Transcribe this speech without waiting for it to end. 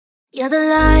You're the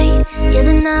light, you're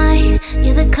the night,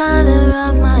 you're the color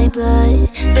of my blood.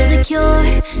 You're the cure,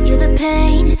 you're the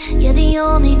pain, you're the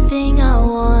only thing I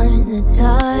wanna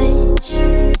touch.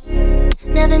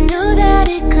 Never knew that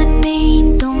it could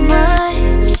mean so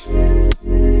much,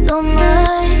 so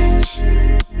much.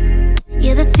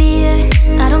 You're the fear,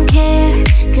 I don't care,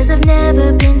 'cause I've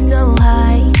never been so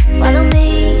high. Follow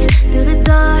me through the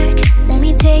dark, let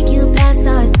me take you past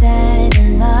our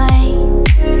satellites.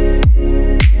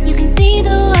 You can see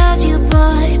the world you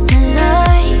brought to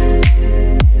life,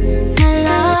 to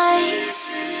life.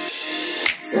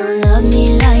 So love me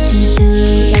like you do,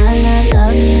 la la,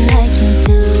 love me like you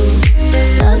do.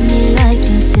 Love me like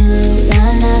you do, la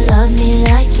la, love me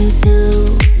like you do.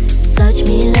 Touch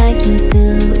me like you do,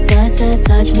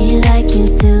 touch me like you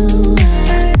do.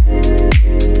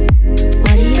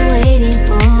 What are you waiting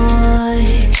for?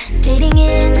 Fading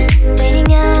in,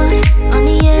 fading out, on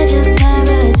the edge of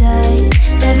paradise.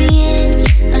 Every inch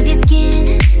of your skin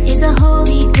is a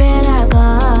holy grail I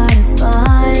gotta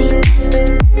find.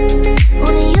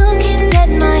 Only you can set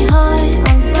my heart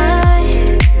on fire,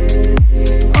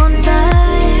 on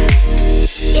fire.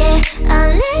 Yeah,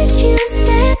 I'll let you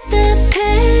set the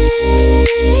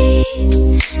pace,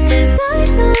 'cause I'm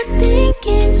not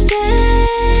thinking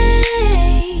straight.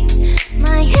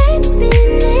 My head's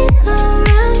spinning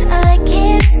around, I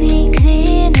can't see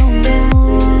clear no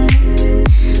more.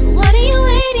 What are you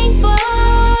waiting for?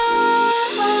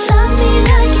 Love me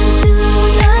like you do,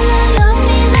 la la, love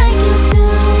me like you do.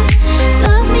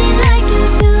 Love me like you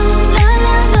do, la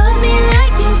la, love me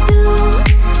like you do.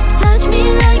 Touch me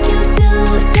like you do,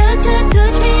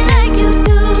 touch me like you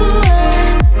do.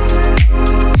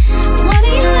 What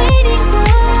are you waiting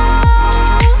for?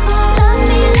 Love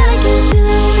me like you do,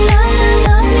 la la,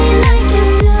 love me like you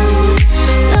do.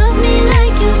 Love me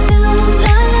like you do,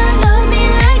 la la, love me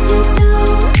like you do.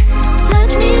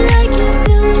 Touch me like you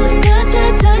do,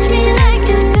 touch me like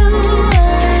you do.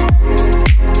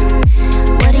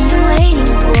 What are you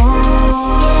waiting for?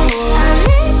 I'll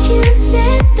let you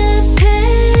set the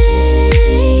pace,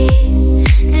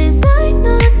 'cause I'm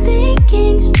not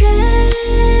thinking straight.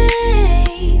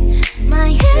 My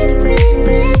head's spinning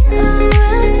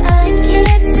around, I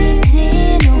can't see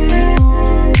clear no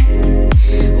more.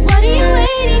 What are you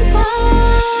waiting for?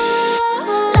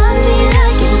 Love me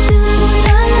like you do,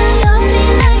 la la, love me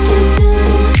like you do.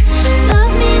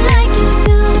 Love me like you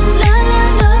do, la la,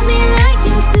 love me like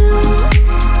you do.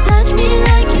 Touch me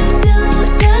like you do,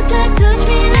 touch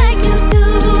me like you do.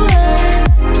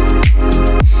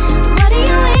 What are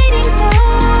you waiting for?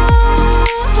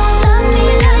 Love me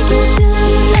like you do,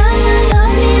 la la,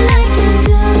 love me like you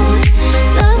do.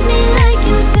 Love me like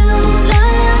you do, la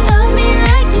la, love me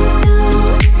like you do.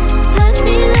 Touch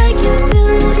me like you do,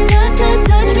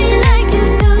 touch me like you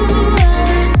do.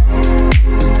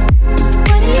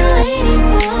 What are you waiting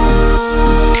for?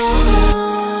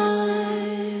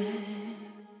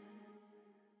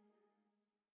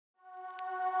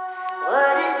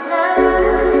 What is love?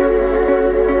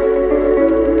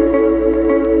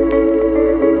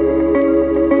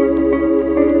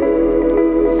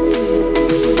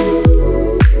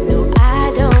 No,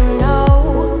 I don't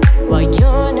know why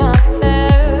you're not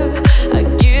fair. I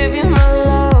give you my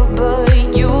love, but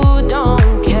you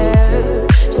don't care.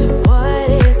 So what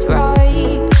is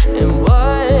right and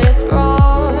what is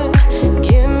wrong?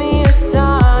 Give me a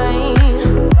sign.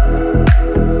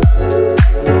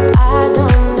 I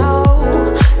don't know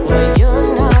why you're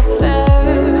not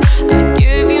fair. I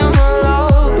give you my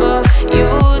love, but you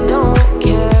don't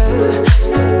care.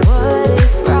 So what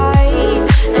is right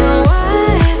and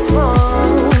what is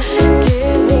wrong?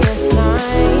 Give me a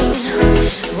sign.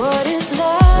 What is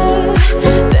love?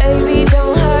 Baby,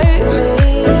 don't hurt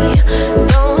me.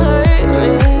 Don't hurt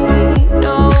me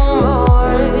no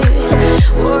more.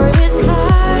 What is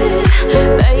love?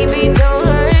 Baby, don't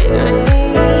hurt me.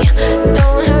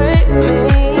 Don't hurt me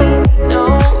no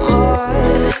more.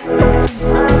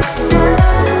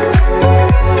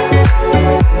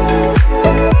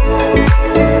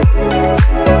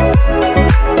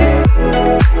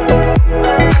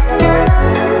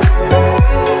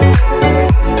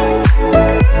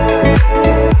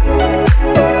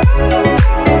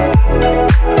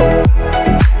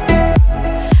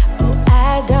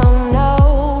 I don't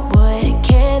know, what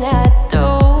can I do?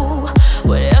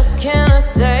 What else can I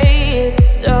say?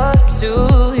 It's up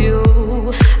to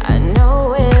you. I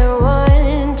know we're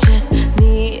one, just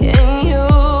me and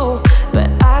you, but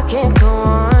I can't go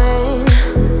on.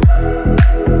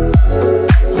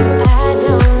 I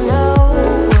don't know,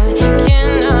 what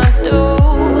can I do?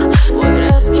 What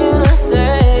else can I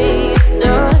say? It's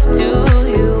up to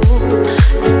you.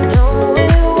 I know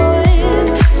we're one,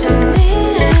 just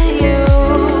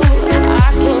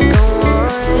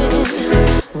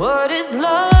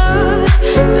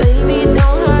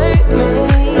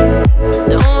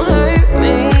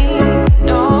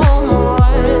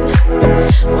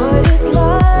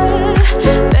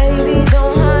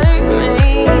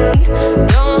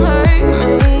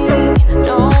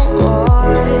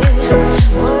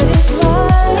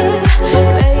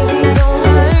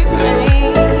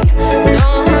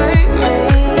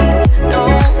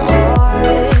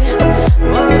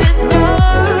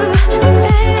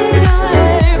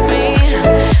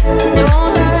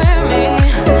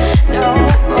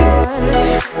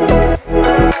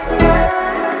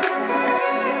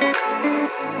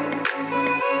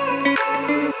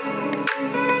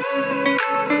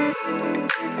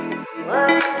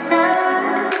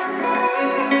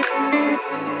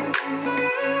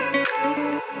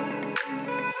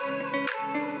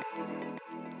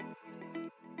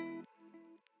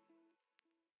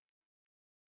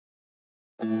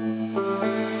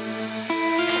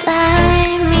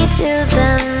Fly me to the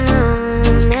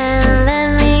moon and let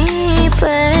me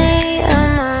play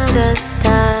among the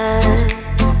stars.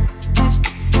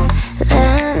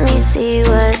 Let me see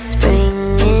what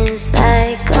spring is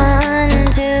like on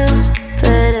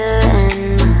Jupiter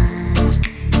and Mars.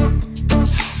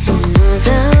 And all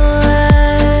the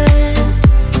words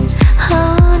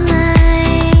hold my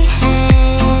hand.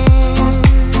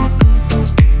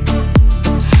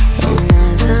 In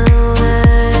other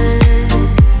words,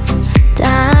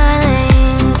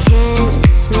 darling,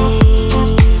 kiss me.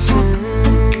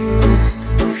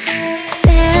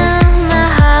 Fill my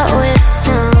heart with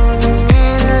song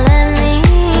and let me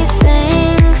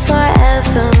sing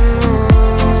forevermore.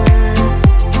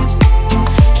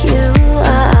 You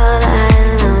are all I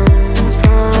long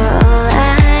for, all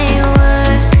I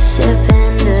worship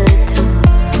and adore.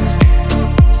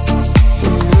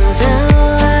 In other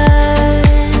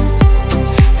words,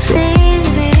 please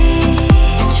be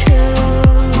true.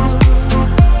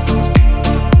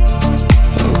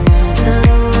 In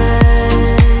other words,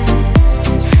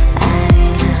 I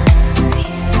love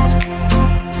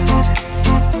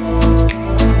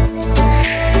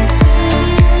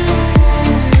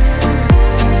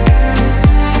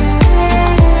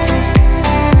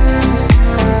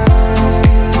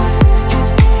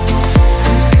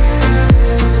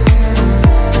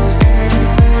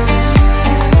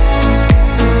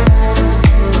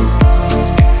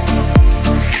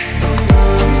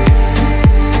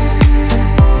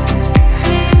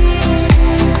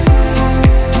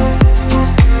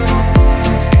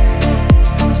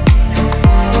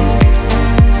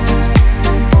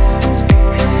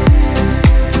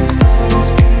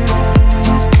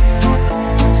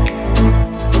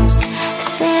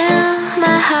Fill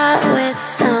my heart with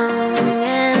song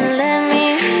and let me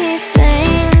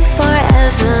sing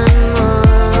forevermore.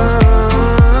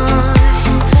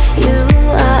 You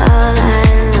are all I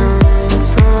long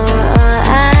for, all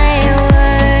I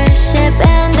worship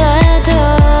and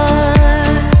adore.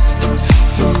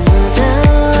 In other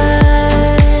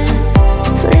words,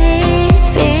 please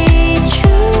be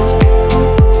true.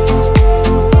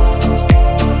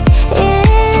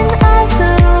 In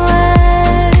other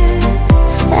words,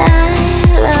 I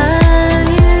love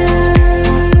you.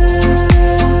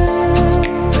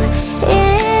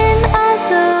 In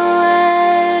other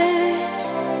words,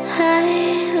 I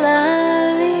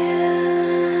love you.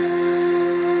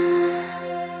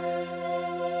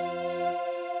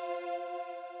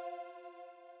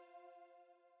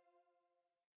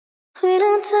 We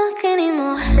don't talk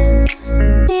anymore.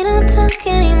 We don't talk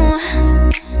anymore.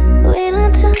 We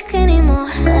don't talk anymore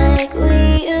like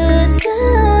we used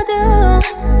to do.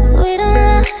 We don't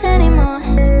laugh anymore.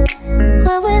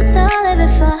 What was all of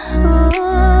it for? Ooh,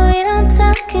 we don't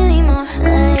talk anymore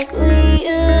like we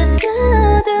used to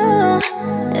do.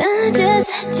 I just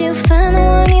heard you found the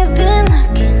one you've been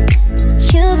looking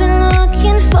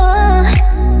for.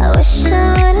 I wish I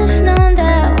would've known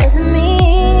that wasn't me.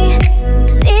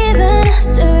 'Cause even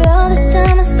after all this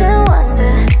time I still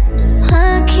wonder why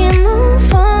I can't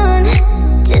move on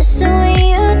just the way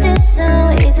you did so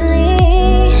easily.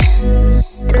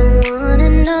 Don't wanna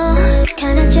know the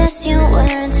kind of dress you're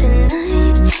wearing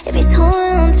tonight, if he's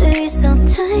holding on to you so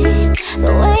tight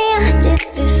the way I did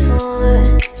before.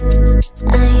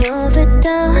 I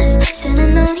overdosed,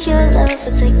 should've known your love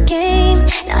was a game.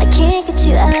 Now I can't get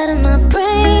you out of my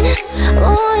brain.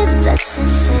 Oh, it's such a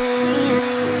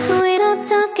shame. We don't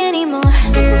talk anymore.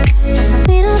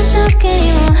 We don't talk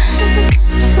anymore.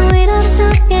 We don't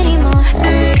talk anymore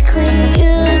like we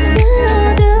used to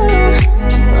do.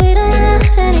 We don't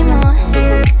laugh anymore.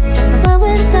 What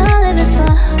was all of it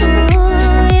for? Ooh,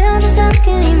 we don't talk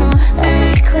anymore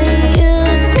like we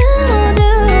used to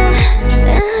do.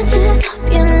 I just hope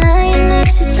you're lying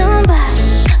next to somebody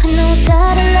who knows how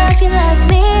to love you like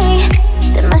me.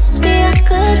 There must be a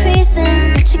good reason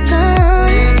that you're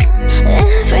gone.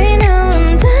 Every now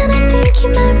and then I think you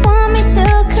might want me to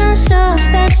come show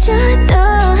up at your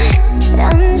door.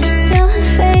 I'm just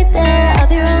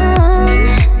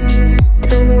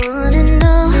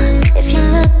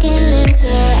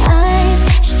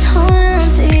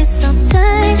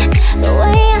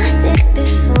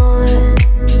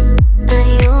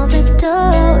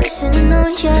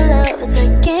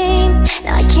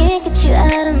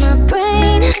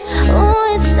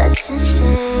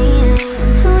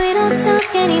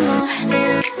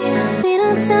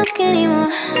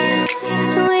anymore.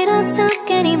 We don't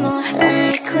talk anymore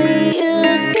like we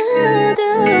used to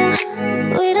do.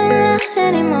 We don't laugh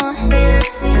anymore.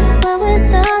 What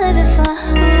was all of it for?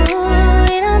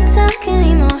 We don't talk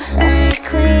anymore like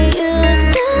we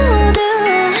used to do.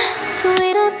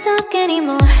 We don't talk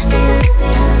anymore.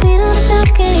 We don't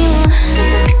talk anymore.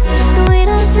 We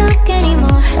don't talk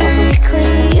anymore like we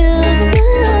used to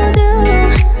do.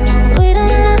 We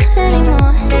don't laugh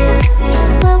anymore.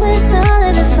 What was all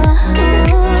of it for?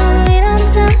 We don't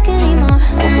talk anymore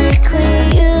like we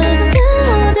used to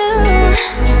do.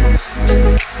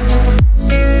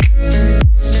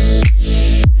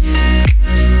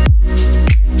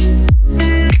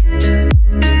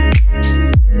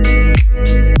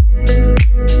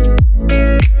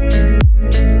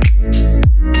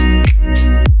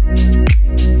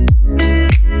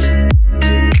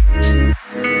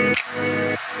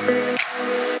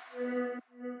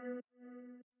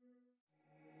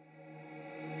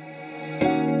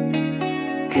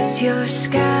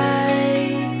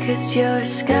 Cause you're a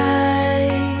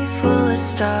sky full of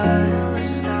stars.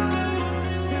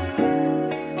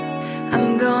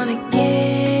 I'm gonna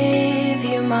give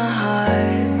you my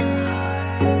heart.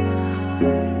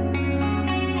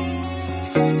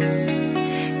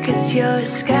 Cause you're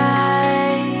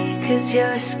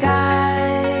a sky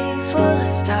full of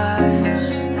stars.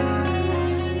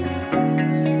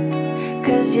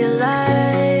 Cause you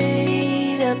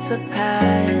light up the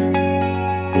path.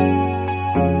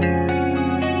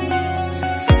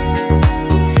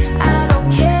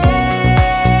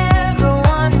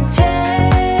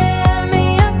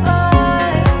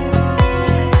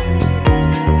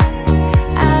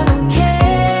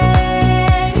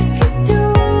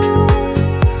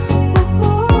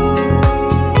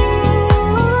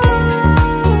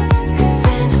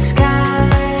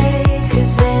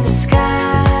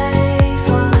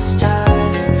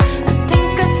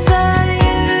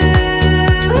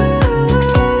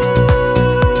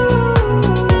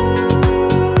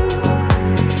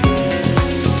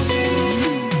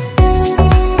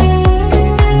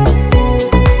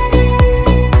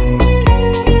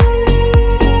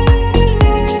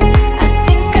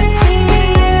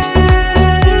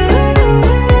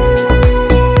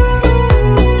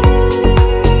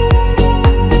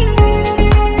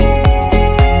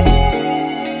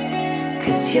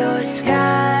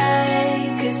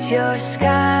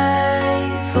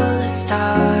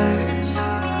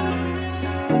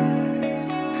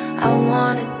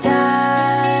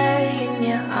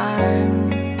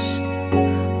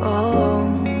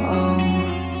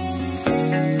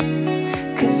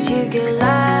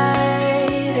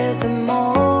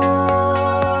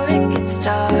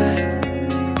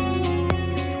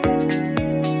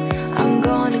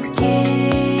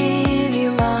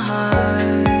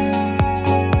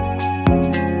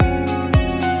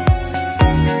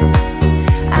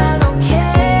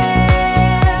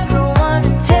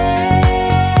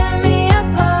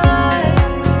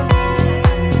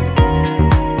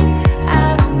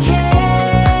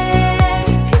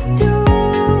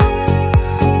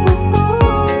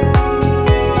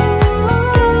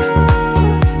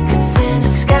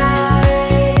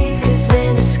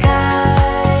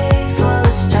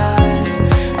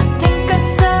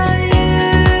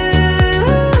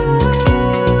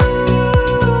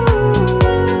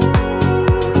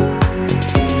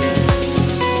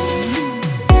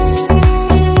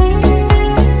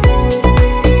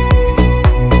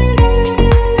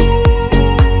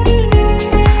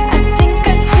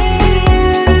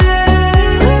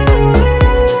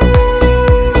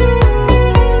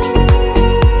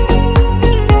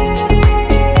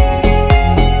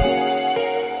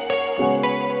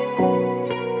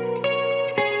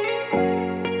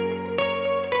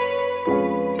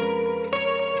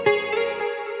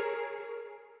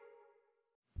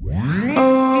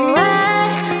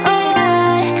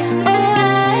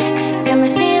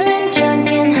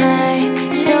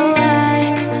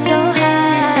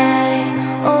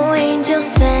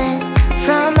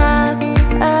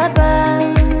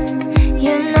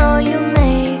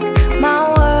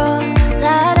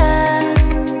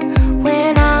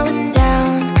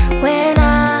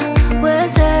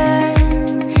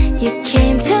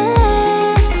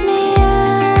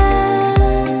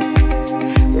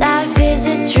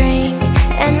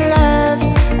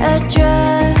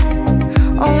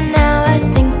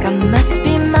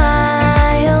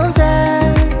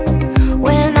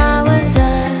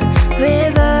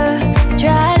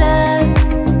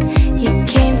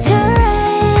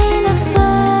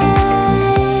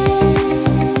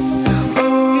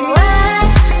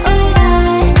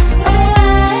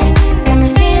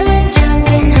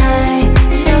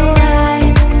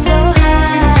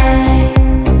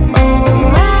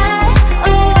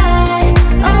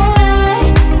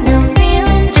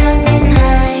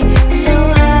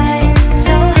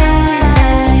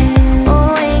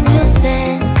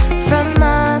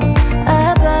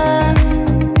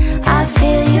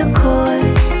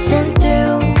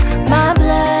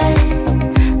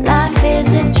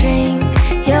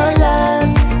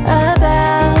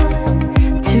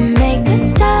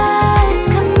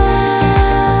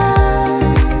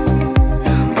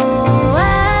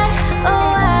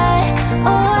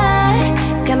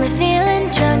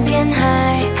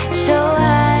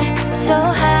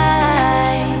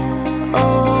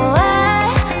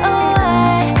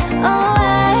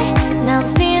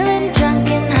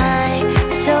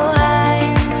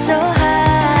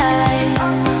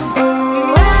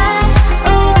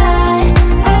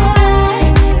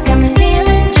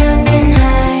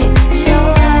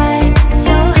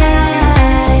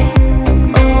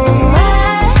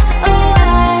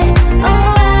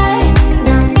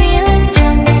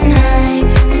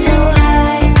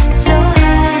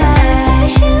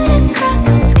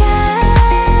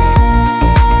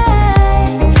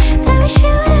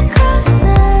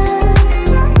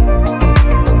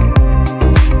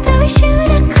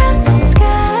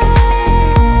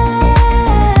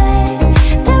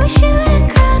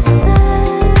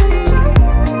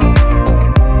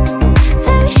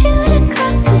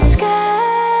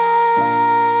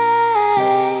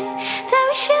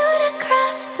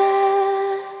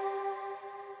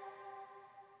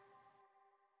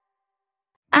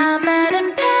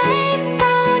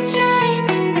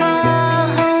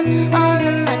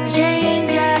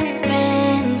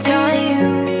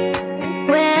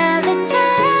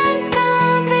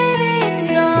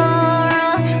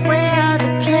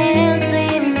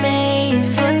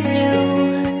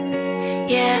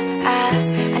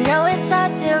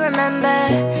 still remember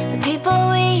the people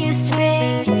we used to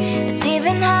be. It's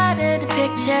even harder to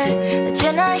picture that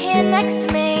you're not here next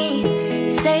to me.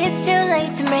 You say it's too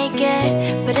late to make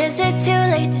it, but is it too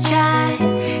late to try?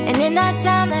 And in that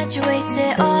time that you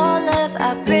wasted, all of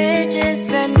our bridges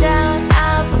burned down.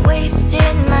 I've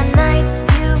wasted my nights,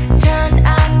 you've turned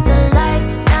out the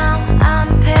lights. Now I'm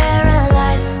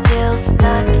paralyzed, still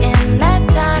stuck in that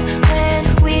time when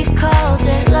we called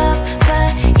it love.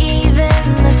 But even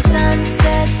the sun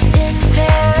sets in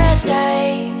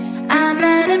paradise. I'm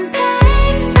at a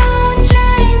payphone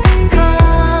trying to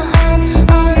call home.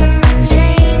 All of my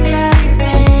change I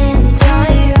spent on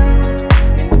you.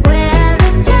 Where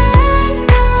the time's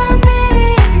gone, baby,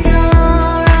 it's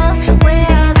all wrong.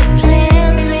 Where are the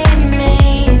plans we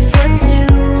made for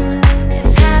two? If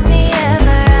happy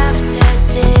ever after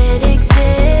did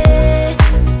exist,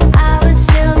 I would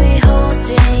still be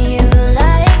holding you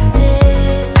like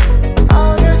this.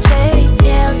 All those fairy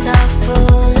tales are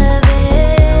full of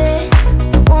it.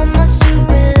 One more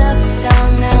stupid love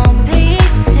song, now be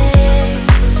sick.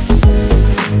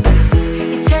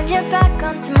 You turned your back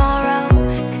on tomorrow,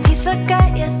 cause you forgot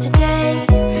yesterday.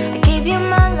 I gave you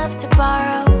my love to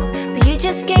borrow, but you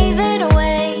just gave it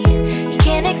away. You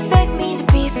can't expect me to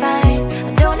be fine,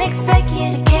 I don't expect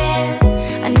you to care.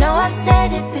 I know I've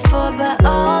said it before, but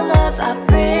all of our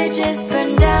bridges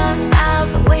burned down.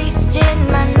 I've wasted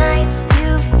my nights,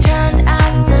 you've turned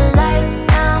out the lights.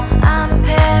 Now I'm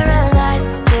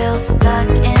paralyzed, still stuck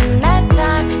in that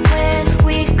time when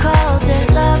we called it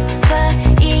love. But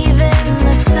even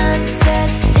the sun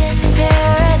sets in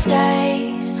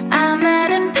paradise. I'm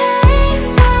at a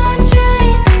payphone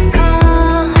trying to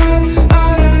call home.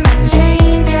 All of my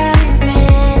change I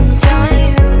spent on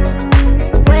you.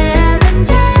 Where the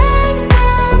time's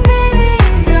gone, baby,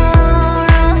 it's all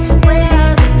wrong. Where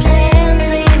are the plans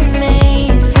we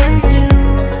made for two?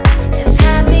 If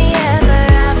happy ever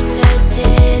after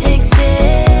did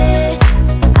exist,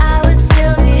 I would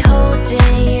still be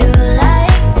holding you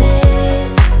like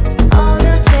this. All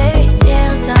those fairy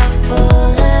tales are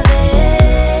full of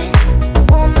it.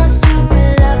 One more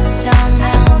stupid love song,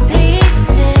 now be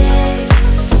sick.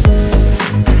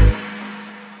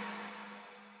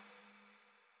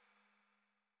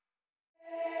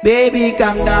 Baby,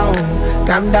 calm down,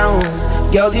 calm down.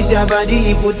 Girl, this your body,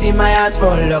 you put in my heart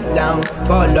for lockdown,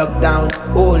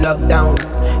 oh lockdown.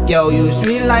 Girl, you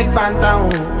sweet like phantom,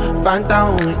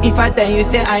 phantom. If I tell you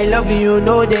say I love you,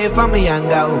 no day for me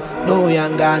younger, no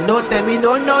younger. No tell me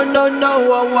no, no, no, no.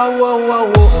 Oh, oh, oh,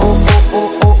 oh, oh, oh,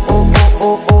 oh, oh, oh,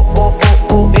 oh, oh, oh, oh,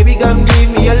 oh. Baby, come give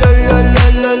me a lo, lo, lo,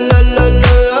 lo, lo, lo, lo,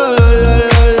 lo, lo,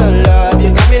 lo, love. You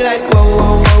got me like whoa,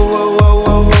 whoa, whoa, whoa,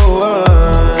 whoa, whoa,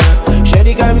 whoa.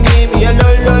 Shawty, come give me a lo,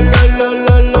 lo, lo, lo,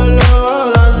 lo, lo, lo,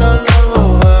 lo, lo.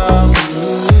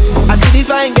 I see this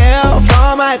fine girl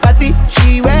from my party,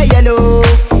 she wear yellow.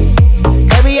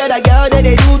 Every other girl that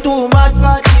they do too much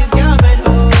for this girl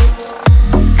mellow.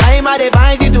 I'm at a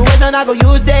fine situation, I go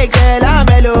use the girl, I'm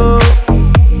mellow.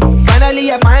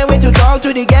 Finally I find way to talk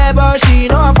to the girl, but she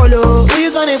know I follow. Who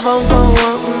you gonna phone for?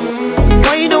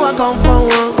 Why you know I come for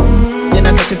one? Then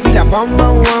I start to feel a bum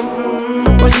bum one.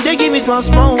 But she dey give me small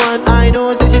small one. I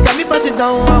know, say she saw me pass it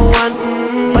down one.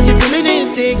 But she feeling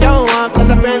insecure one. Cause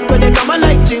her friends go they come and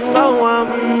like chingo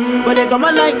one. But they come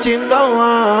and like chingo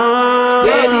one.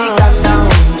 Baby, calm down,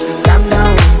 calm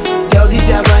down. Girl, this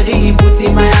your body, you put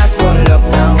in my heart for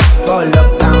lockdown, oh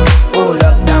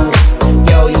lockdown.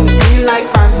 Girl, you feel like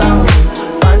phantom,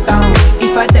 phantom.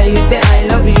 If I tell you say I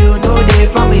love you, no day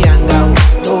for me younger,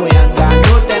 no younger.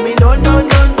 No tell me no, no,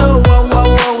 no, no. Whoa, whoa,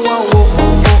 whoa, whoa,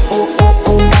 whoa, whoa, whoa,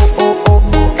 whoa, whoa, whoa, whoa,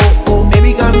 whoa, whoa.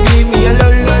 Baby, come give me a lo,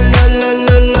 lo, lo, lo,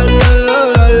 lo, lo, lo,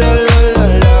 lo, lo, lo,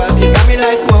 lo. You got me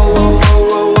like whoa, whoa,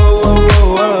 whoa, whoa, whoa,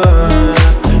 whoa,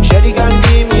 whoa. Shawty, come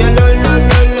give me a lo, lo,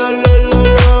 lo, lo, lo,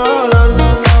 lo, lo, lo,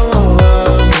 lo.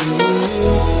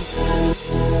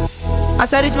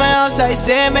 As I reach my house, I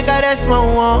say, make her rest my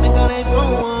one.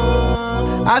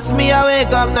 Ask me, I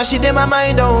wake up, now she did my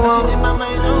mind on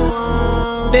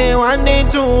one. Day one, day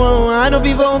two, I know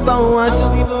people go us.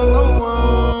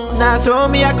 Now so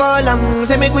me, I call them,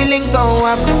 say make we link go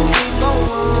up.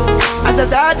 As I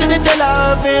start to tell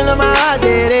her, feel on my heart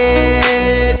it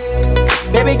is.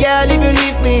 Baby girl, if you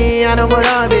leave me, I don't go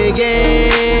love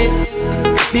again.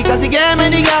 Because you gave me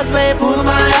the gas, may pull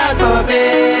my heart for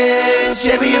pain.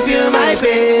 Baby, you feel my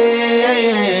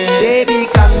pain. Baby,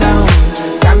 calm down,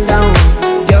 calm down.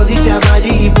 Girl, this your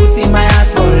body, put in my heart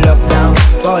for lockdown,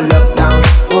 oh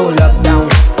lockdown.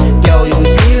 Girl, you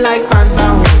feel like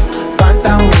phantom,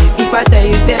 phantom. If I tell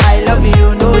you say I love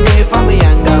you, no day for me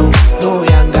younger, no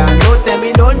younger. No tell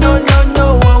me no, no, no,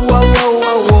 no. Whoa, whoa, whoa,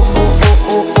 whoa, whoa, whoa,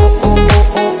 whoa, whoa, whoa,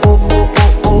 whoa.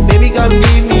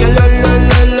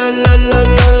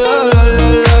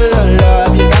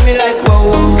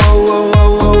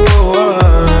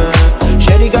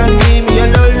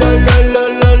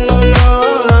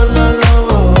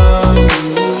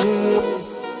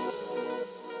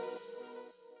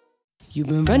 You've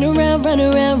been running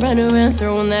around,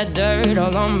 throwing that dirt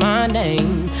all on my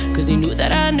name. Cause you knew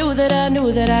that I knew that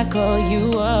I'd call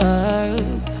you up.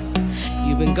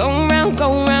 You've been going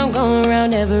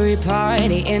round every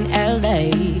party in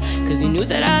LA. Cause you knew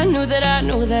that I knew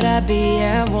that I'd be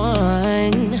at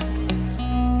one.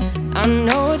 I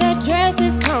know that dress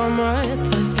is karma,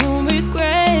 perfume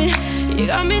regret. You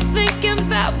got me thinking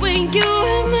about when you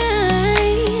were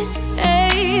mine,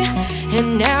 hey.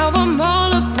 And now I'm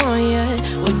all upon you,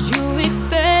 what you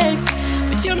expect?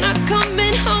 But you're not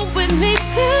coming home with me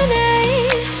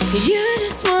tonight. You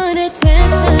just want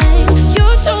attention, you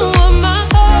don't want my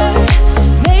heart.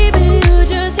 Maybe you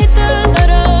just hate the thought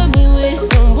of me with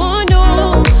someone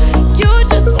new. You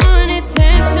just want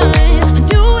attention, I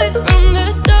knew it from the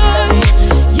start.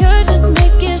 You're just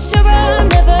making sure I'm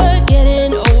never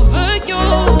getting over you.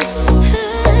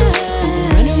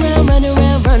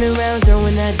 Running around,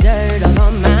 throwing that dirt all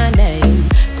on my name.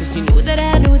 Cause you knew that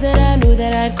I knew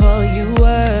that I'd call you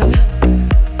up.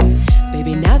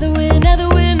 Baby, now that we're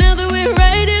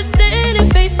right here standing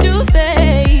face to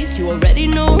face, you already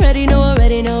know that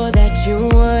you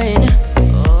won.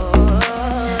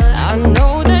 I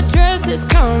know that dress is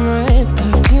karma,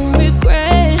 perfume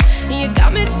regret. You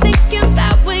got me thinking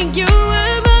about when you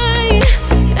were mine,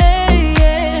 hey,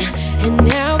 yeah. And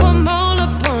now I'm all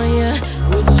upon you,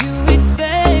 what you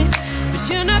expect? But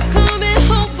you're not coming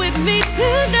home with me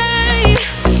tonight.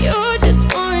 You just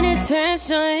want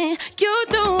attention, you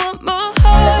don't want my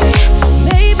heart.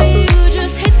 Maybe you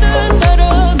just hate the thought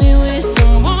of me with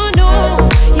someone new.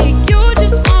 Yeah, you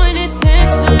just want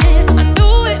attention, I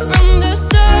knew it from the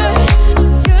start.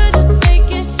 You're just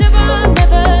making sure I'm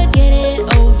never getting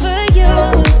over you.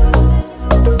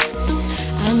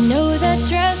 I know that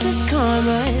dress is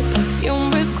karma,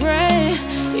 perfume regret.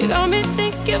 You got me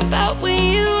thinking about when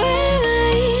you were mine.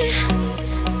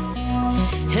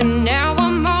 And now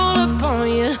I'm all upon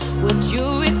you, what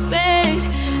you expect?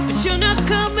 But you're not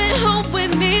coming home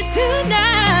with me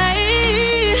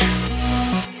tonight.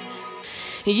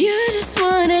 You just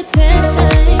want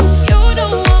attention, you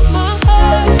don't want my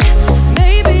heart.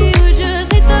 Maybe you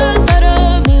just hate the thought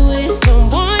of me with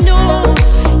someone new.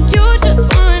 You just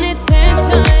want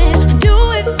attention, I knew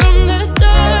it from the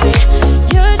start.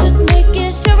 You're just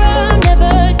making sure I'm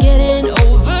never getting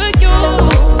over you.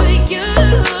 What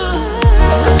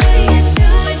are you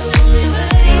doing? Tell me,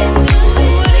 what are you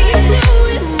doing? What are you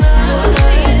doing, ma? What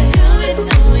are you doing?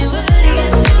 Tell me, what are you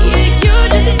doing? Yeah, you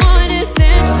just want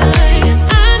attention,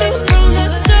 I knew from the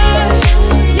start.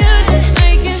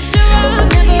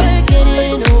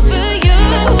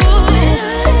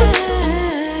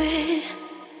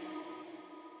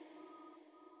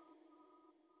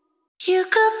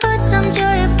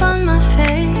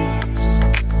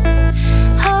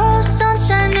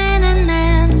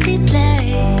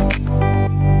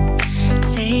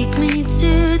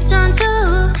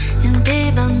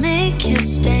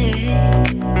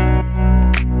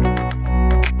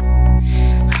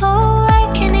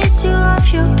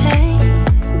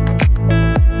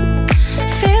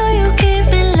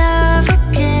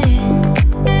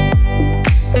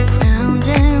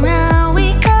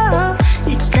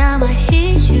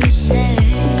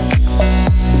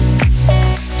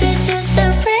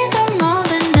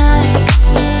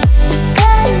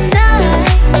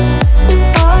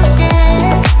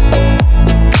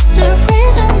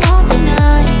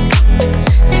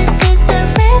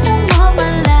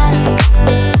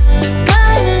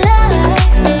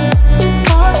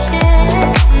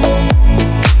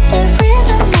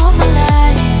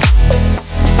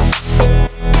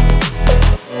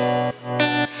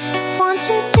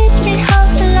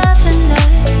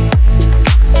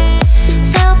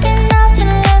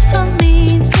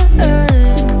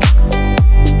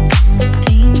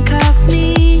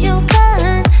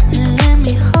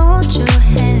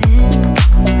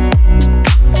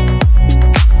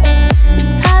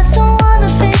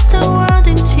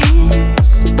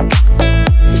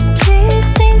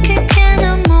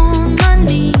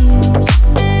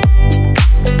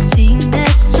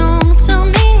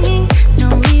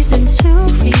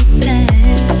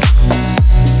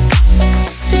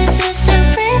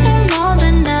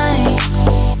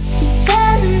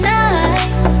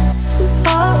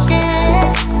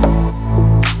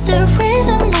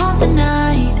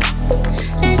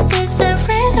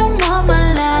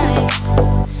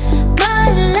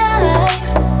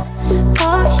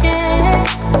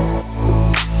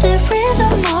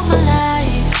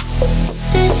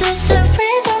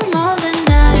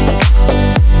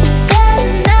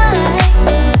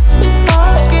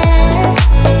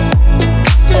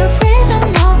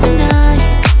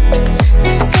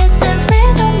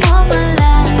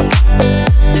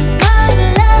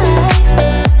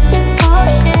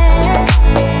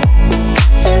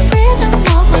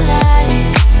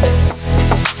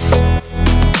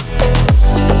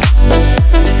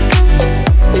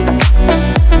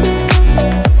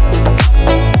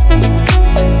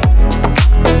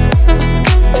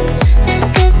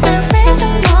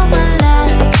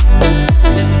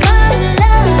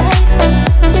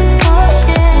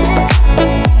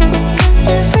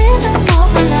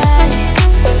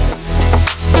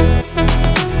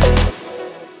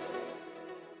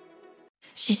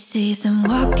 sees them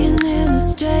walking in a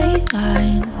straight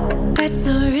line. That's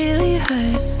not really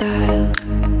her style.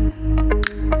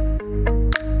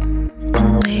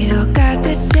 And they all got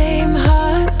the same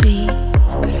heartbeat,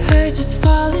 but hers is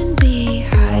falling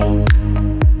behind.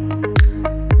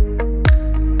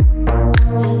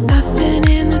 Nothing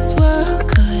in this world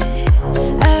could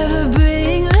ever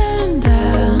bring them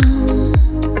down.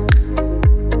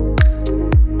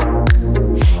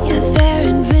 Yeah, they're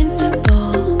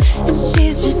invincible, and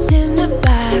she's just in the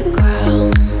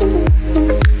background.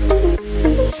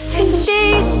 And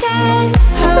she said,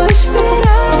 I wish that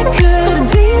I could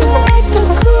be like the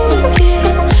cool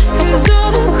kids, 'cause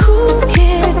all the cool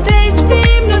kids, they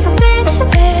seem to fit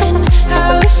in.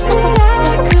 I wish that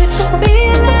I could be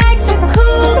like the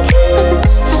cool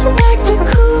kids, like the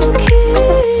cool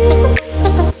kids.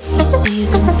 He sees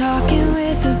them talking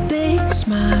with a big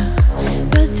smile,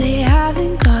 but they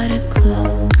haven't got a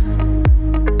clue.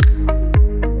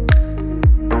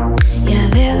 Yeah,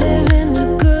 they're living the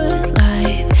good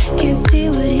life, can't see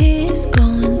what he's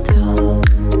going through.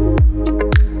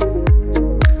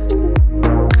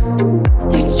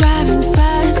 They're driving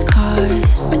fast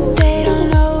cars, but they don't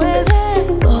know where they're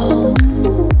going.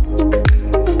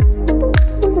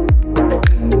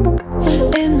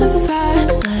 In the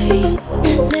fast lane,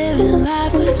 living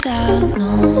life without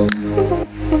known.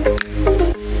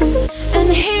 And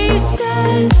he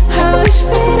says, I wish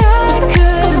that I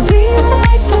could be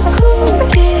like the cool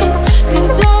kids,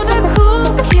 'cause all the cool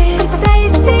kids, they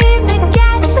seem to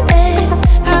get it.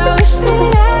 I wish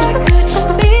that I could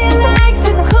be like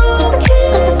the cool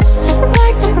kids,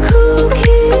 like the cool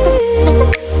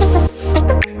kids.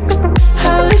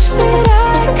 I wish that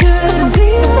I could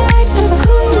be like the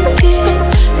cool kids,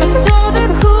 'cause all the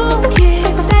cool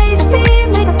kids, they seem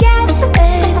to get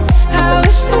it. I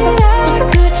wish that I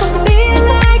could be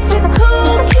like the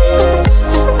cool kids,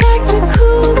 like the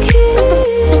cool kids.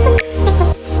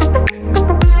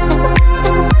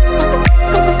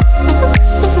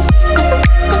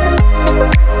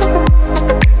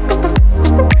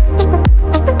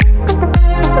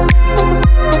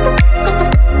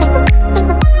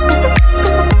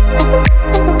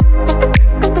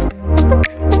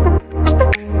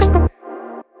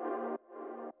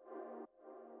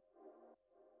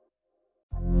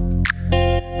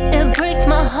 It breaks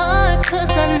my heart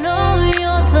 'cause I know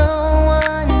you're the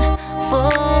one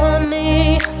for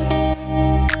me.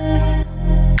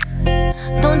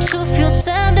 Don't you feel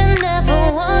sad there never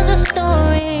was a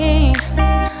story?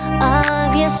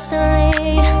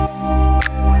 Obviously,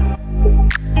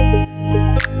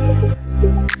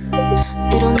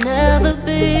 it'll never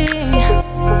be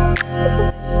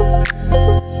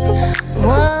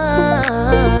one.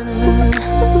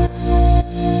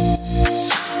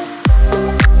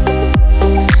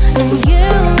 And you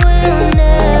will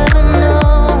never know,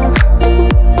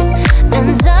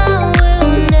 and I will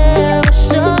never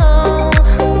show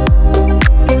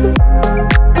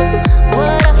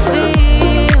what I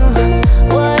feel,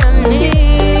 what I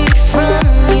need from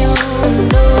you,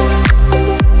 no.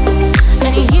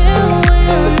 And you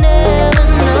will never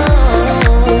know,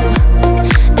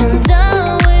 and I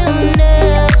will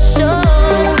never show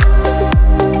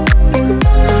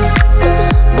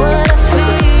what I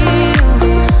feel,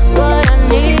 what I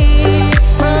need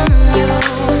from you.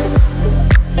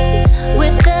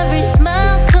 With every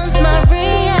smile comes my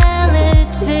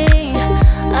reality,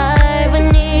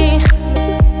 irony.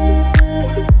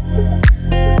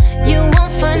 You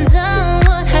won't find out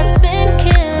what has been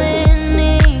killing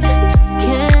me.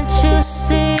 Can't you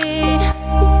see?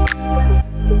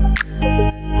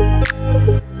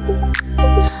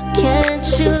 Can't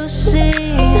you see?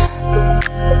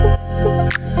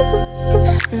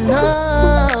 No.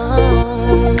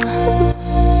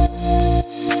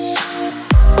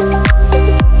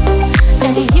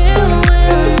 And you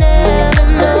will never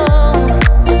know,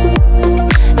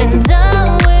 and I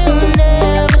will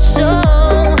never show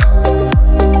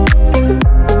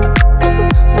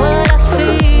what I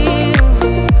feel,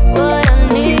 what I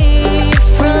need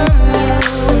from you,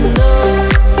 no.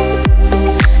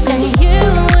 And you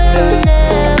will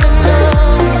never know,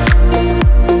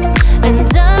 and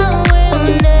I will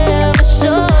never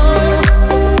show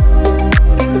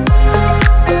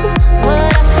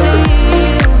what I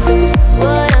feel,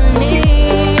 what I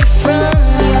need from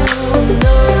you,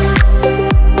 no.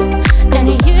 And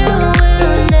you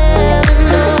will never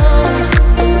know,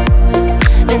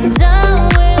 and I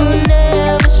will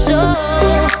never show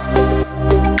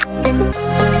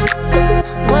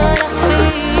what I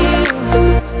feel,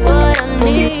 what I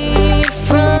need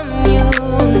from you,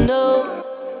 no.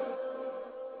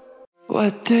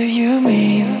 What do you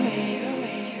mean?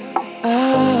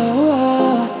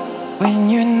 Oh,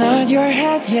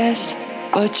 head yes,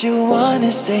 but you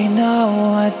wanna say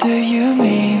no. What do you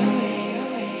mean?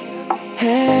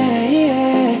 Hey,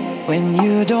 yeah. When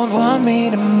you don't want me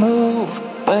to move,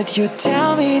 but you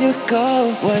tell me to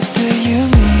go. What do you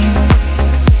mean?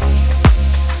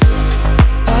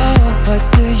 Oh, what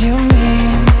do you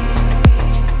mean?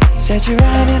 Said you're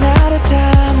running out of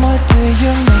time. What do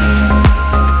you mean?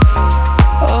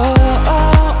 Oh,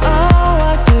 oh, oh,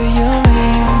 what do you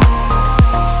mean?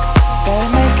 Better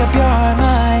make up your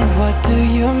mind. What do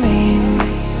you mean?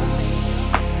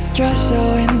 You're so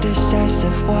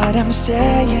indecisive, what I'm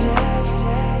saying.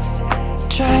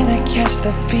 Trying to catch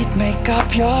the beat, make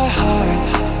up your heart.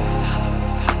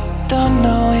 Don't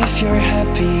know if you're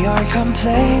happy or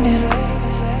complaining.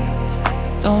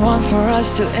 Don't want for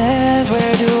us to end,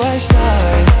 where do I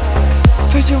start?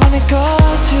 First you wanna go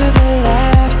to the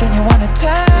left, then you wanna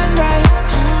turn right.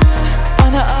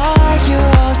 Wanna argue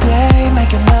all day,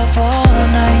 making love all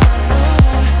night.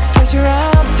 First you're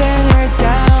up, then you're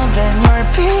down, then you're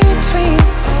between.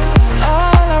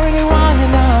 All I really wanna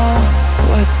know,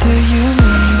 what do you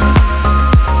mean?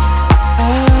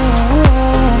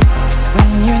 Oh,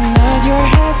 when you're nod your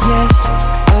head yes,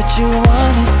 but you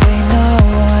wanna say no.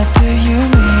 What do you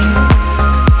mean?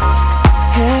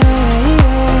 Hey,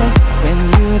 yeah. When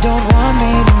you don't want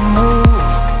me to move,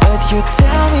 but you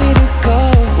tell me to go.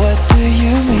 What do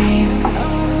you mean?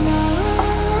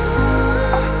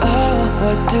 Oh,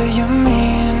 what do you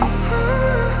mean?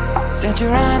 Said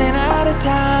you're running out of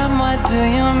time. What do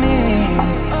you mean?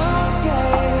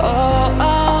 Oh,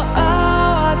 oh, oh,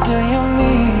 what do you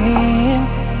mean?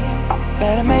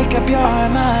 Better make up your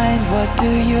mind. What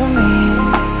do you mean?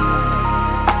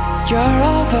 You're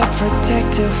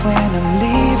overprotective when I'm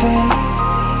leaving.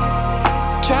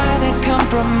 Trying to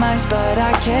compromise but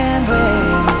I can't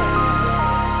win.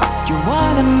 You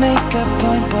wanna make a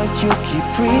point but you keep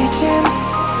preaching.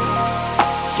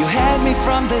 You had me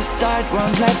from the start,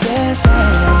 won't let this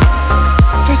end.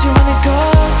 First you wanna go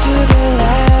to the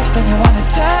left, then you wanna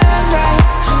turn right.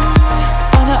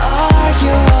 Wanna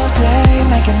argue all day,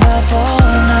 making love all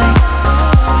night.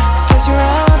 First you're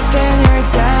up, then you're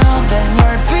down, then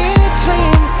you're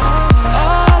between.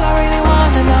 All I really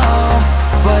wanna know,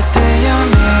 what do you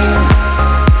mean?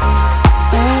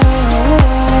 Oh,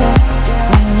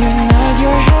 when you nod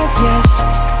your head yes,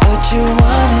 but you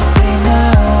wanna say no.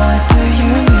 What do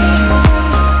you mean?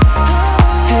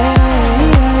 Hey,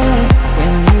 yeah.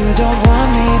 When you don't want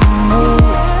me to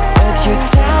move, but you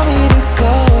tell me to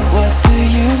go. What do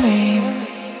you mean?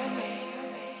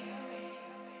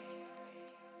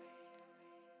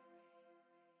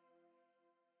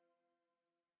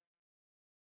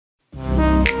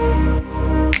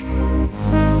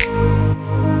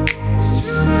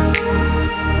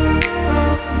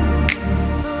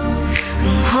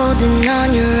 I'm holding on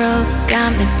your rope, got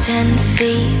me 10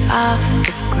 feet off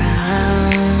the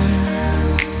ground.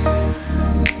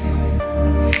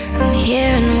 I'm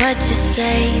hearing what you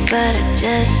say, but I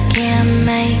just can't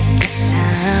make a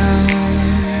sound.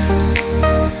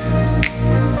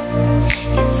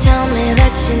 You tell me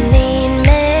that you need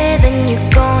me, then you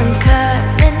go and cut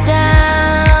me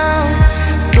down.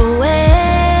 But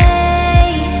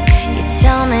wait, you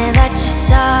tell me that you're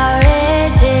sorry,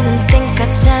 didn't think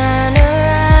I'd turn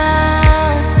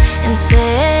around and say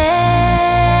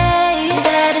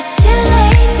that it's too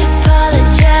late to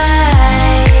apologize.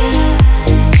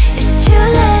 It's too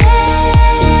late.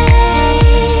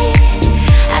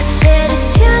 I said it's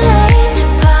too late to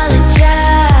apologize.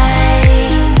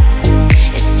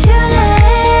 It's too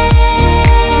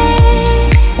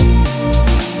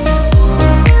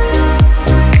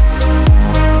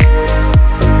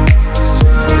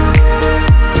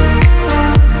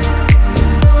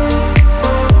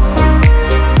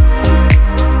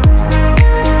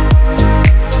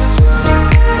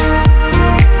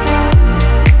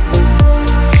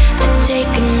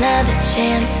take another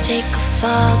chance, take a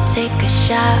fall, take a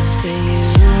shot for you.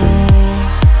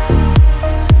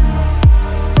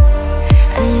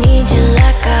 I need you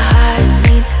like a heart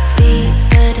needs a beat,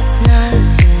 but it's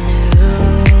nothing new.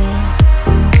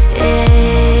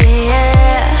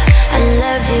 Yeah, I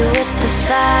loved you with the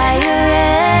fire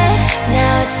red,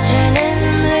 now it's turning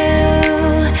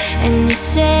blue. And you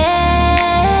say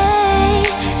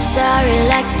sorry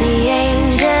like the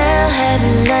angel,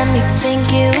 heaven let me think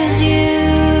it was you.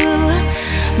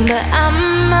 But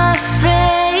I'm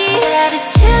afraid that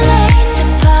it's too late to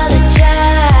apologize.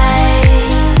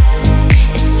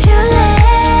 It's too late.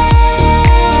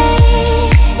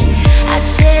 I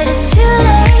said it's too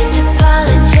late to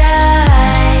apologize.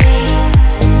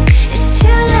 It's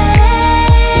too late.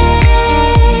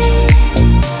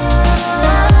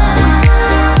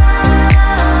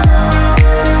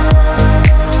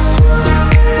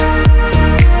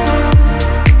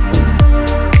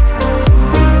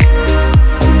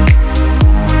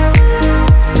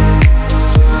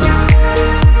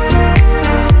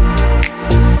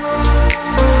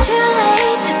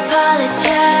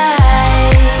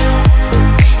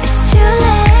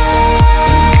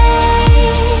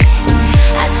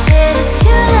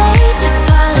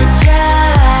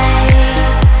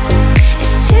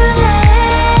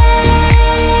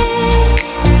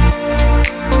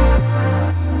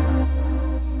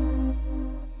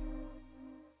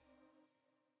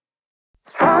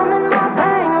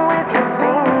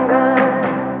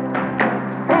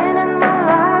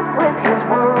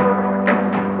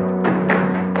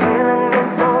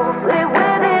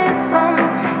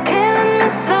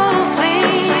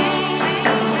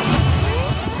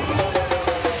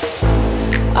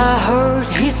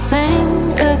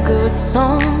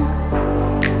 song.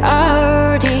 I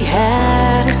heard he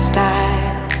had a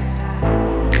style,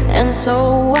 and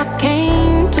so I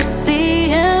came to see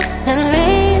him and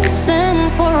listen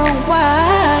for a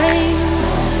while.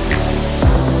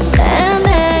 And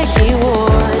there he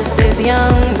was, this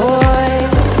young boy,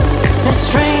 a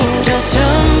stranger to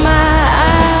my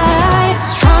eyes,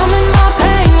 strumming my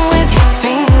pain with his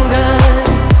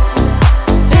fingers,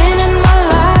 singing my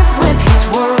life with his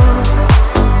words,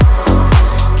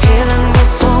 killing me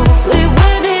softly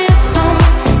with his song,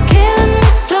 killing me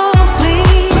softly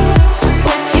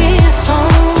with his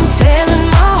song, telling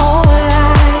my whole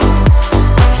life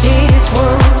with his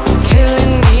words,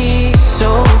 killing me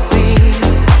softly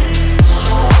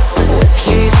with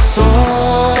his song.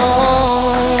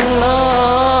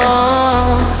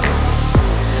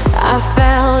 I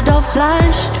felt all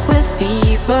flushed with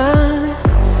fever,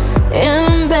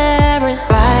 embarrassed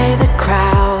by the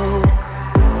crowd.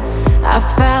 I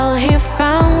felt he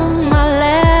found my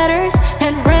letters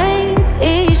and read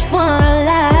each one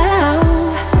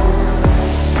aloud.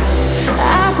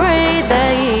 I prayed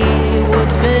that he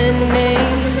would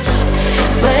finish,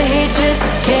 but he just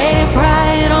kept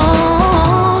right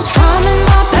on, strumming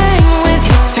my pain with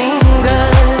his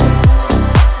fingers,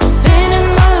 singing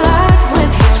my life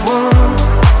with his words,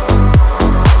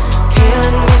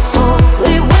 killing me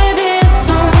softly with his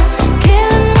song,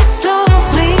 killing me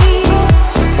softly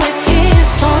with his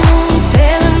song,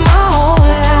 telling my whole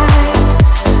life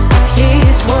with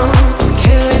his words,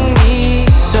 killing me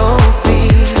softly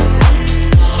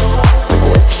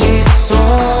with his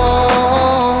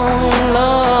song,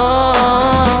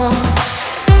 love.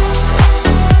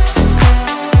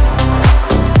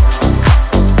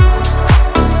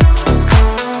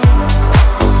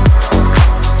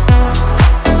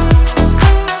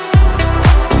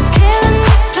 Killing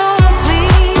me softly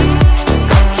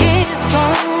with his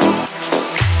song.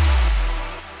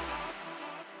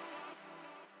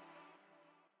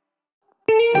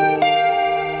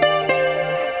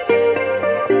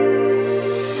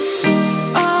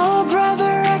 Oh,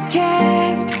 brother, I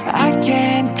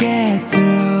can't get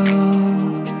through.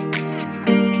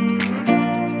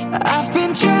 I've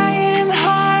been trying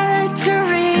hard to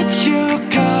reach you,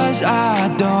 'cause I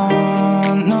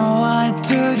don't know what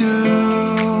to do.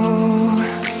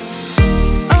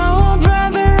 Oh,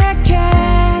 brother, I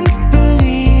can't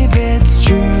believe it's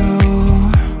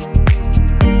true.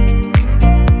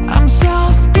 I'm so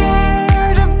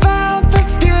scared about the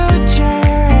future,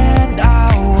 and I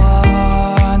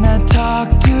wanna talk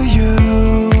to you.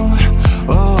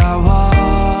 Oh, I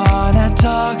wanna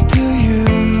talk to you.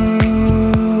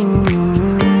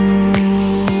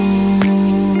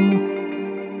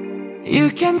 You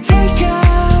can take a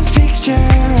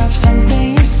picture of something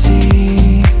you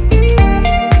see.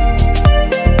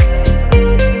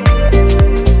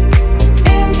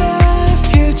 In the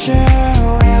future,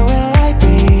 where will I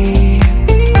be?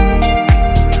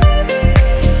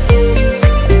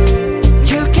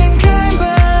 You can climb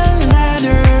a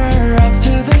ladder up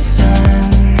to the sun,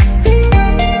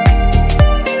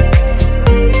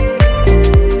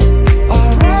 or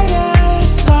write a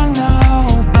song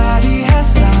nobody has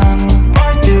sung,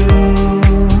 or do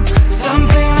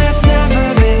something that's never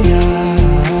been done.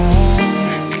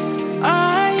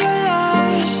 Are you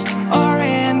lost or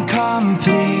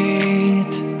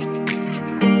incomplete?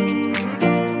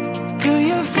 Do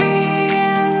you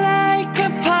feel like a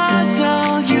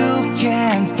puzzle you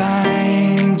can't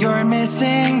find your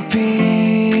missing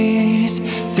piece?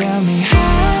 Tell me,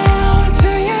 how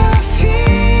do you feel?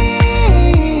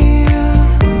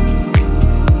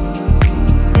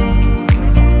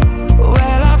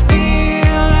 Well, I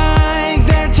feel like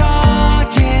they're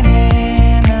talking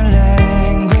in a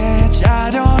language I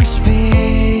don't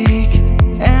speak,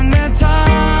 and they're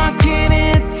talking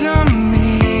it to me.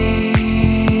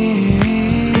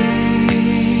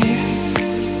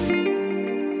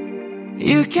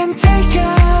 You can take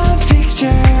a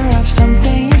picture of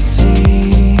something you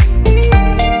see.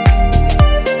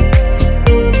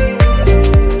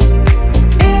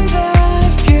 In the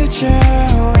future,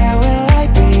 where will I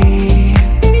be?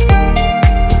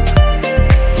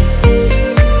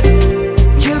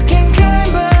 You can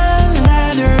climb a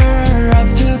ladder up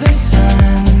to the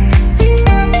sun,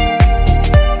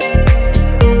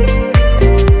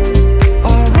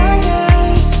 or write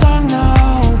a song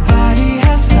nobody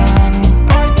has sung,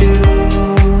 or do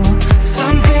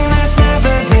something that's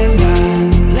never been done.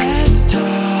 Let's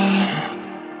talk.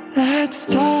 Let's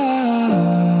talk.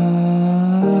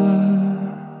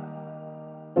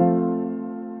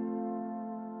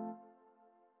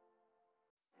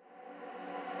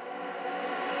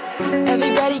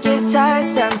 Everybody gets tired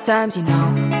sometimes, you know.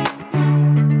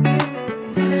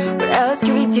 else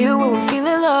can we do when we're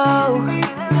feeling low?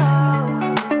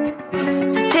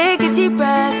 So take a deep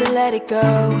breath and let it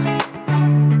go.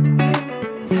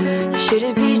 You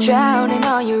shouldn't be drowning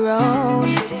on your own.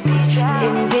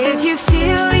 And if you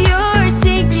feel you're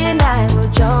sinking, I will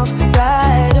jump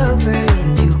right over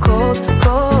into cold,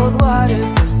 cold water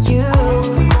for you.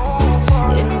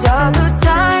 And although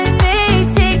time may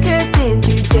take us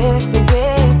into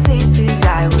different places,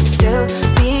 I will still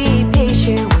be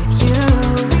patient with you.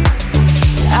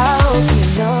 I hope you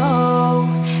know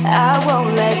I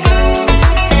won't let go.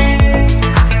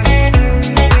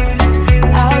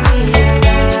 I'll be your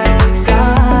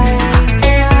lifeline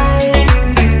tonight.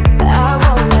 I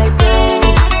won't let go.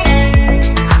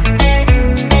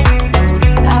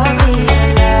 I'll be your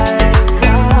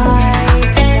lifeline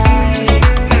tonight.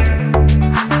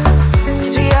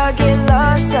 'Cause we all get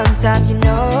lost sometimes, you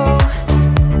know.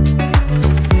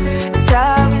 It's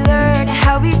how we learn and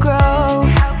how we grow.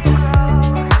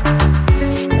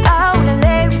 I wanna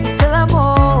lay with you till I'm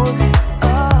old.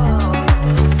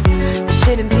 You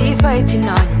shouldn't be fighting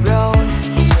on your own.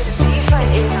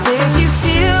 And if you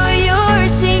feel you're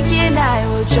sinking, I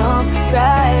will jump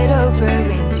right over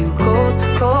into cold,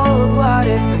 cold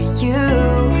water for you.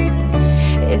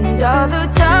 And although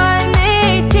time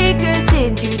may take us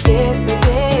into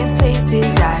different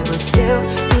places, I will still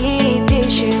be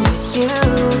patient with you.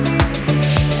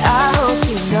 I hope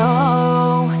you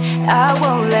know I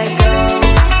won't let go.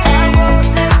 I won't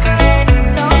let go.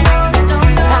 No, no, no,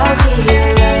 no. I'll be your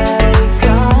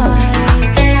lifeline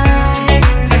tonight.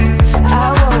 I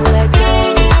won't let go.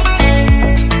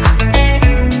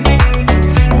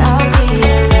 I'll be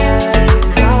your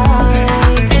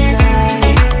lifeline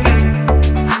tonight.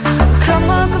 Come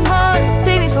on,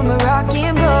 save me from a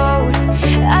rocking boat.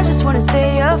 I just wanna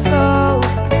stay afloat.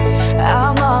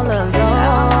 I'm all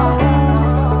alone,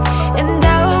 and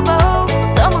I hope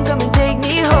someone come and take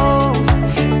me home,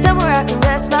 somewhere I can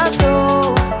rest my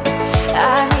soul.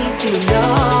 I need to know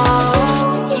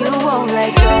you won't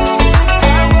let go.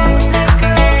 I won't let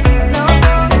go. No,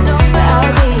 no, no, no.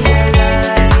 I'll be your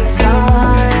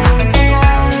lifeline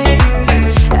tonight.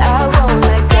 I won't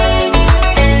let go.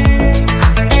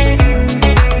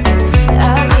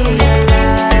 I'll be your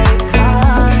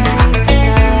lifeline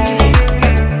tonight.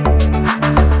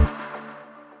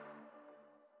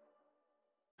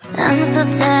 I'm so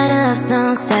tired of love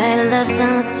songs, tired of love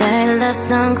songs, tired of love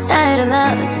songs, tired of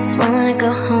love. Just wanna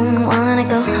go home, wanna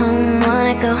go home,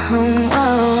 wanna go home.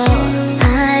 Whoa, whoa.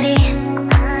 Party,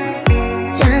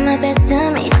 try my best to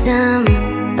meet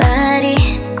somebody,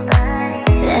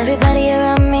 but everybody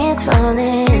around me is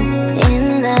falling in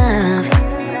love.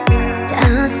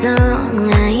 Down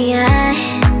song, oh yeah,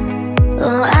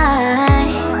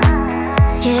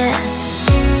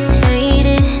 hate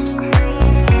it.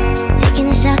 Taking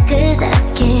a shot 'cause I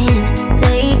can't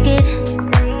take it,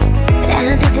 but I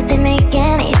don't think that they make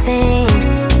anything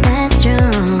that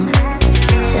strong.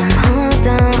 So hold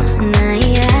on, oh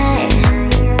yeah.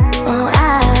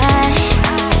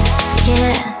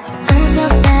 I'm so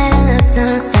tired of love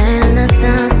songs, tired of love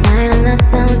songs, tired of love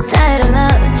songs, tired of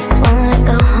love. Just wanna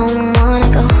go home, wanna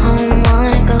go home,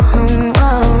 wanna go home.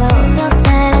 Whoa, whoa. So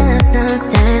tired of love songs,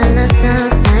 tired of love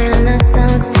songs, tired of love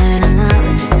songs, tired of love.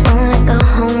 Just wanna go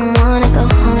home, wanna go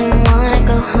home, wanna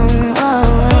go home. Whoa,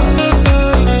 whoa.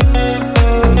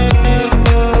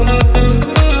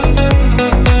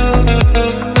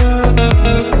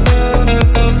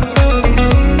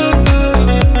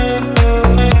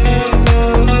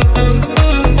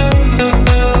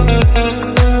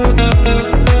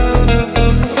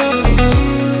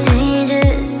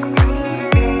 Strangers,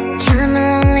 killing my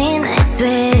lonely nights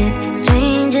with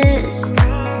strangers.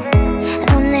 And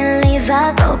when they leave, I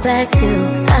go back to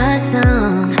our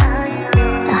song.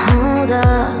 Hold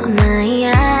on,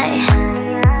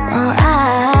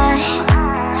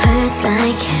 hurts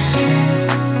like heaven,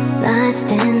 lost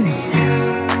in the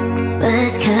sound.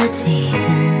 Buzz cut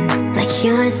season, like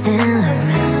you're still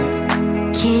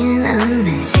around. Can I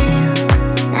miss you?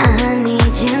 I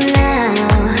need you now.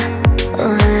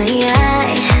 Oh yeah,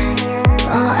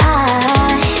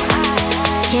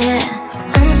 yeah.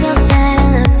 I'm so tired of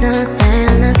love songs, tired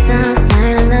of love songs,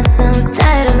 tired of love songs,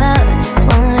 tired of love. Just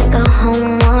wanna go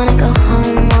home, wanna go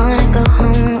home, wanna go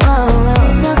home. Whoa, whoa.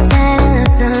 So tired of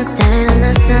love songs, tired of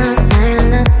love songs, tired of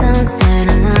love songs, tired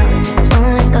of love. Just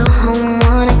wanna go home,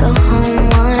 wanna go home,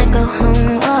 wanna go home.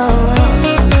 Whoa, whoa.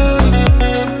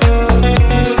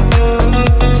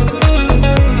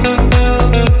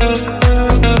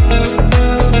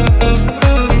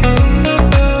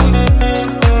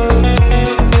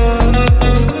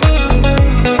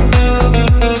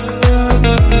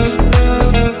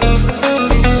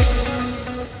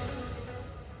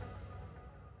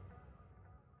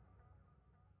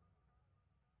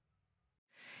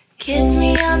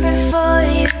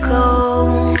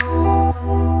 go.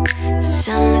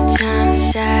 Summertime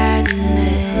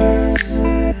sadness.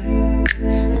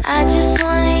 I just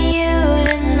wanted you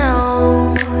to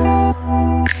know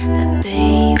that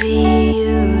baby,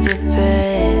 you the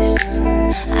best.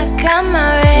 I got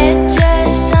my red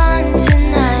dress on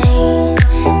tonight,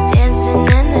 dancing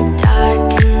in the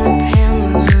dark in the pale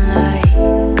moonlight.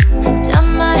 Done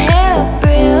my hair up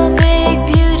real big,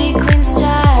 beauty queen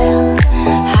style,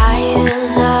 high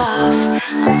heels off,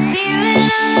 I'm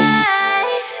feeling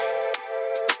alive.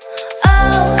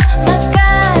 Oh my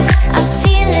God, I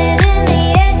feel it in the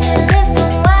air till it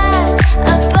from wise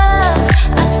above.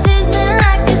 I'm sizzling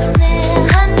like a snare,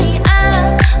 honey, I'm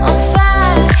on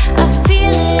fire. I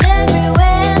feel it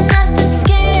everywhere, nothing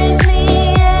scares me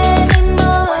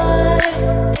anymore.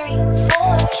 3,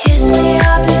 4, kiss me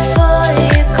up before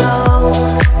you go.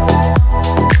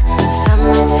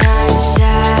 Summertime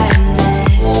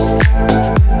sadness.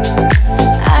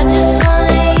 I just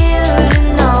wanted you to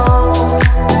know,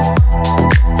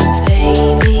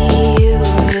 baby, you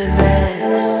the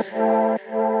best.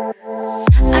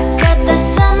 I got the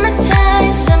summertime,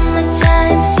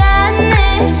 summertime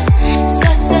sadness.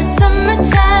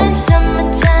 Summertime,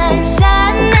 summertime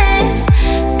sadness.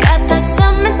 Got the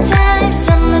summertime,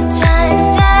 summertime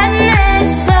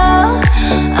sadness.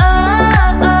 Oh,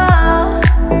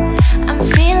 I'm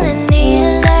feeling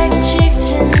electric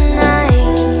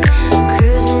tonight.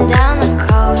 Cruising down the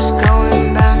coast,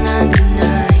 going about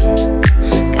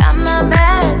 99. Got my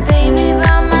bad baby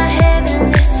by my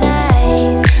heavenly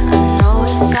side. I know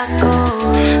if I go,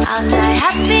 I'll die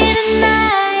happy tonight.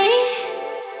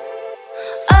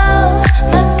 Oh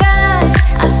my God,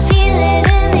 I feel it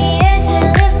in the air till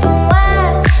it from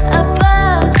wise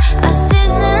above. I'm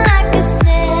sizzling like a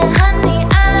snare, honey,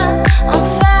 I'm on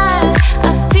fire.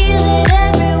 I feel it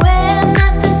everywhere,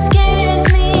 nothing scares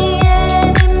me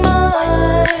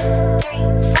anymore. 3,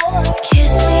 4,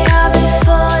 kiss me out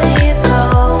before you go.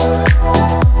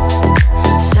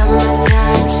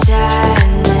 Summertime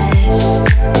sadness.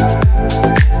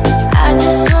 I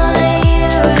just wanted you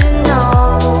to know,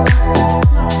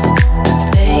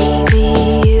 baby,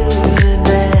 you the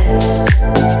best.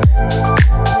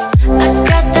 I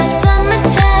got the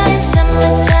summertime,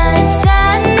 summertime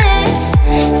sadness.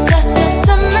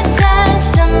 Summertime,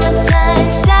 summertime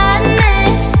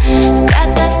sadness. Got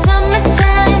the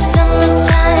summertime,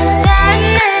 summertime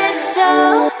sadness.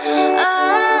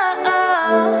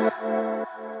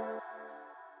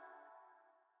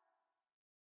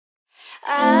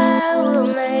 I will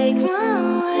make my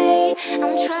way.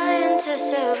 I'm trying to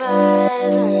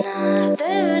survive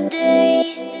another day.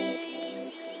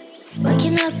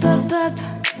 Waking up,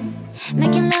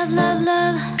 making love, love,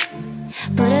 love.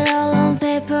 Put it all on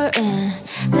paper and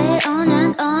play it on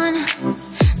and on.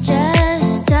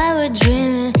 Just I was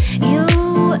dreaming, you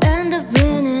end up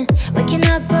winning. Waking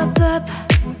up,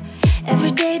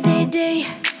 every day, day.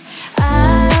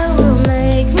 I will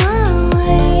make my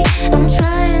way. I'm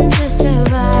trying to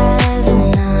survive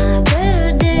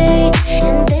another day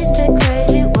in this big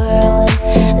crazy world.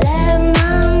 Let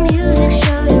my music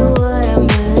show you what I'm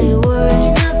really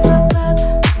worth. Up,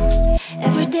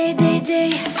 every day,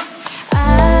 day. I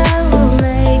will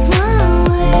make my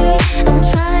way. I'm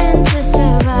trying to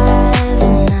survive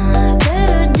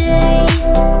another day.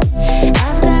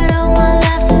 I've got all my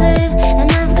life to live,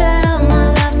 and I've got all my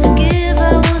life to give. I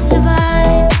will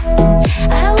survive.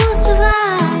 I will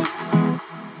survive.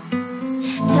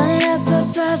 Turn it up,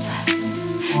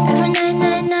 every night,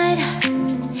 night, night.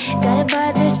 Gotta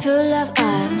buy this pure love.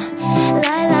 I'm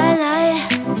light.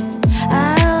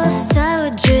 I'll start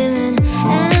with dreaming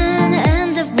and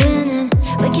end up winning.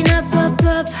 Waking up,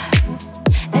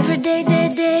 every day,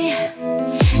 day.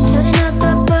 Turning up,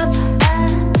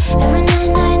 every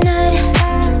night, night, night.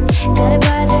 Gotta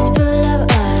buy this pure love.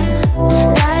 I'm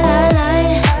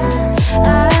light.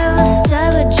 I'll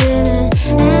start with dreaming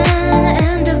and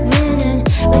end up winning.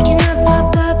 Waking up,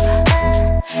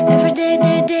 every day,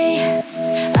 day.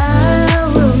 I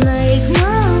will make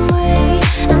my way.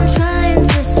 I'm trying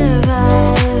to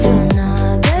survive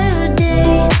another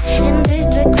day in this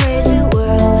big crazy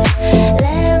world.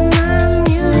 Let my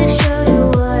music show you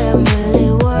what I'm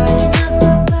really worth.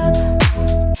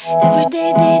 Every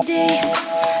day, day.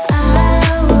 I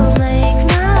will make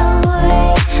my way.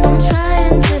 I'm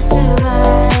trying to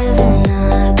survive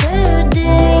another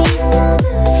day.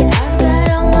 I've got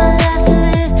all my life to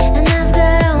live, and I've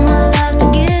got all my life to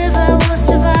give. I will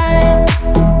survive.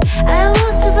 I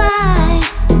will survive.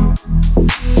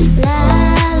 La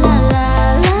la la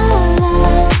la la la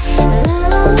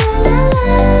la la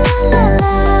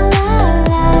la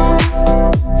la.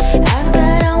 I've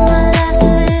got all my life to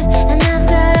live, and I've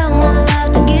got all my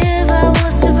life to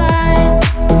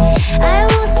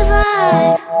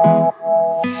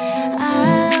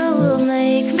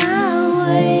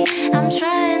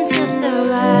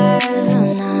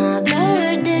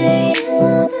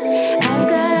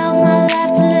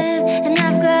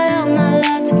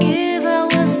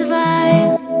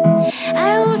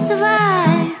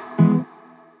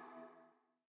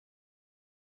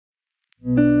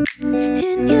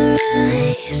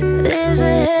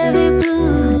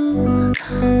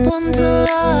one to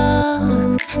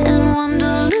love and one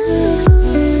to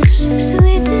lose.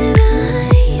 Sweet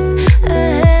divine, a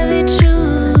heavy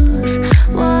truth.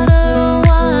 Water or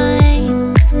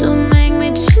wine, don't make me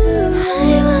choose.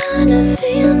 I wanna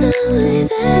feel the way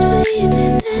that we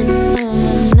did that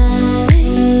summer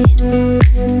night.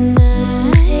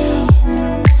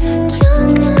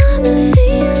 Drunk on the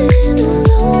feeling,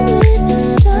 alone with the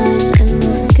stars in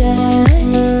the sky.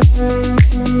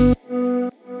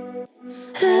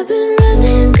 I've been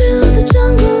running through the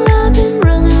jungle, I've been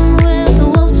running with the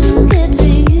wolves to get to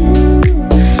you,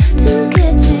 to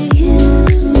get to you.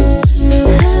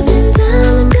 I've been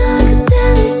down the darkest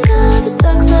alley, saw the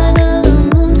dark side of the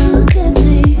moon to get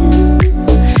to you,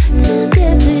 to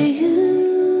get to you,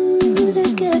 to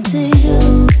get to you. To get to you.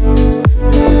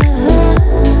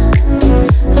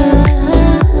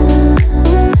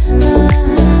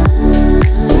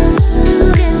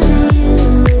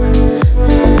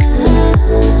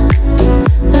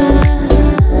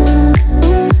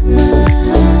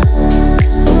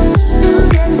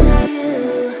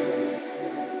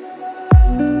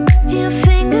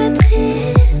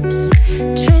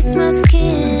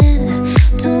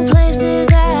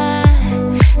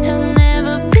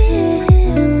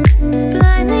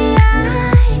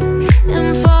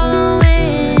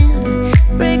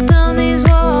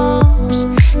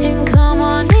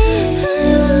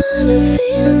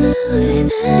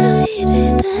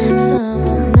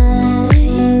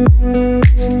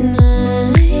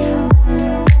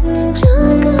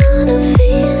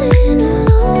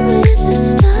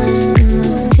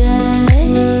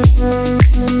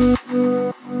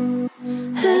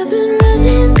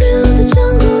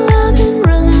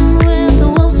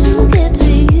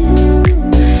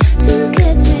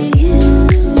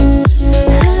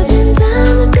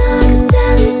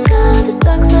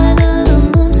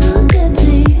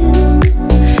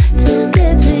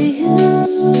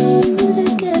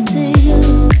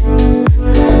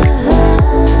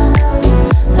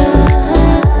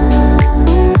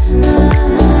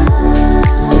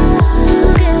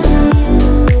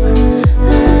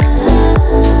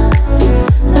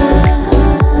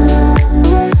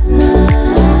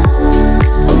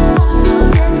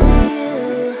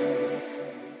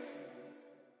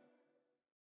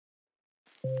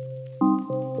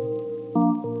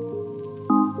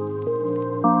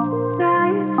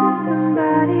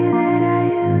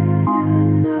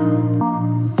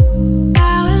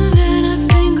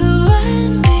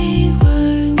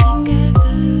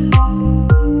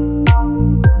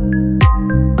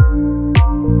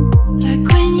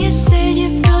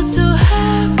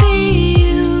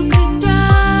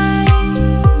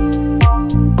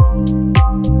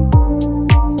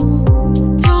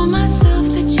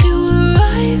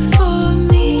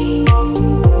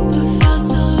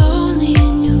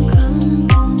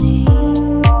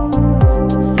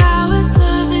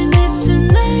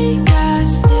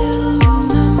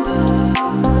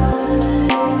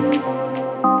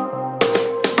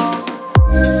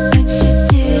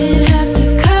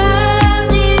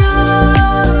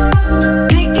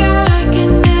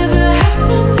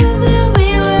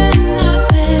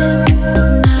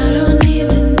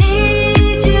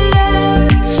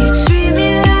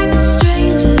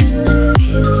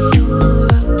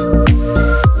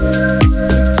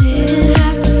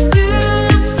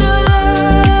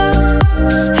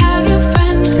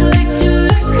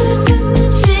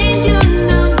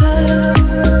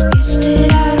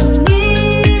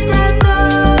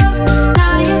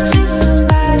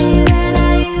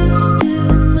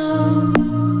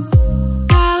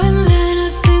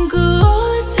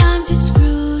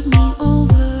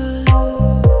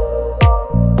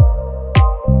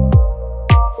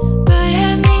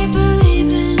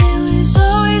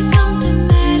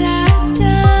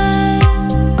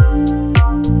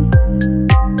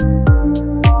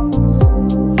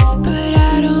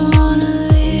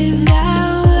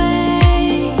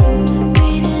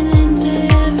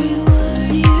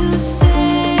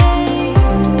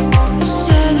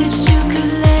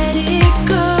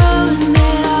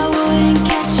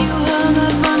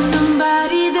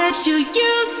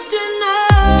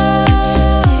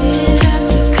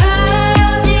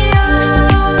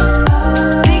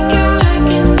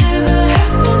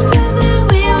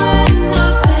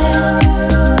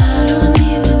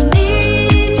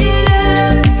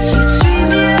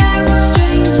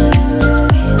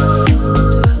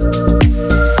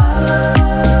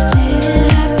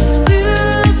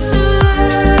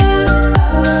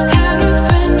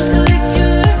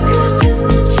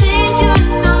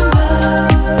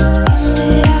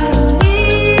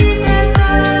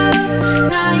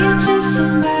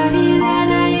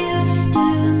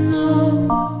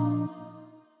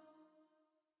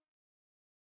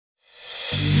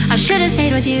 I should've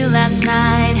stayed with you last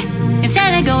night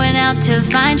instead of going out to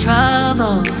find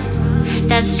trouble.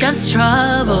 That's just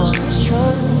trouble.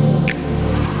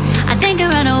 I think I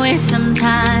run away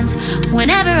sometimes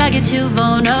whenever I get too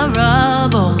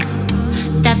vulnerable.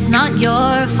 That's not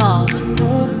your fault.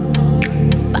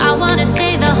 But I wanna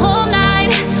stay the whole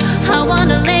night. I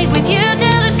wanna lay with you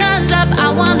till the sun's up. I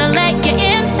wanna let you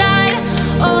inside.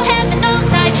 Oh, heaven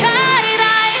knows I tried.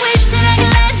 I wish that I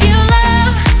could let you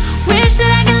love. Wish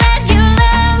that I could let you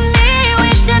love me.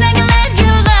 Wish that I could let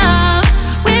you love.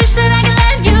 Wish that I could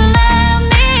let you love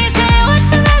me. Say, what's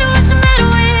the matter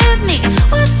with me?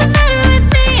 What's the matter with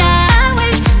me? I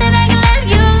wish that I could let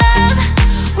you love.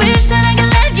 Wish that I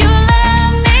could let you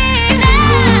love me now.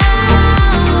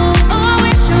 Oh, I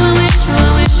wish, oh, I wish, oh,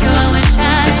 I wish, oh, I wish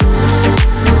I.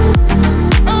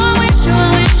 Oh, I wish, oh,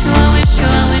 I wish, oh, I wish, oh,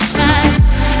 I wish I.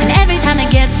 And every time it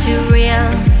gets too real,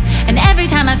 and every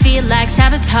time I feel like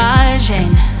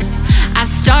sabotaging, I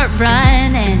start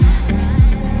running.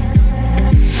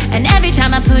 And every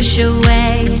time I push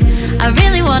away, I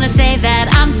really wanna say that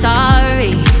I'm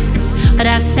sorry, but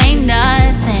I say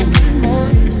nothing.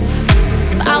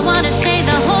 I wanna stay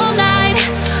the whole night.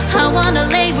 I wanna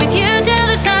lay with you till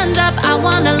the sun's up. I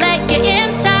wanna let you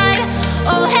inside.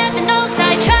 Oh, heaven knows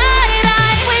I tried.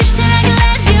 I wish that I could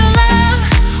let you love.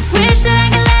 Wish that I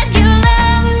could let you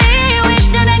love me. Wish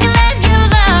that I could let you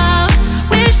love.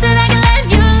 Wish that I could let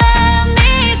you love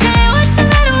me. Say, what's the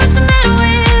matter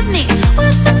with me?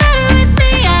 What's the matter with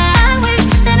me? I wish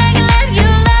that I could let you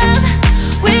love.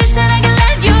 Wish that I could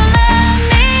let you love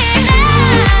me now.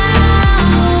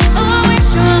 Oh, I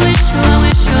wish, oh, I wish, oh, I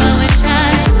wish, oh, I wish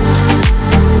I.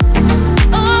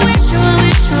 Oh, I wish, oh, I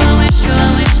wish, oh, I wish, oh,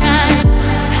 I wish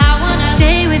I wanna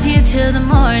stay with you till the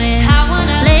morning. I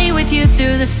wanna lay with you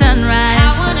through the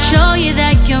sunrise. Show you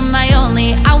that you're my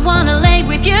only. I wanna lay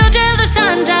with you till the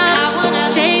sun's up. I wanna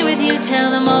stay with you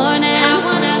till the morning. I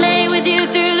wanna lay with you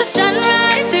through the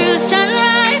sunrise, through the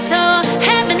sunrise. Oh,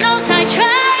 heaven knows I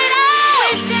tried. I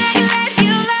wish that I could let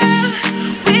you love.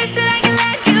 Wish that I could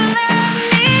let you love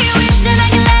me. Wish that I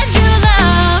could let you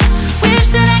love. Wish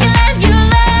that I could let you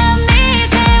love me.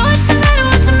 Say, what's the matter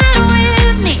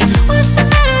with me? What's the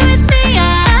matter with me?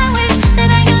 I wish that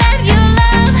I could let you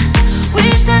love.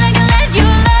 Wish that I could let you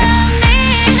love me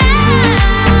now.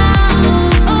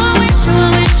 Oh, I wish, oh,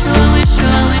 I wish, oh, I wish,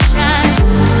 oh, I wish I.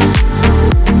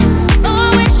 Oh,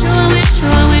 I wish, oh, I wish,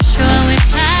 oh, I wish, oh, I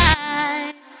wish I.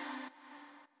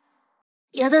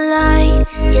 You're the light,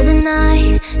 you're the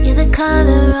night, you're the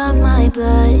color of my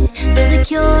blood. You're the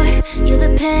cure, you're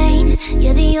the pain,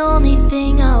 you're the only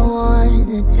thing I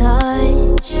wanna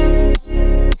touch.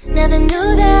 Never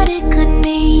knew that it could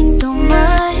mean so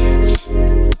much,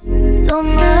 so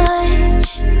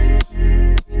much.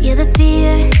 You're the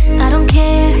fear, I don't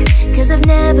care, 'cause I've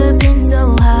never been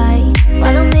so high.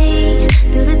 Follow me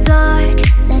through the dark,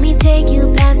 let me take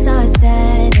you past our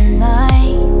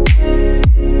satellites.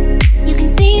 You can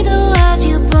see the world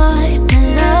you brought to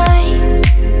life,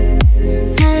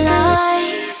 to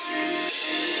life.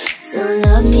 So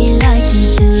love me like you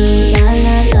do, la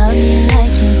la, love me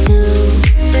like you do.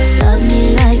 Love me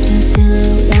like you do,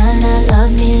 la la,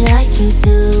 love me like you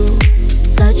do.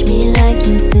 Touch me like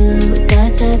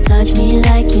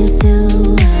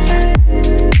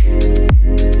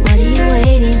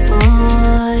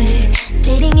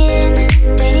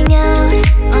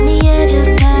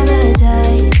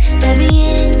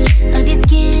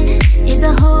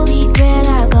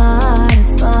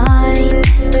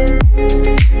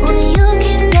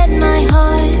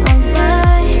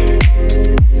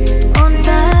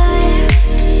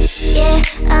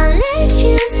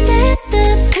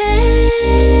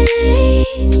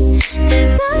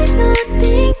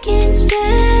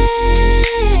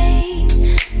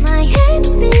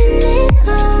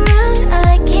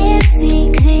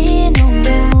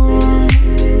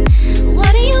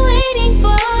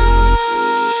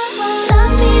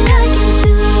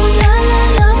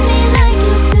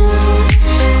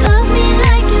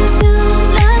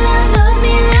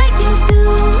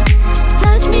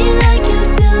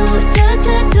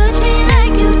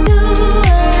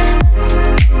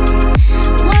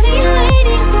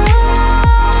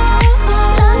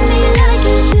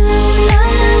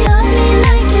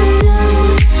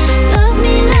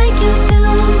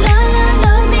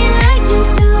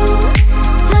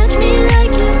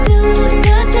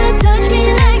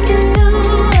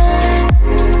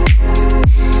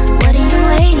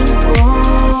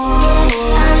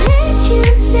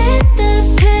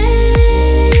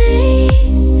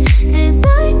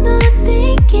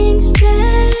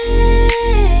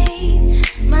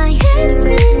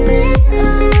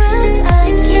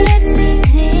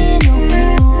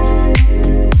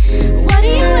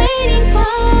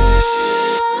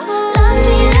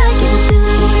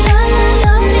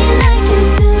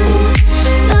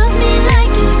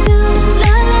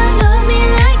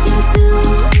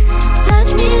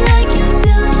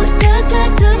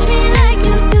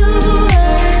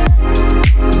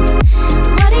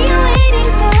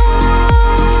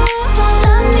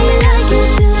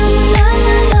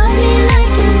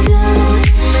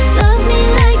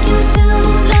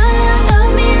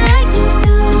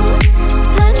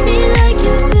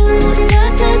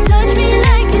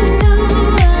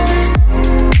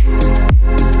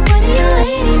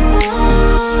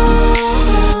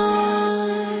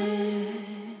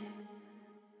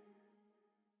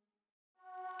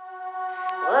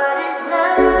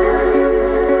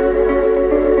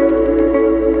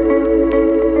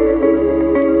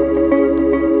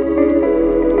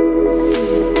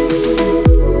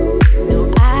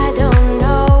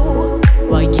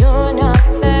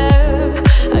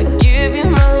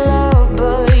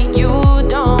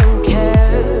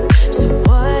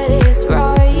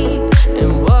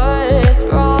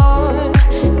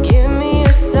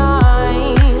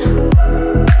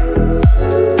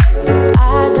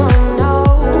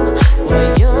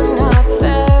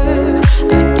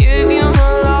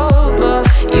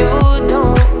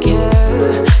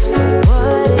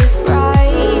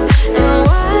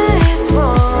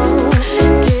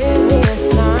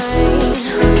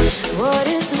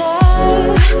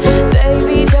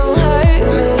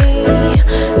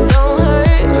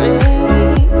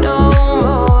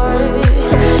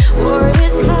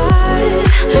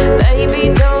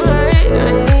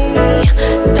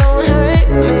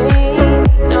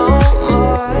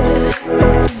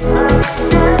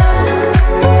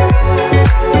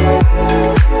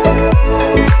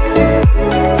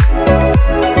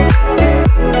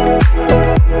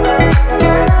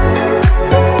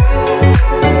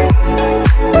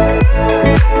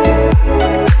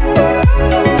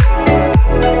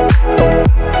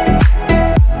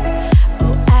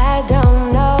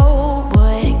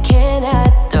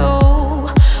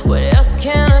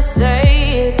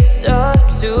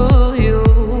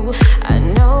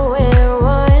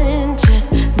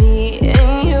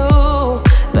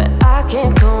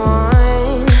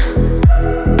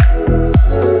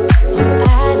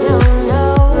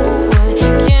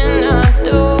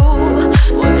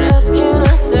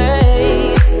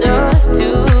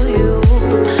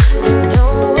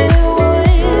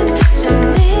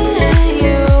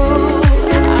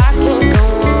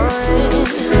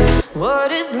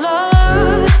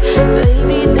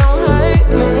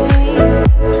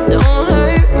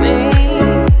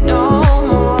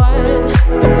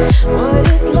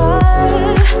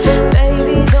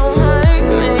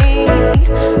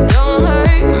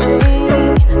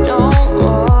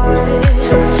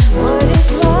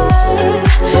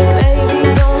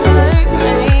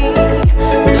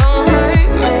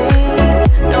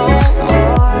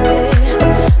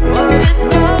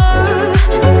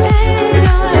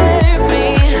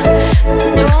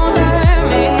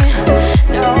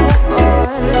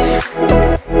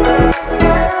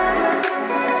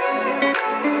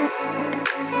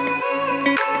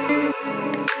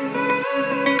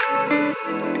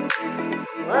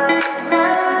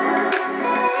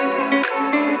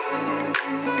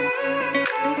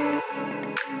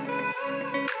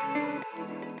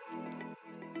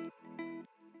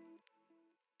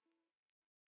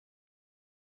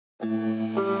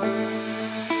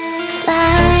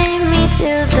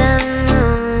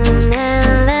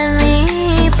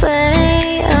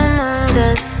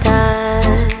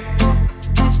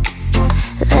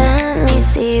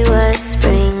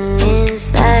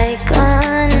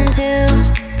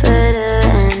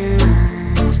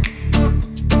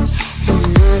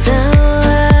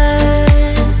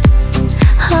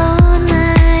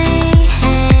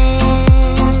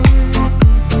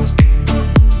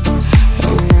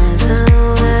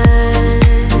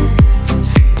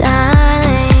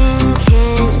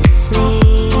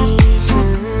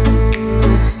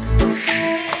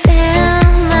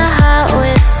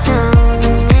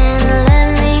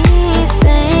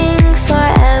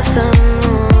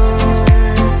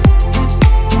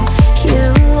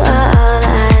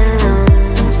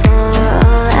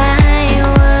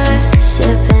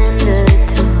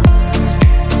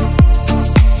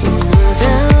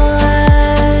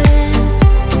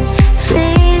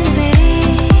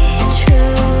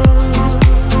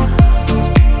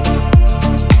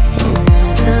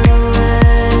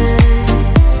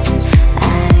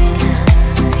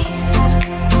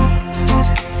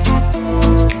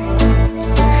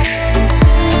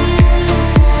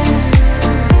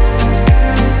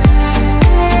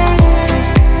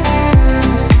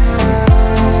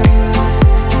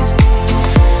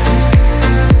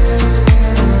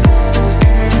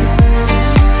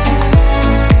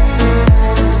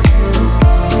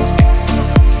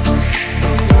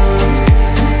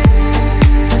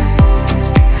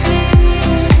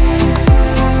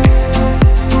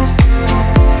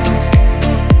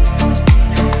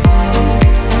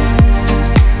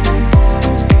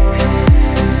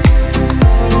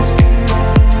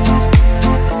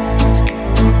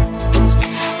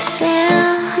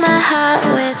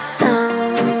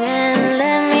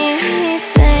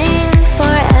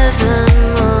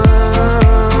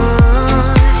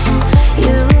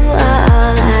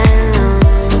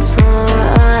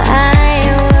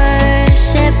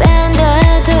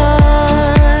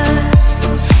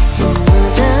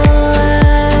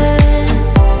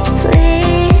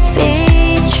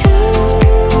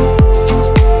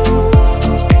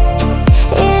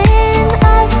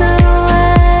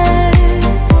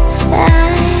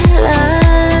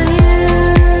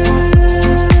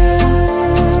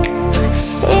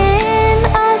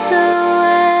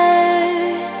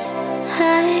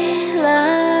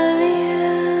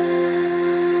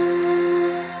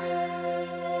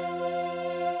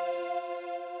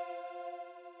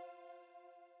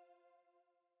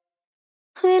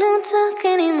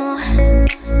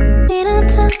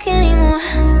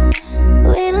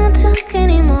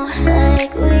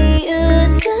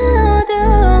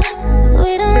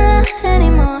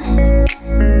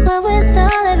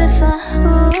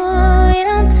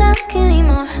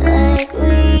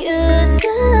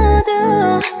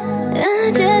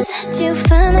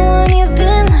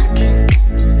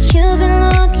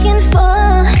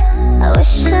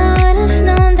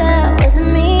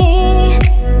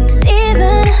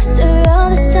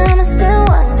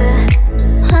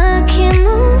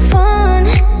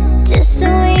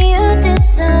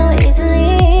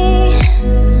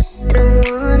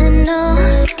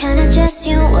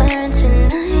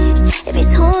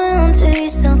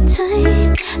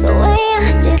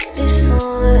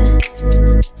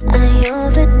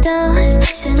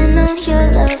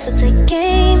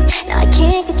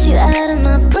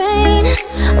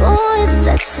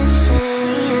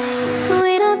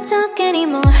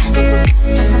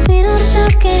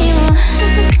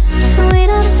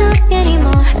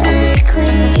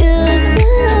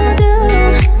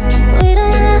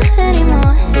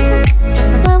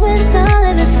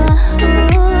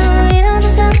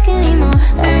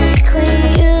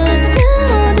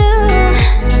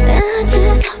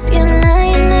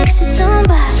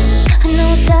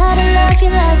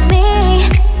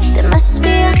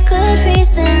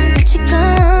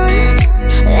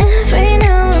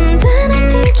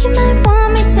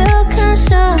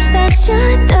what you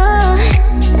do.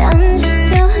 I'm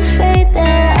just too afraid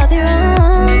that I'll be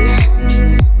wrong.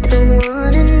 Don't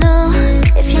wanna know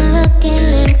if you're looking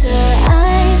into her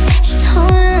eyes. She's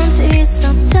holding on to you so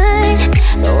tight,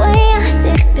 the way I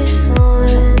did before.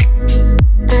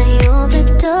 I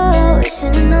overdosed,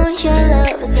 wishing on your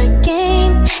love was a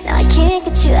game. Now I can't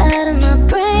get you out of my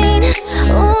brain.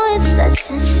 Oh, it's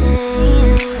such a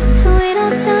shame that we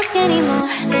don't talk anymore.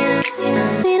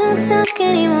 We don't talk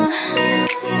anymore.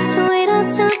 We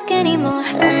don't talk anymore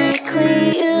like we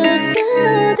used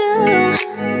to do.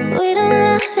 We don't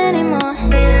laugh anymore.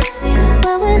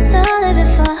 What was all of it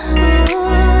for?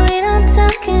 We don't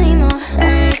talk anymore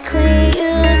like we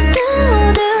used to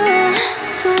do.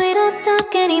 We don't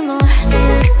talk anymore.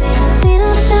 We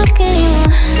don't talk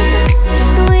anymore.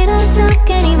 We don't talk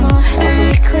anymore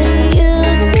like we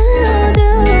used to do.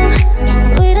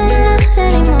 We don't laugh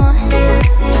anymore.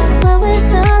 What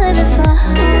was all of it for?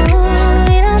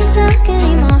 We don't talk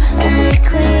anymore like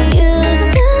we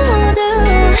used to do.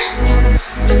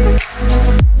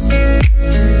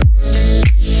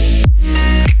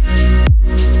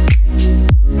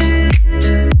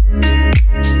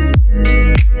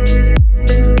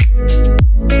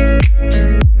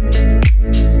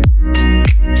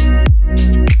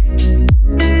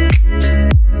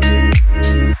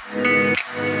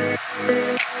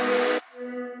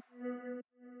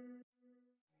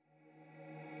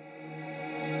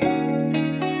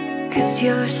 'Cause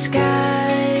you're a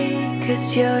sky,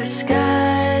 'cause you're a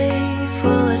sky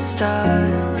full of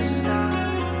stars.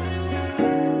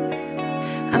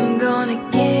 I'm gonna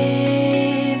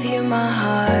give you my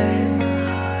heart.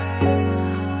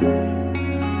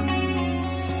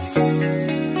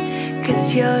 'Cause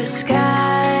you're a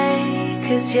sky,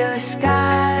 'cause you're a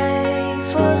sky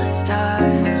full of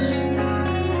stars.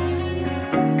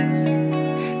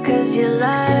 'Cause you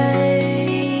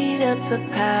light up the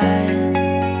path.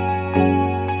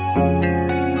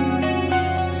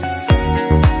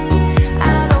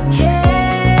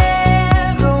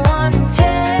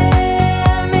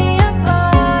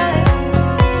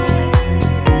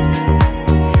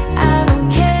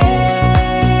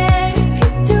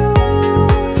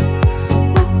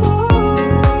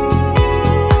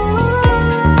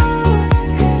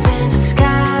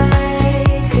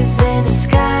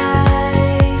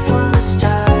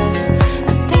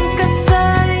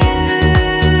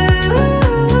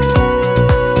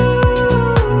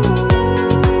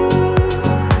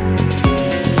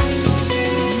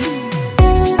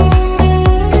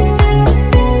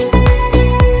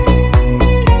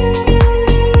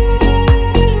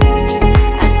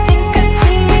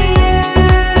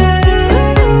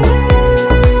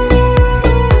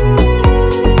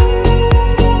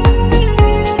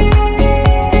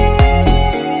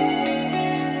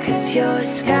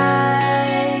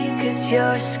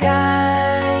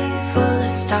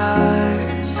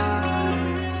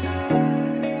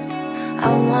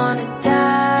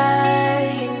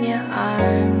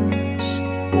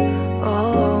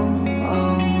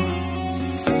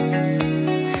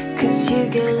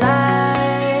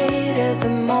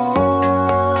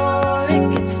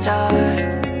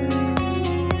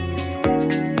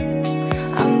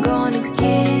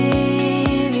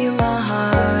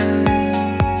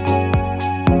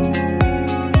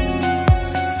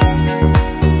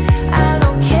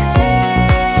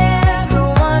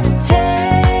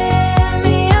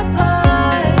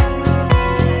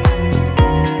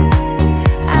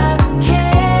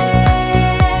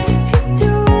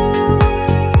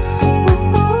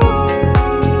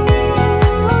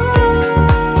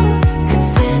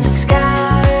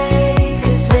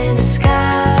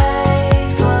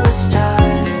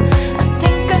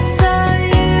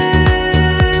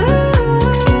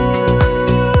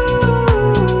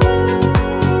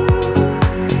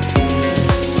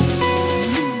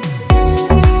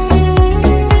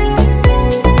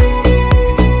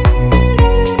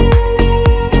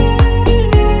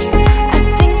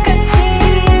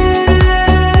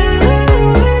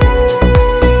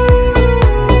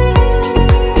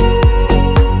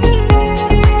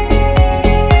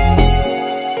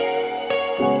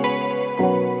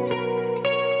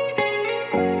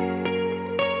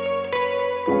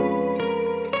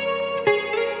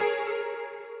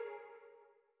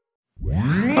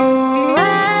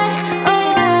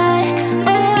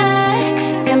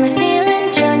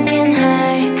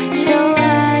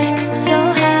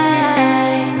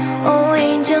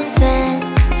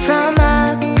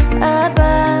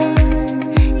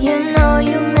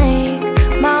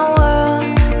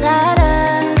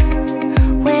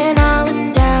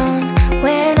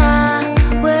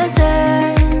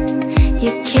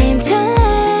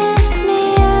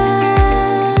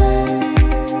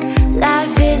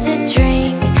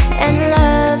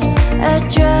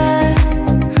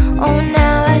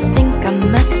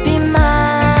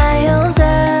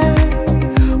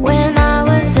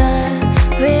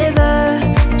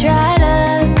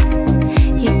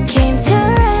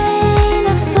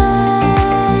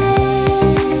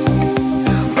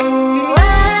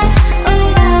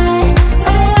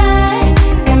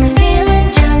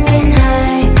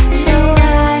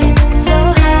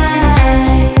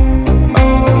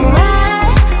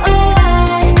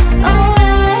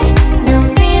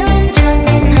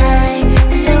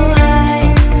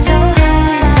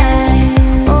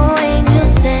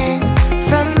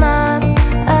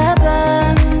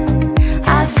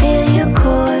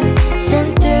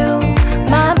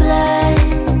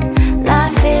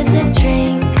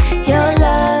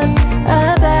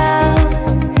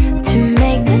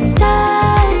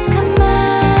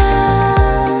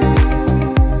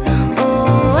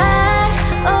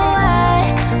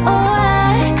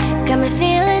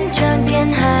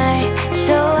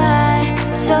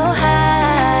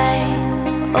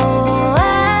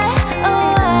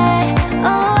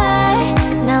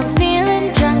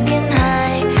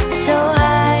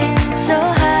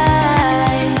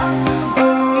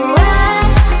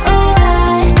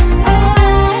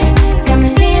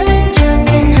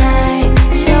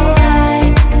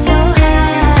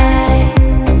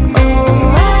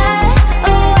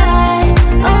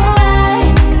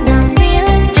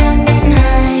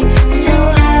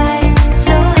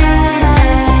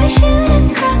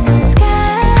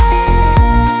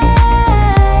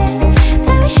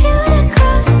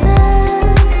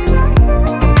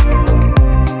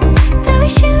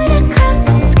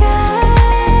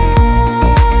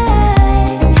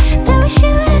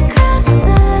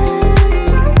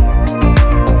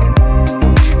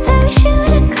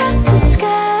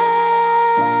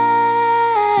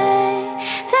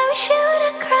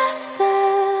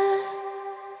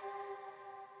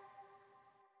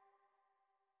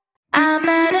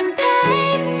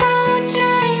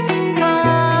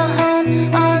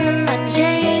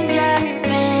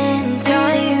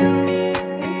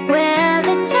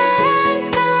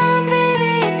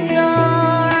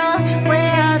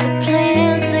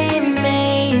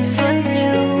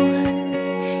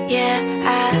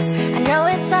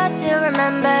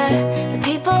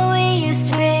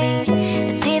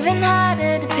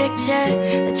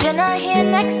 danger that you're not here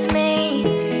next to me.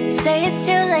 You say it's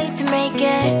too late to make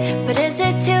it, but is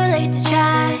it too late to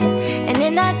try? And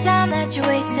in that time that you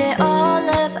wasted, all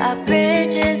of our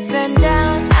bridges burned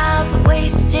down. I've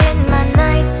wasted my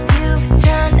nights, you've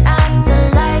turned out the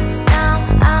lights. Now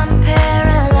I'm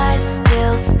paralyzed,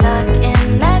 still stuck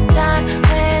in that time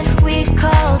when we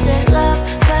called it love.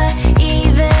 But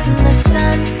even the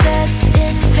sun sets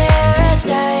in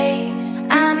paradise.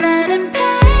 I'm at a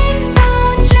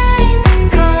payphone trying to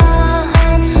call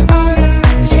home. All of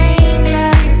my change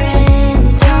I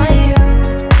spent on you.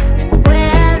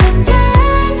 Where the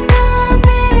time's gone,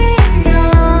 baby, it's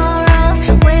all wrong.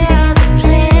 Where are the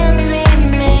plans we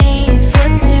made for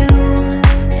two?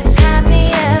 If happy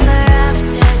ever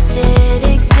after did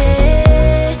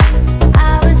exist,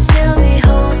 I would still be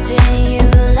holding you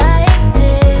like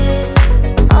this.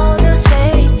 All those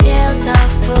fairy tales are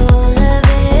full of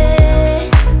it.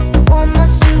 One more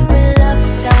stupid love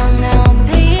song, now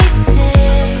be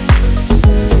sick.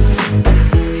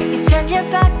 You turned your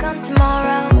back on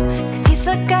tomorrow, cause you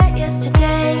forgot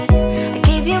yesterday. I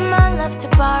gave you my love to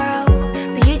borrow,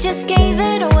 but you just gave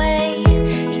it away.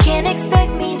 You can't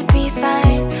expect me to be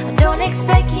fine, I don't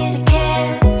expect you to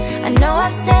care. I know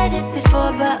I've said it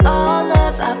before, but all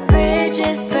of our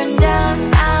bridges burned down.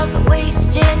 I've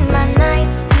wasted my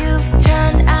nights, you've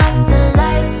turned out the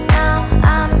lights. Now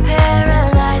I'm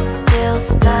paralyzed, still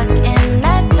stuck in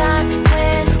that time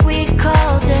when we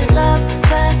called it love.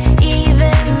 But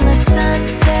even the sun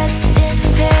sets in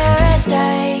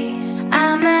paradise.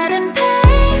 I'm at a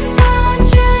payphone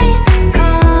trying to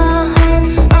call home.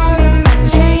 All of my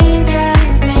change I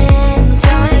spent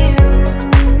on you.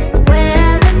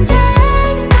 Where the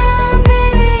time's gone,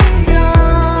 baby, it's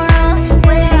all wrong.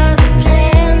 Where are the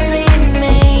plans we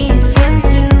made for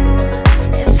two?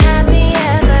 If happy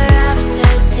ever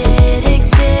after did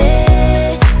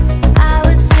exist, I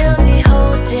would still be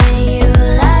holding you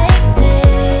like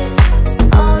this.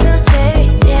 All those fairy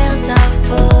tales are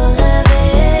full of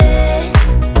it.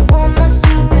 One more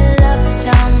stupid love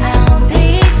song, now be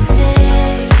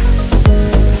sick.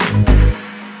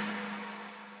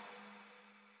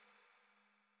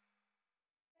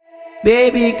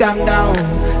 Baby, calm down,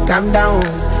 calm down.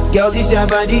 Girl, this your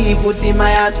body, put in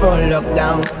my heart for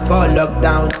lockdown,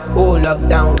 oh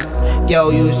lockdown.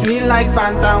 Girl, you sweet like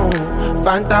phantom,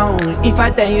 phantom. If I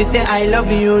tell you say I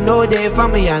love you, no day for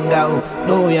me younger,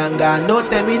 no younger. No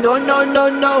tell me no, no, no,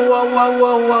 no. Oh, oh,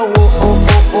 oh, oh, oh,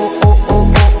 oh, oh, oh, oh,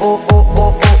 oh, oh,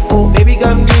 oh, oh, oh. Baby,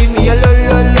 come give me a lo,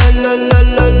 lo, lo, lo, lo,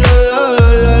 lo, lo,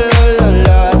 lo, lo, lo,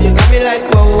 lo. You got me like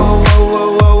whoa, whoa, whoa,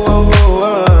 whoa, whoa, whoa,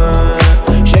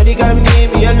 whoa. Shawty, come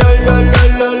give me a lo, lo, lo,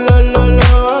 lo, lo, lo,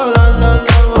 lo, lo, lo,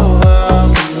 lo.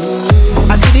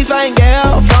 I see this fine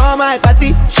girl for my party,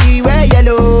 she wear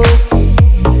yellow.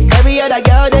 Every other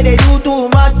girl that they do too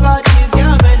much for this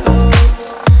girl mellow.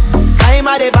 I'm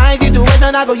at a fine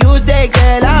situation, I go use the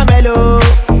girl, I'm mellow.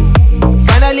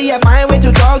 Finally I find way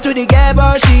to talk to the girl,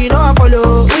 but she know I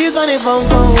follow. Who you gonna phone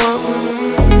for?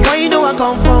 Why you know I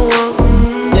come for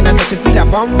one? Then I start to feel a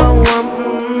bum bum one.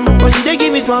 But she dey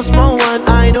give me small small one.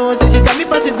 I know, say she saw me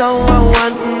pass it down one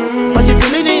one. But she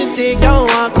feeling insecure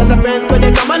one. Cause her friends go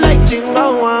they come and like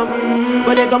chingo one.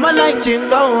 But they come and like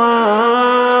chingo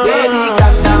one. Baby,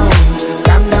 calm down,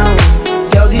 calm down.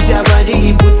 Girl, this your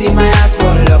body, put in my heart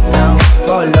for lockdown,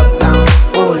 oh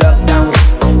lockdown.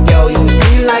 Girl, you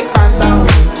feel like phantom,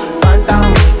 phantom.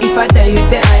 If I tell you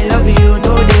say I love you,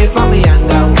 no day for me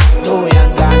younger, no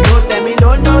younger. No tell me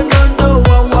no, no, no, no.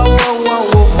 Whoa, whoa, whoa, whoa,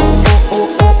 whoa, oh,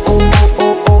 oh, oh, oh, oh,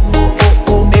 oh, oh, oh,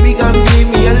 oh. Baby, come give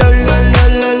me a lo, lo, lo,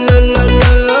 lo, lo, lo,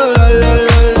 lo, lo, lo,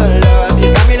 lo, lo. You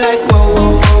got me like whoa,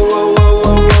 whoa, whoa, whoa,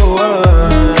 whoa, whoa,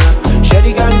 whoa.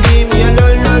 Shawty, come give me a lo,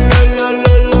 lo, lo, lo, lo,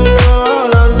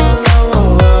 lo, lo, lo,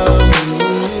 lo.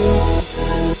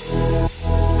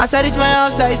 As I reach my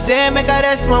house, I say, make a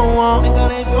rest, my one.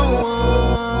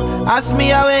 Ask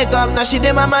me, I wake up, now she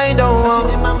did my mind, don't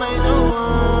want.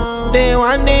 Day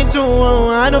one, day two,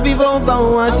 I know people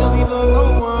go us.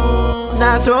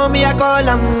 Now so me I call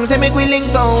them, say make we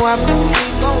link go up.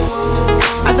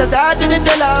 As I start to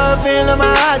tell her, feel my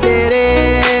heart it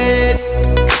is.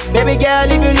 Baby girl,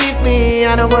 if you leave me,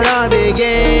 I don't go love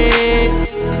again.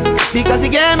 Because you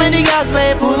gave me the gas,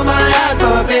 may pull my heart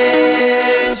for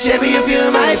pain. Baby, you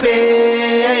feel my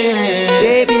pain.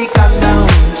 Baby, calm down,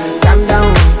 calm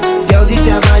down. Girl, this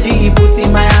your body, put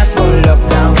in my heart for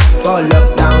lockdown,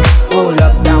 oh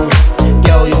lockdown.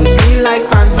 Girl, you feel like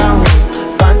phantom,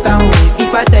 phantom.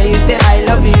 If I tell you say I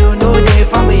love you, no day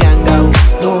for me younger,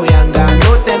 no younger.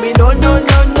 No tell me no, no,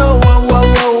 no, no. Whoa, whoa,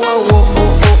 whoa, whoa, whoa,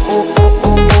 oh, oh, oh,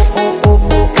 oh, oh, oh, oh,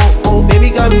 oh, oh, oh. Baby,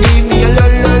 come give me a lo,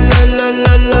 lo, lo, lo,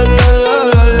 lo, lo, lo,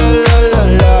 lo, lo, lo.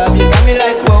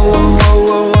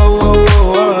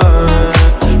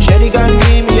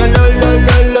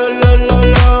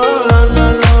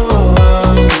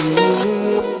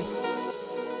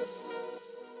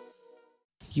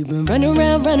 You've been running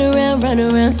around, running around,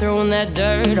 running around, throwing that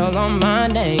dirt all on my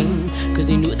name. Cause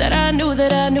you knew that I knew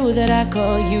that I knew that I'd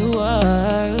call you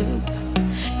up.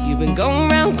 You've been going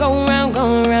round, going round,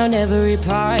 going round every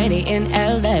party in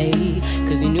LA.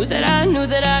 Cause you knew that I knew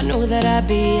that I knew that I'd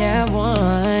be at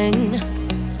one.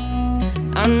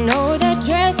 I know that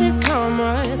dress is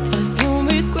karma, perfume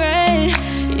regret.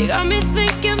 You got me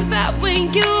thinking about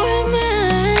when you were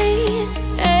mine,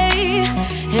 hey.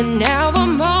 And now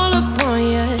I'm all upon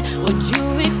you, what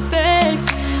you expect?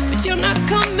 But you're not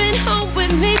coming home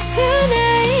with me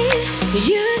tonight.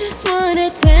 You just want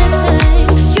attention,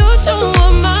 you don't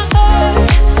want my heart.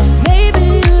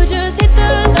 Maybe you just hate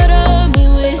the thought of me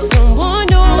with someone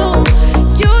new.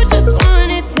 You just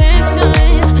want attention,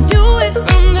 I knew it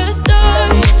from the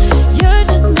start. You're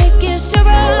just making sure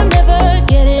I'm never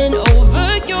getting over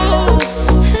you.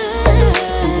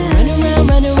 Running around,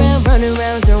 running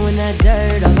around, throwing that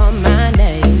dirt all on my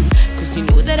name. Cause you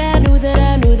knew that I knew that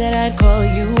I knew that I'd call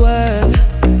you up.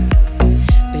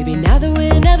 Baby, now that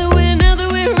we're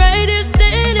right here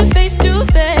standing face to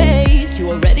face,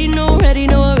 you already know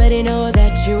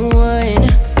that you won.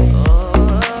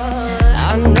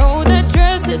 I know that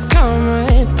dress is karma,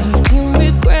 perfume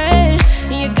regret.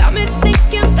 You got me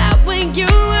thinking about when you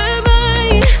were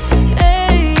mine,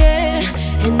 hey,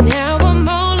 yeah. And now I'm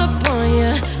all upon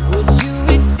you, what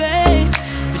you expect?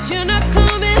 But you're not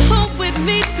coming home with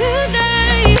me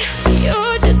tonight.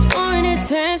 You just want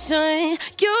attention,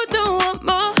 you don't want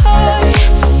my heart.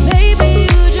 Maybe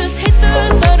you just hate the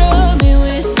thought of me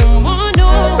with someone new.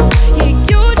 Yeah,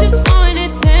 you just want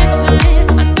attention,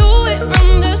 I knew it from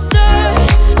the start.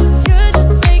 You're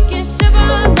just making sure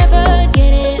I'm never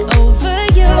getting over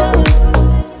you.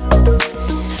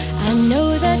 I know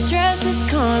that dress is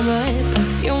karma,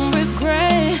 perfume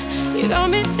regret. You got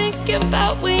me thinking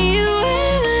about when you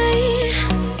were mine.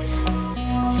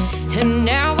 And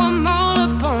now I'm all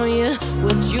upon you,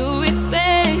 what you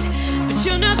expect? But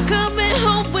you're not coming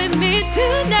home with me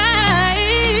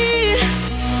tonight.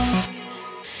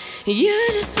 You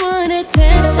just want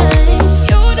attention,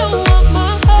 you don't want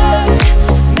my heart.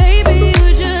 Maybe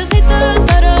you just hate the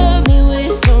thought of me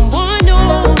with someone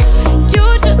new. You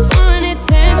just want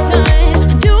attention,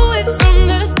 I knew it from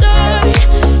the start.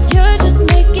 You're just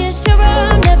making sure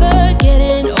I'm never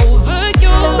getting over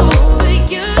you. What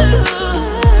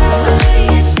are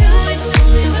you doing? Tell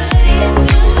me, what are you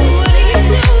doing? What are you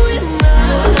doing,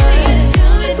 Mom? What are you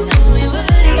doing? Tell me, what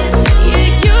are you doing? Yeah,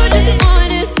 you just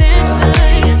want attention,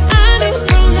 I knew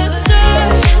from the start.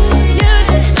 You're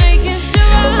just making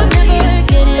sure I'm never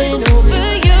getting over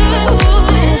you.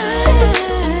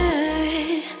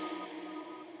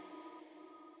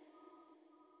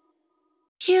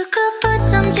 You could put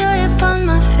some joy upon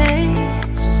my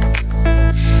face.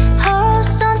 Oh,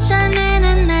 sunshine in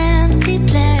an empty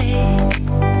place.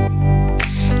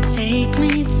 Take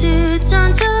me to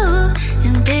turn two,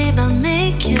 and babe, I'll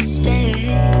make you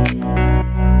stay.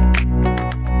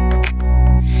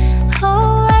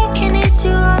 Oh, I can ease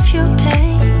you off your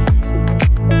pain.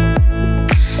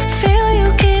 Feel you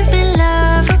give me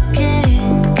love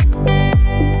again.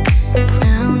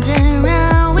 Round and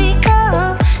round we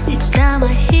go, each time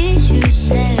I hear you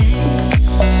say,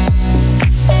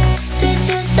 this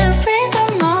is the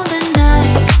rhythm of the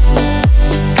night.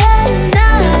 The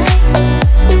night,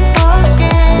 oh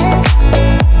yeah.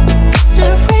 The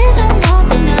rhythm of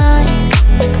the night.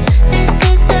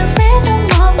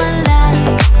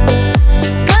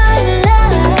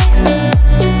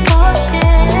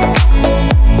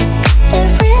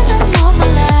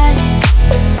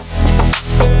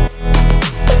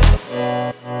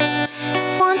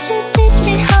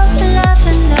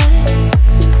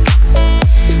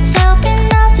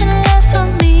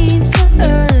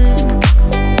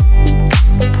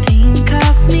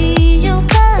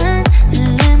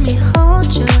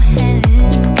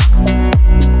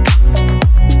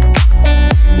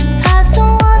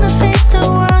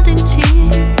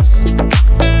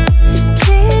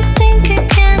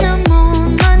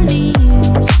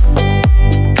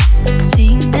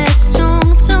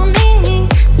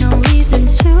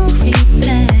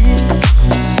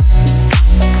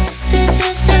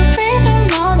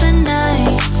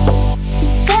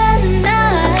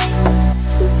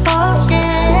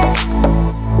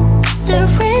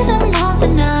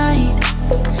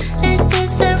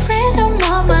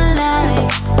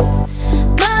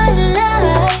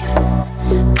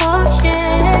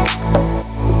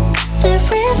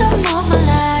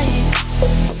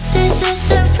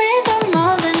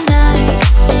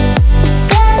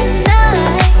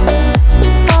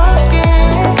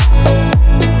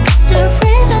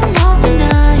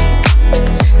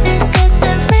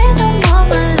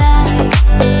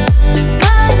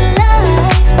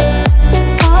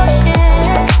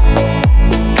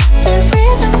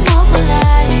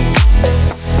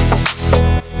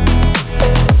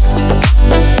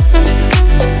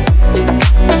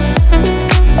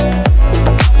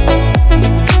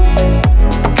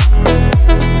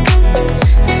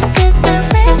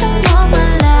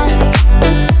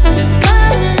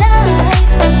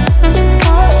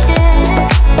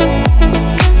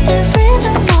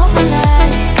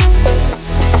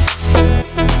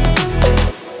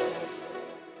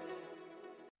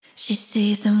 She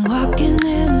sees them walking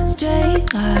in a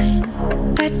straight line.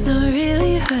 That's not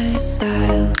really her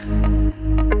style.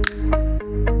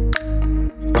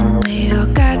 And they all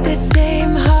got the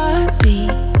same heartbeat,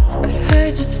 but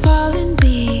hers was falling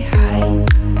behind.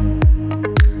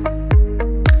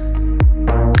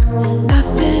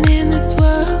 Nothing in this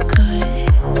world could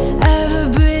ever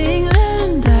bring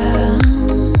them down.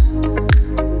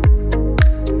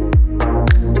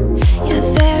 Yeah,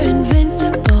 they're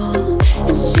invincible,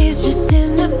 and she's just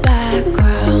in the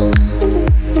background.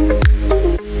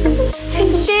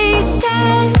 And she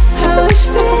said, I wish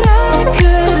that I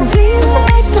could be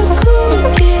like the cool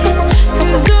kids,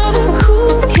 'cause all the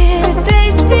cool kids, they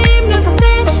seem to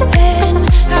fit in.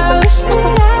 I wish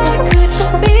that I could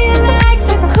be like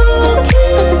the cool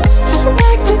kids,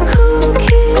 like the cool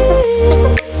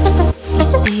kids. He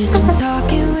sees them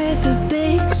talking with a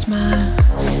big smile,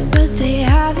 but they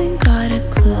haven't got a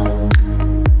clue.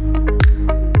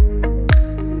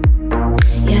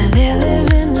 Yeah, they're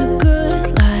living a good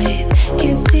life,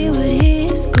 can't see what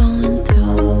he's going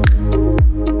through.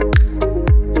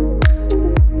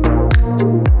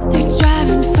 They're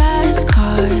driving fast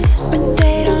cars, but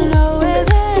they don't know where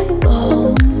they're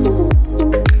going.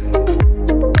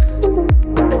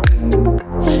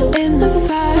 In the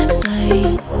fast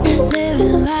lane,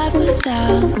 living life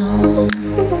without known.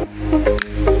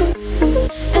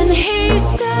 And he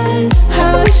says, I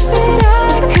wish that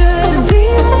I could be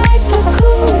like the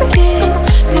cool kids,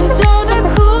 'cause all the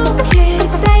cool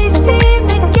kids, they seem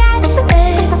to get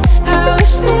it. I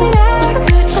wish that I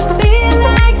could be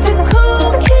like the cool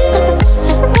kids,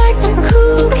 like the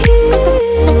cool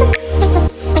kids.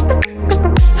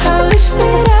 I wish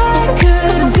that I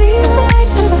could be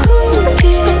like the cool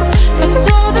kids, 'cause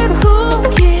all the cool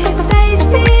kids, they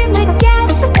seem to get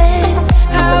it.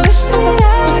 I wish that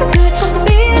I could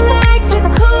be like the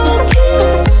cool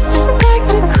kids, like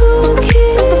the cool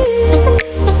kids.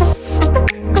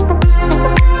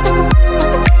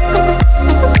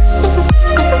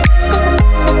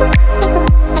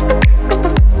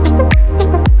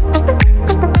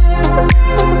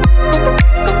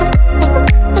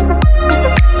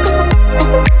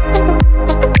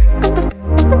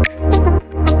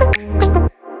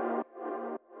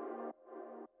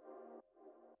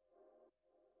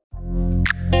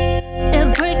 It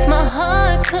breaks my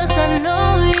heart 'cause I know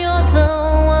you're the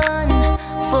one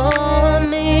for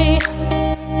me.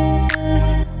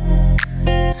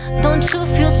 Don't you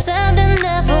feel sad there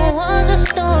never was a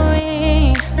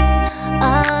story?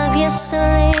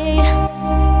 Obviously,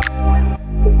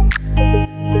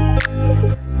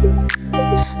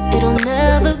 it'll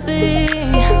never be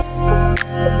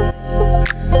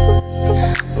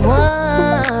one.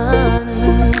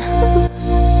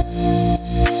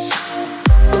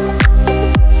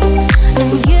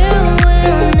 And you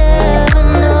will never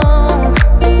know,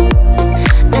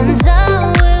 and I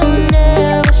will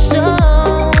never show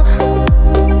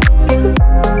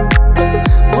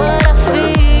what I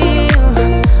feel,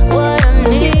 what I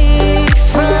need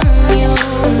from you,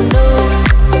 no.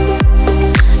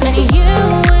 And you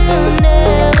will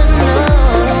never know,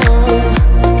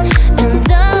 and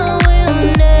I will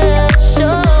never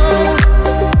show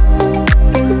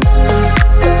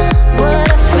what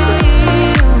I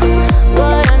feel,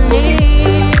 what I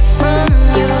need from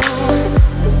you.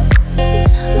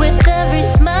 With every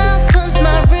smile comes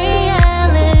my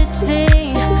reality,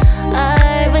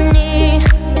 irony.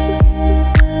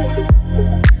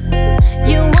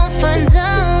 You won't find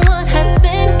out what has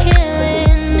been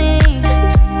killing me.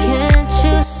 Can't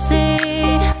you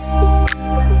see?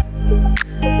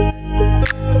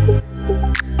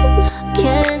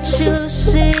 Can't you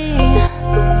see?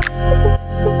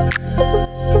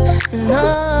 No.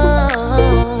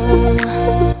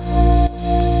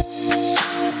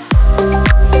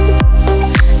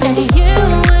 And you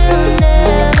will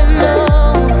never know,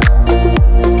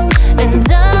 and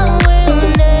I will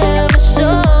never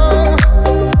show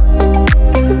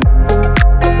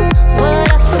what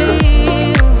I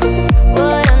feel,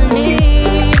 what I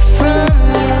need from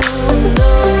you,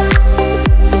 no.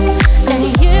 And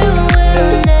you will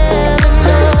never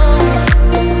know,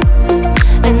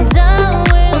 and I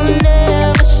will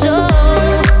never show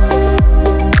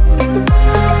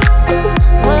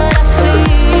what I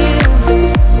feel,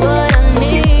 what I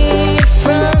need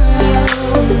from you,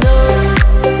 no.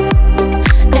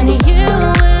 And you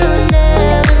will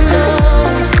never know,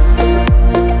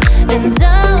 and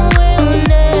I will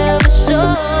never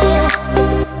show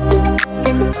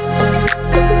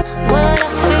what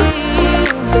I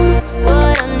feel,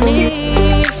 what I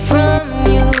need from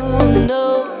you, no.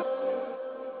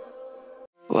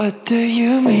 What do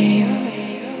you mean?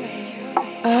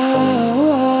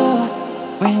 Oh,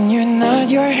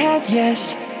 your head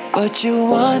yes, but you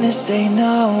wanna say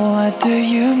no. What do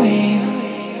you mean?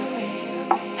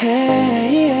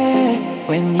 Hey, yeah.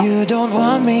 When you don't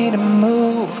want me to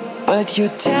move, but you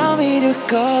tell me to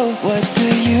go. What do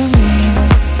you mean?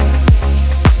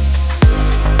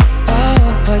 Oh,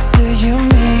 what do you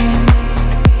mean?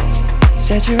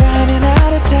 Said you're running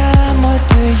out of time. What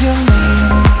do you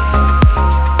mean?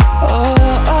 Oh,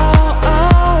 oh,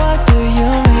 oh, what do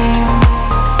you mean?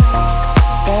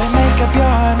 Better make up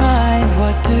your mind.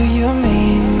 What do you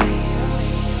mean?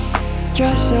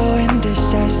 You're so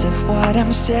indecisive, what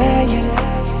I'm saying.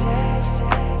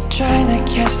 Trying to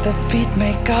catch the beat,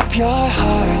 make up your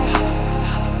heart.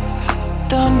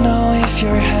 Don't know if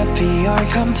you're happy or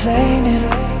complaining.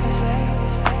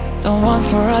 Don't want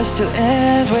for us to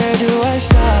end, where do I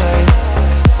start?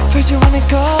 First you wanna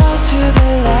go to the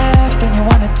left, then you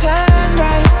wanna turn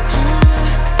right.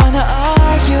 Wanna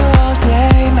argue all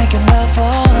day, making love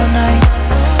all night.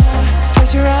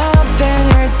 First you're up, then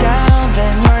you're down,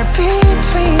 then you're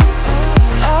between.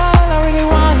 All I really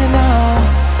wanna know,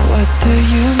 what do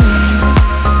you mean?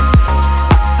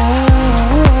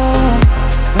 Oh,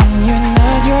 when you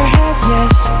nod your head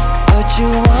yes, but you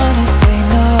wanna say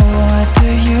no. What do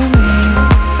you mean?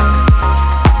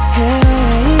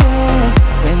 Hey, yeah.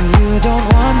 When you don't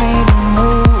want me to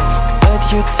move, but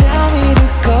you tell me to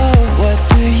go. What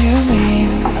do you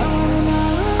mean?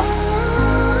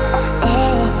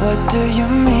 Oh, what do you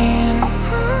mean?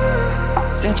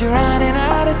 Said you're running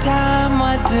out of time.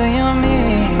 What do you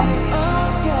mean?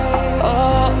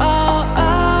 Oh, oh,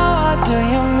 oh, what do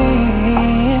you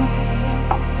mean?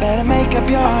 Better make up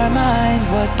your mind.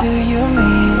 What do you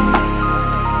mean?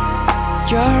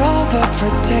 You're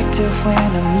overprotective when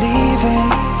I'm leaving.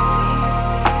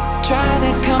 Trying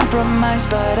to compromise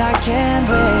but I can't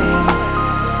win.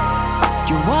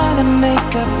 You wanna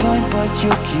make a point but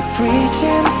you keep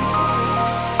preaching.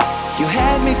 You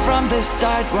had me from the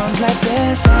start, won't let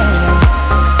this end.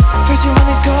 First you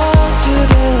wanna go to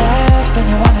the left, then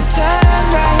you wanna turn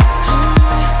right.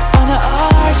 Wanna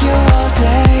argue all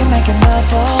day, making love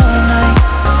all night.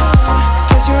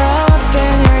 First you're up,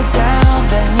 then you're down,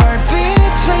 then you're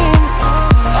between.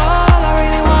 All I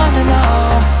really wanna know,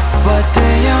 what do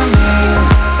you mean?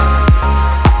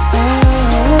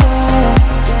 Oh,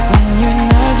 when you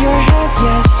nod your head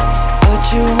yes, but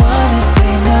you wanna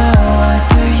say no. What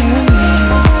do you mean?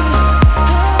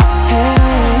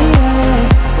 Hey, yeah.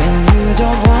 When you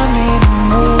don't want me to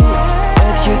move,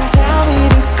 but you tell me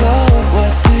to go.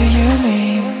 What do you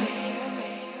mean?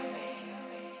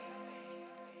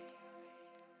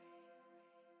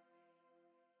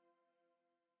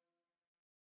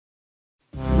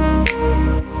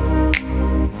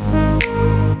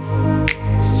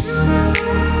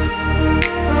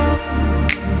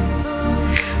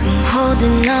 I'm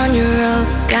holding on your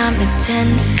rope, got me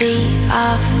 10 feet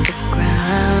off the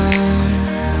ground.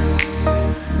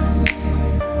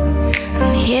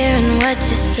 I'm hearing what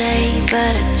you say,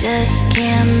 but I just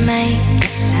can't make a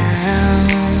sound.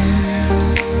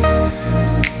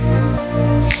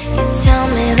 You tell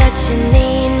me that you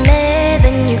need me,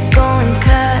 then you go and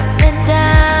cut me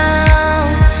down.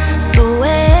 But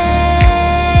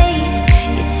wait,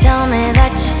 you tell me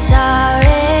that you're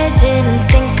sorry, didn't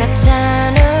think I'd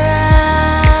turn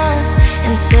around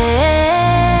and say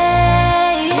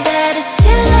that it's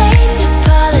too late to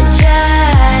apologize.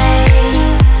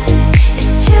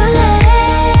 It's too late.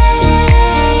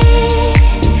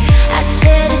 I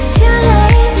said it's too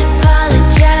late to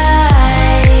apologize.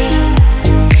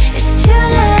 It's too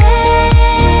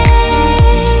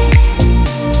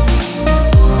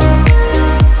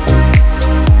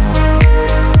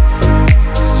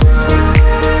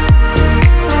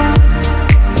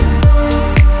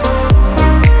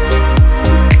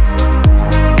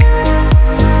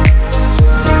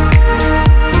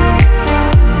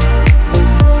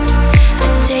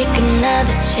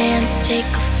chance, take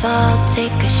a fall,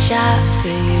 take a shot for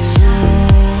you.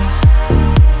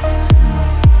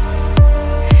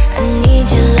 I need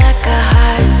you like a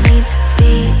heart needs a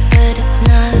beat, but it's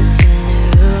nothing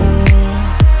new.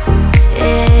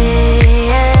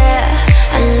 Yeah,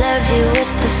 I loved you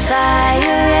with the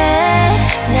fire red,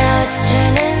 now it's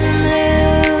turning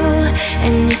blue.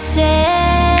 And you say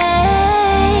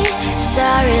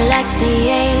sorry like the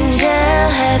angel,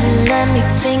 heaven let me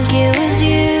think it was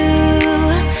you.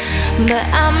 But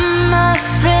I'm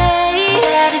afraid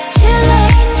that it's too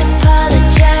late to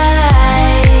apologize.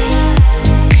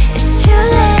 It's too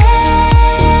late.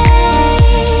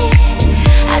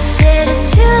 I said it's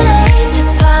too late to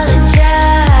apologize.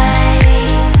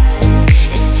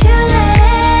 It's too late.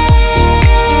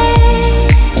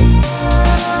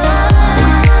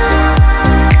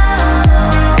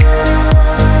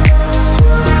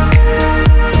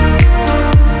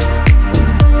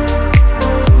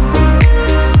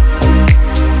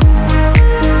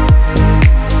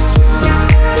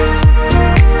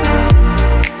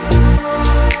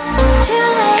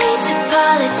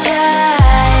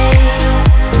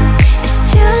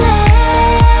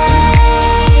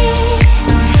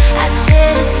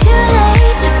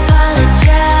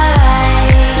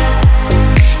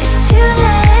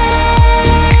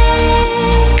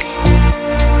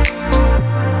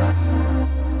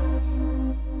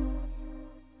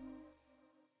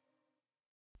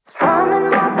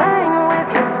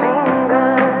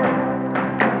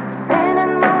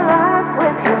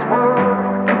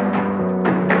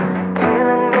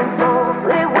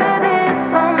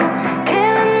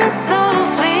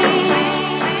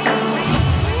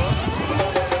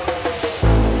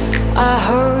 I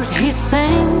heard he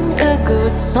sang a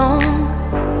good song.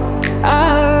 I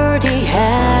heard he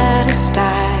had a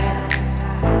style,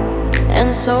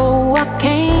 and so I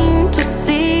came to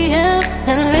see him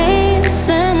and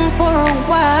listen for a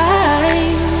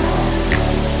while.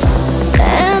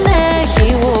 And there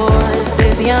he was,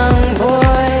 this young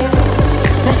boy,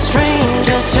 a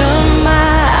stranger to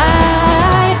my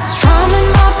eyes, strumming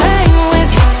my pain with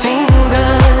his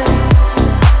fingers,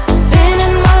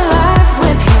 singing my life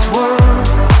with his words,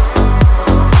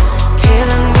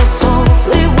 killing me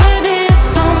softly with his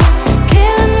song,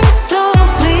 killing me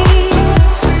softly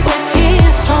with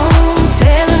his song,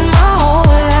 telling my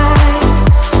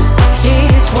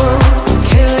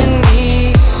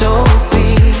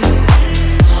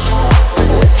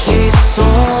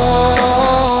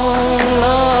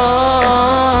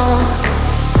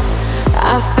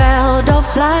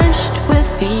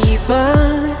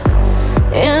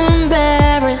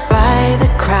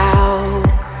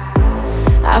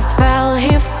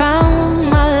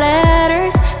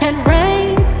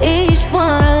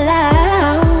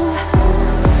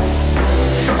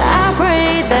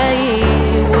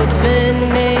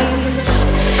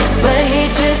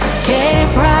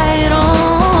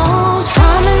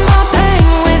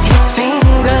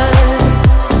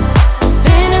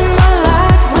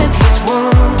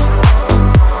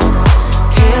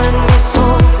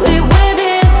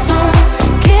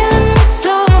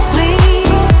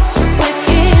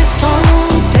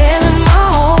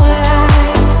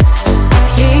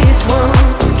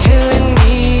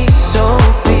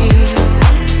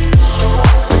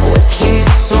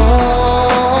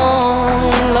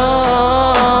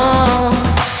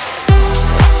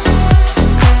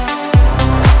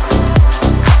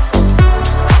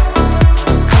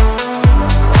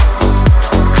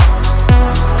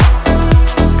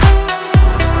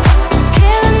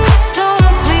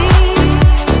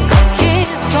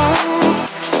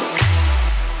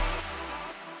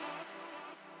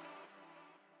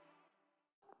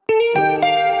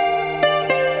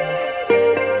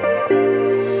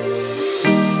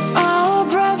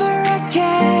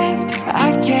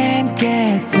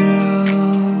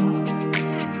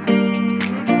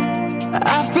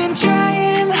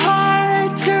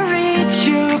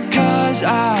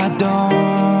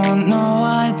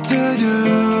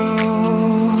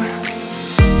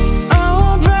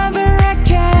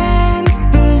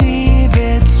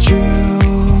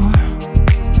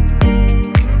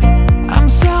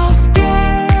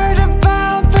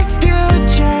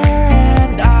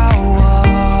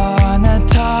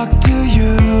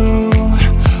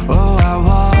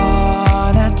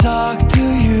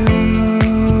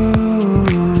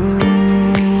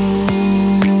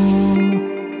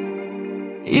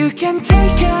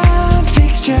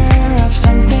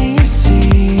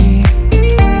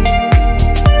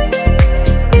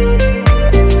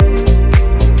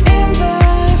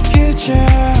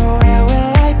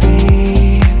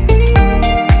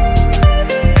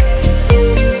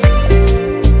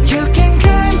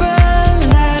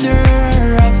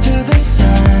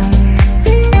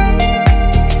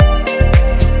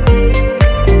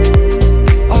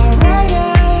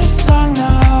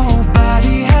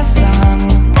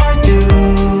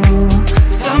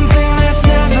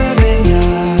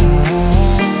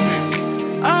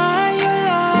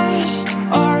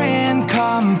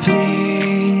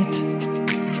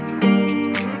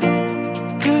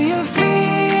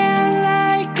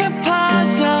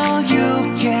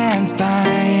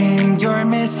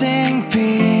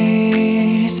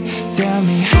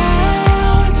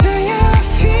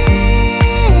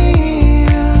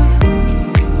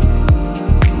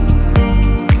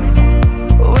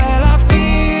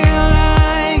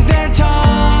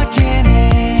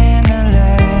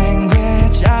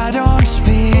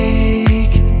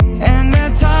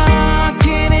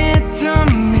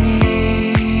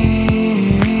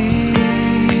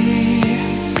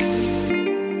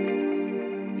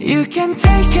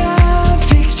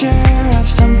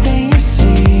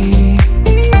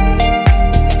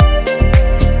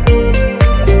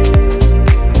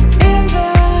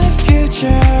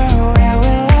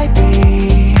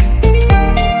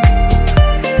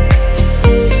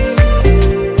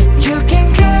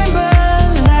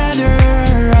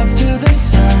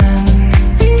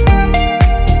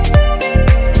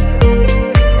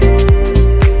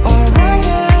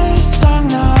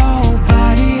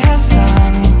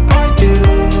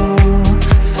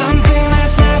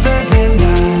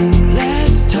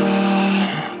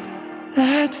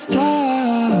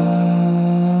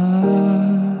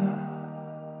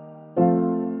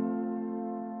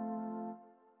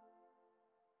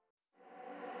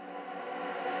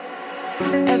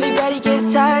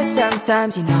tired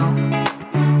sometimes, you know.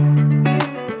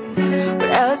 What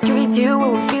else can we do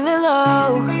when we're feeling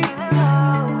low?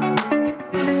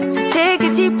 So take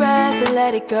a deep breath and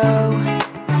let it go.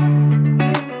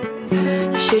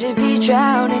 You shouldn't be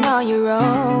drowning on your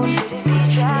own.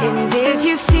 And if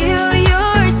you feel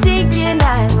you're sinking,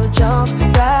 I will jump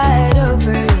right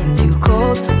over into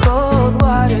cold, cold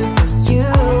water for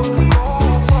you.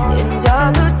 And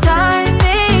although time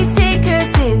may take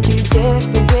us into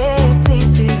different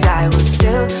places, I will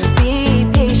still be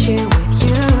patient with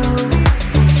you.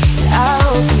 I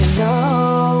hope you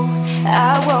know I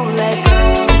won't let go.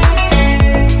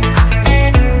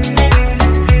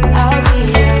 I'll be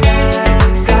your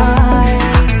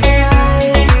lifeline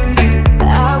tonight. I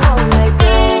won't let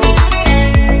go.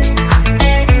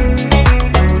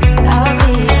 I'll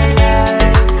be your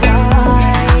lifeline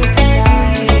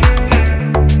tonight.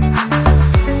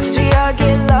 'Cause we all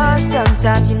get lost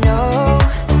sometimes, you know.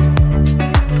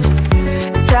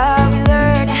 It's how we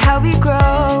learn and how we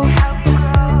grow.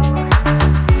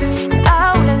 And I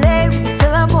wanna lay with you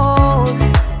till I'm old.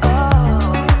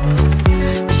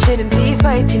 You shouldn't be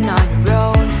fighting on your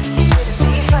own.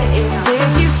 And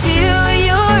if you feel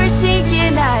you're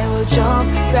sinking, I will jump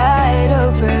right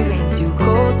over into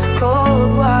cold,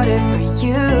 cold water for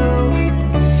you.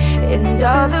 And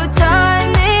although time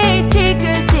may take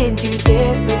us into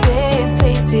different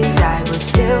places, I will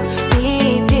still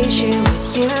be patient with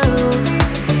you.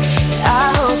 I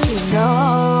hope you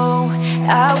know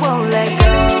I won't let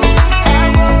go. I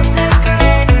won't let go.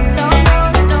 No, no,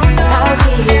 no, no. I'll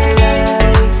be your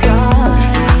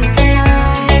lifeline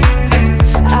tonight.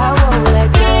 I won't let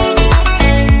go.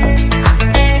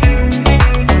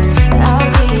 I'll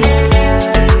be your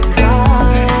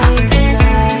lifeline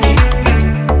tonight.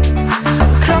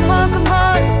 Come on,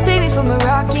 save me from a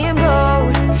rocking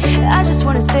boat. I just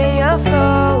wanna stay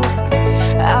afloat.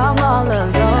 I'm all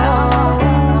alone.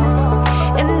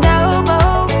 And I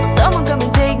hope someone come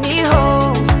and take me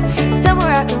home,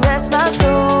 somewhere I can rest my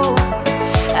soul.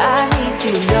 I need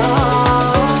to know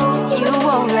you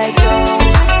won't let go.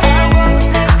 I won't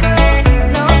let go.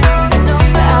 No, no, no,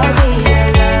 no. I'll be your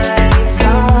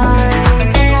lifeline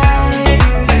tonight.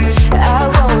 I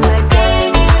won't let go.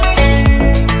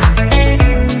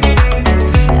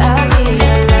 I'll be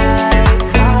your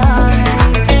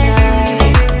lifeline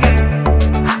tonight.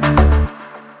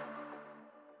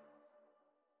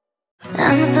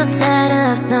 I'm so tired of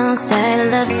love songs, tired of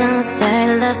love songs, tired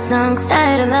of love songs,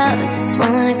 tired of love. Just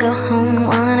wanna go home,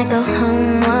 wanna go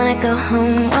home, wanna go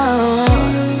home. Whoa,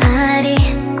 party,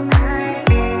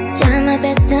 trying my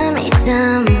best to meet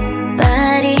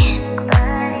somebody,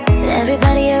 but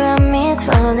everybody around me is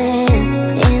falling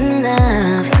in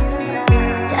love.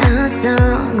 Down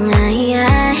song, oh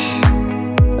yeah,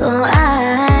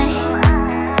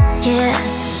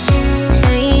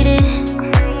 hate it.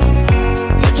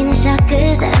 Taking a shot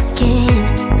 'cause I can't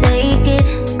take it,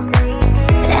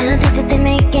 but I don't think that they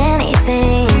make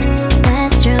anything that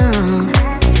strong.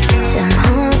 So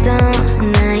hold on,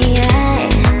 oh yeah.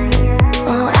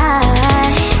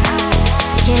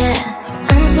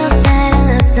 I'm so tired of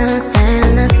love songs, tired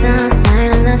of love songs,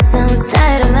 tired of love songs,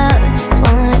 tired of love. Just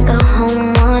wanna go home,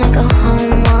 wanna go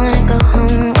home, wanna go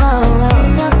home. Whoa,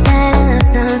 so tired of love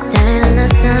songs, tired of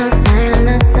love songs, tired of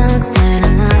love songs, tired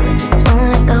of love. Just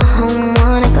wanna go home,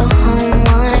 wanna go home,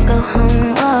 wanna go home.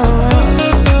 Whoa.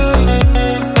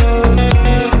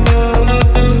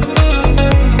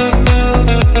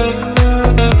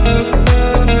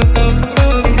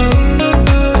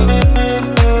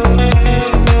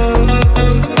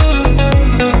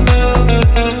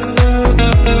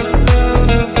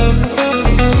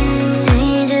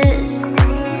 Strangers,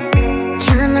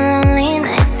 killing my lonely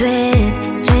nights with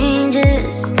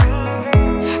strangers.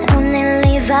 And when they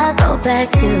leave, I go back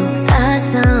to our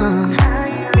song.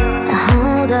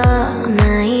 Hold on,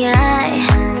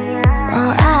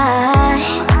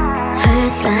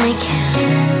 hurts like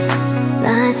heaven,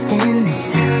 lost in the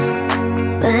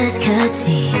sun. Buzz cut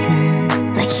season,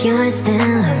 like you're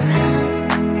still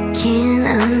around. Can I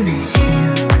miss you?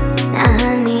 I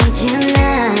need you now.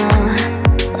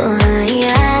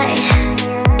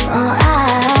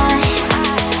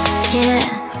 Yeah.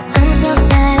 I'm so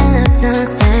tired of love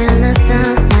songs, tired of love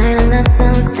songs, tired of love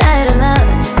songs, tired of love.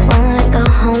 Just wanna go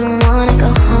home, wanna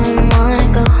go home, wanna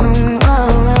go home. Whoa,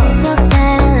 so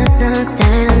tired of love songs,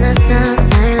 tired of love songs,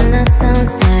 tired of love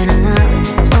songs, tired of love.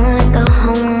 Just wanna go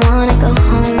home, wanna go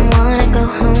home, wanna go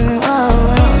home. Whoa.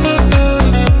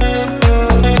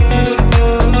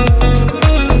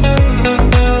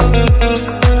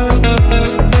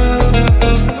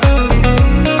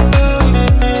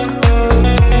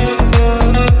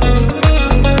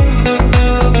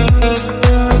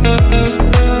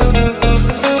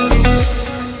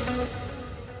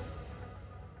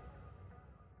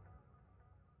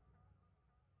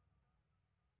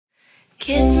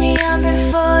 Kiss me up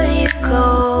before you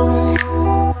go.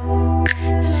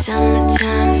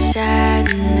 Summertime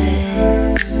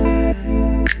sadness.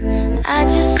 I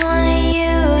just wanted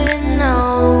you to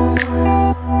know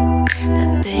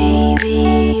that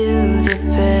baby, you the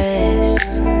best.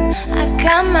 I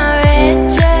got my red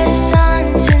dress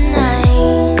on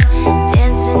tonight,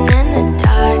 dancing in the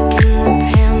dark in the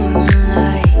pale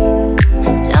moonlight.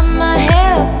 Done my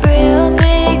hair up real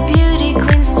big, beauty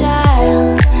queen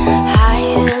style, high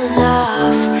heels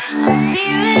off, I'm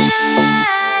feeling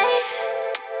alive.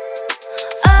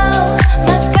 Oh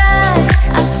my God,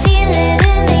 I feel it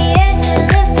in the air till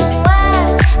it from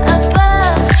wise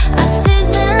above. I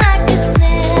sizzling like a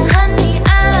snare, honey,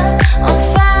 I'm on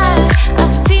fire. I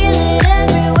feel it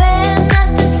everywhere,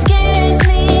 nothing scares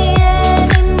me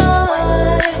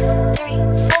anymore. 3,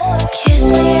 4, kiss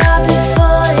me up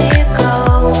before you go.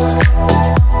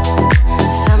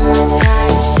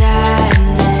 Summertime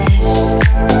sadness.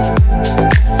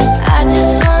 I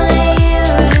just wanted you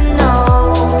to know,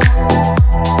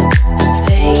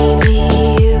 baby,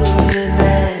 you the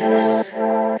best.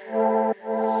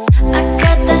 I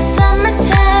got the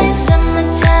summertime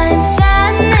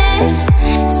sadness.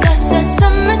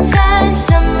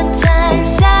 Summertime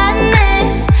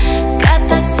sadness. Got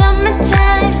that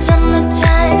summertime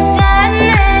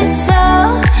sadness.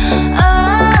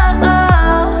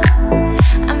 Oh,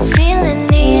 I'm feeling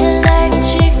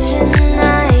electric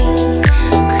tonight.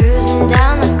 Cruising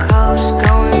down the coast,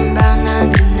 going about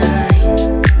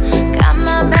 99. Got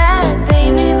my bad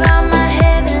baby by my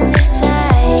heavenly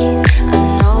side. I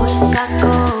know if I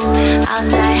go, I'll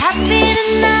die happy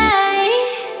tonight.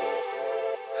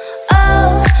 Oh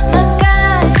my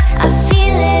God, I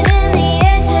feel it in the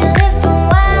air till it from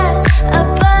wise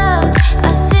above. I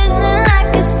sizzling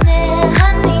like a snare,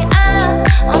 honey, I'm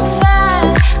on fire.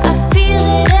 I feel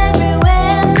it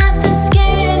everywhere, nothing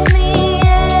scares me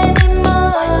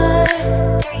anymore.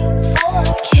 3, 4,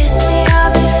 kiss me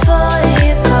up before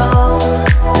you go.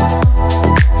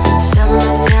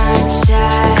 Summertime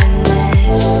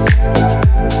sadness.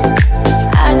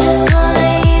 I just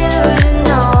wanted you to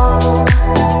know,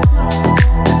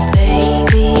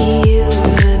 baby, you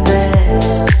the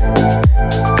best.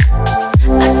 I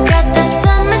got that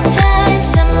summertime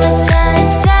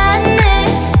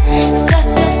sadness.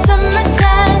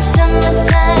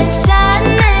 Summertime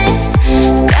sadness.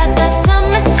 Got that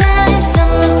summertime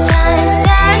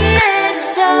sadness.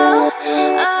 Oh.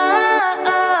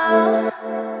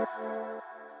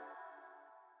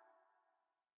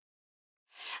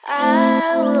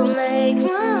 I will make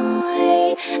my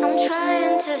way. I'm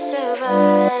trying to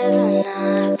survive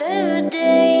another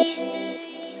day.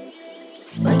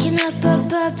 Waking up,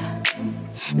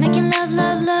 making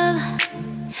love.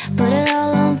 Put it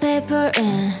all on paper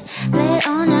and play it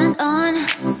on and on.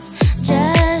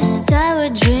 Just start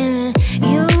with dreaming,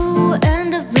 you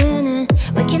end up winning.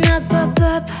 Waking up,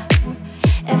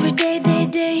 every day.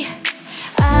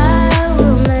 I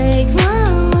will make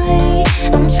my way.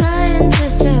 I'm trying to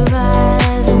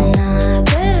survive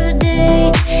another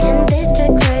day in this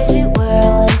big crazy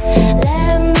world.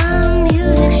 Let my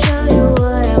music show you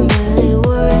what I'm really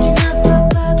worth.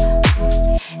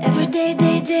 Every day.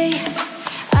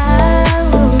 I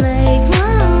will make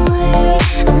my way.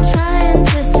 I'm trying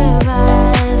to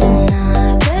survive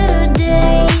another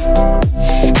day.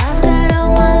 I've got all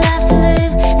my life to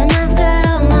live, and I've got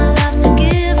all my life to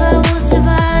give. I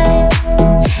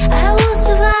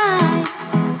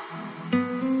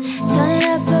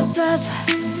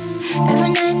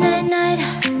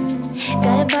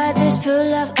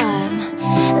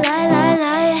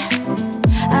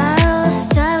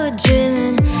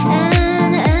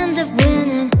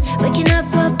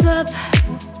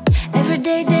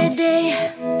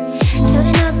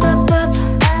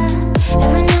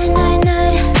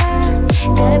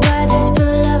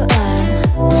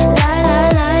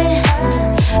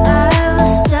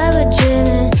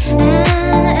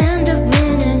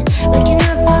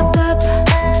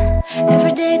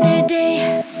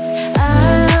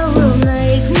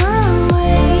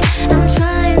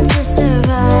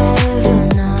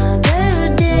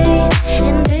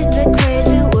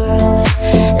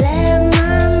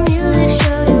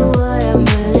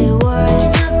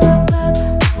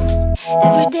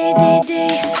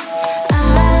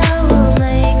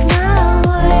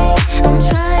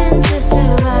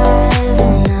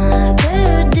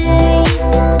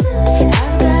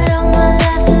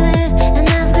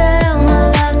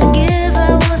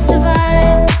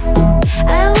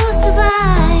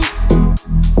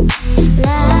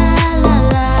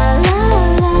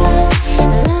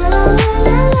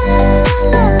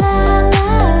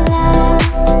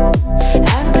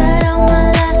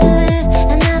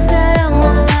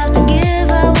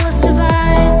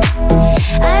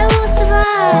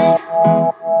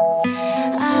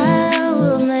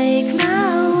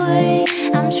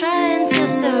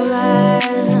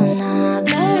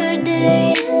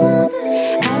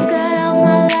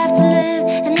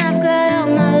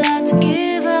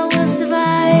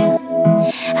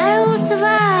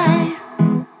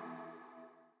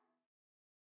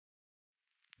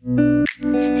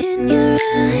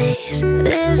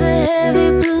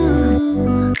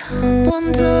two,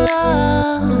 one to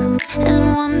love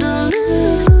and one to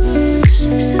lose.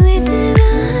 Sweet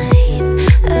divine,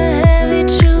 a heavy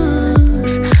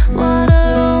truth. Water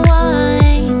or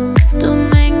wine, don't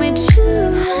make me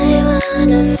choose. I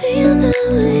wanna feel the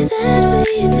way that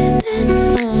we did that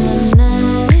summer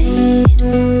night.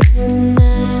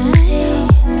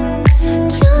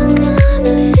 Drunk on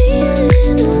a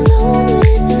feeling, alone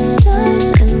with the stars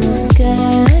in the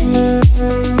sky.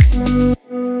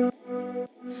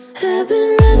 I've been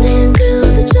running through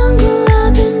the jungle,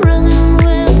 I've been running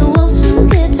with the wolves to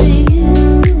get to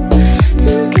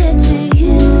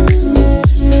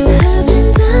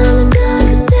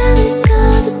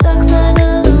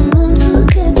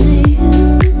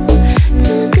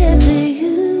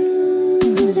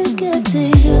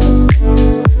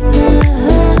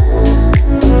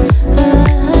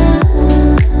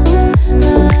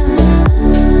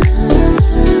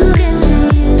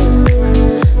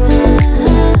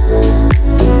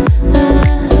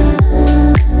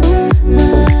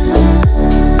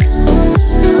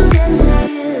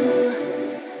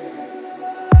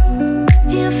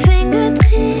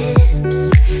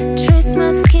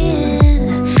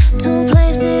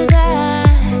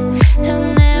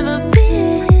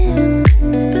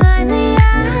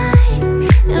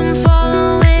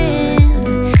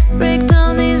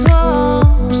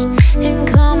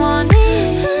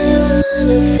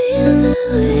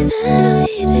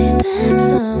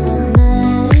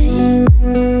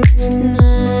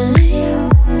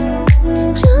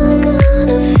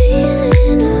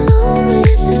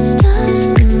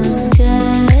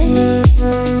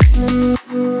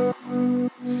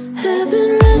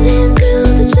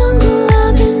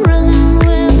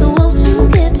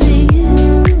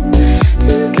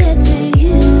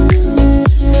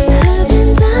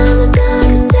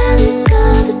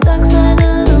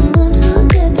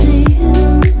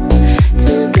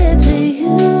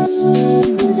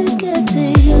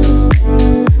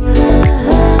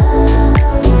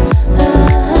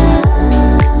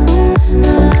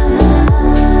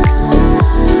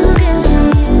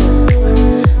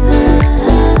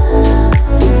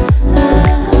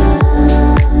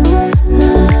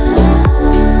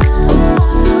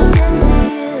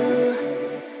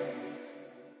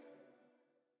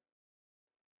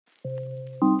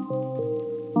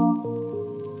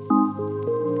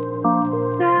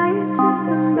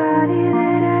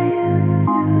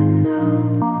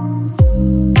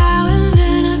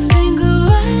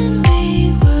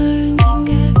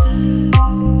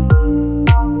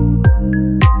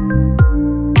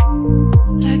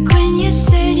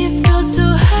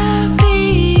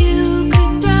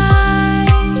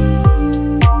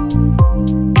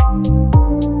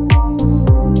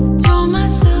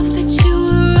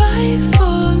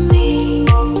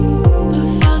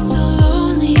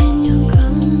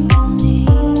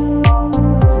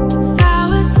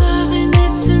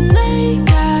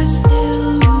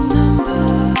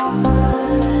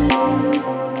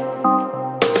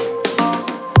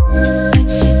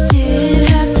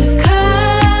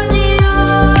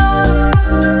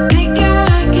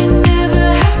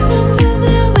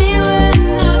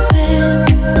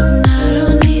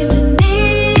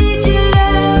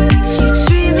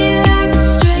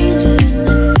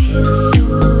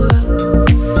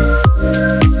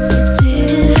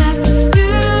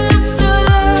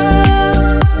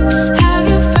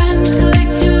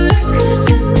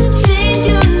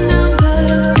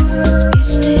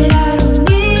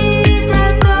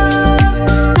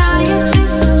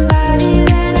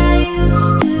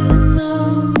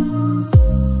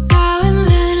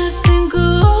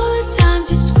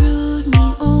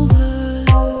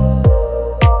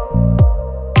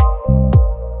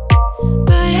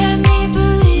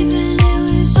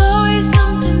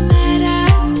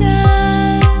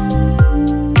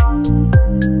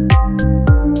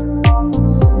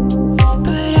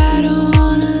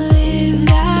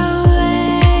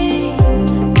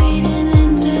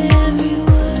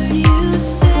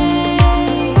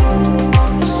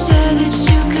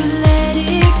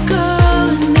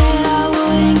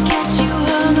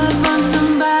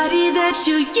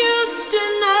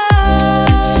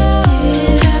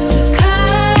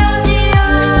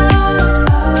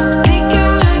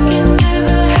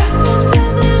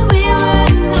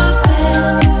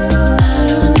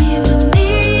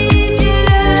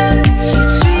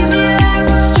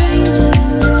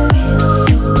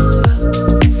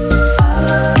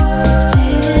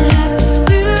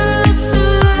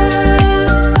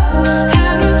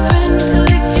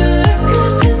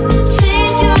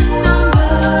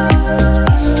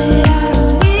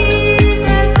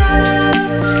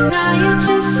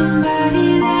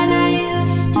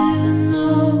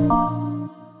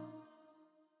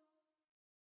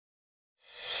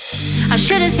I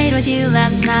should've stayed with you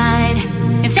last night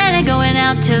instead of going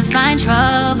out to find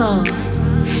trouble.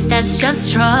 That's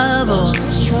just trouble.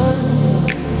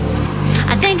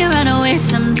 I think I run away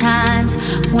sometimes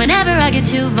whenever I get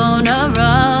too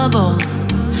vulnerable.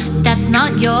 That's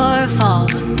not your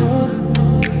fault.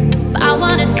 But I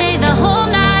wanna stay the whole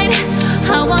night.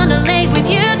 I wanna lay with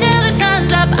you till the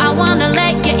sun's up. I wanna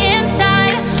let you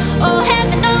inside. Oh,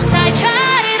 heaven knows I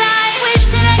tried. I wish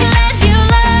that I could let you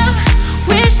love.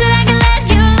 Wish that I could let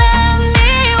you love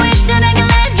me. Wish that I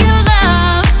could let you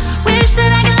love. Wish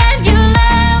that I could let you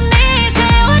love me.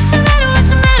 Say, what's the matter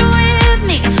with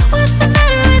me? What's the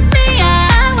matter with me?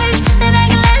 I wish that I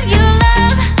could let you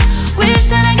love. Wish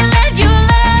that I could let you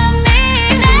love me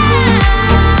now.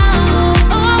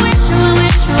 Oh, I wish, oh, I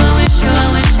wish, oh, I wish, oh, I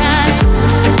wish I.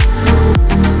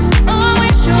 Oh, I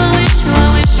wish, oh, I wish, oh, I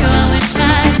wish, oh, I wish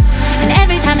I. And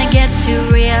every time it gets too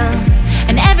real,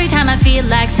 and every time I feel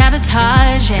like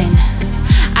sabotaging,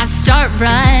 I start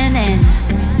running.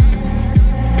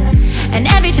 And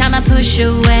every time I push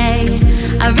away,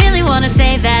 I really wanna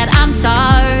say that I'm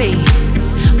sorry,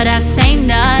 but I say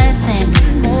nothing.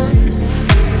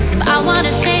 But I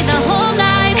wanna stay the whole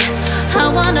night. I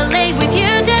wanna lay with you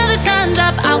till the sun's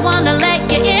up. I wanna let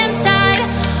you inside.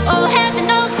 Oh, heaven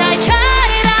knows I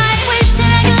tried. I wish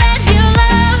that I could let you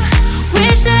love.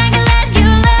 Wish that I could let you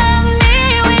love me.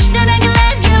 Wish that I could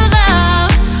let you love.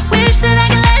 Wish that I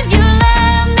could let you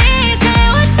love me. Say,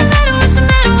 what's the matter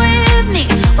with me?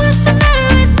 What's the matter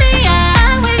with me?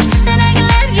 I wish that I could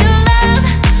let you love.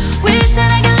 Wish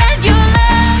that I could let you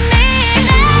love me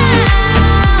now.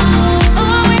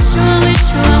 Oh, I wish, oh, I wish,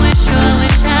 oh, I wish, oh, I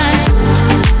wish I.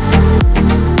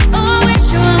 Oh, I wish,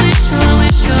 oh, I wish, oh, I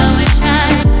wish, oh, I wish I.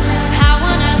 I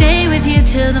wanna stay with you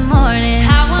till the morning.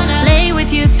 I wanna lay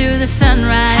with you through the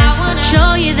sunrise.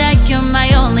 Show you that you're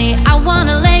my only. I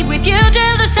wanna lay with you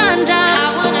till the sun's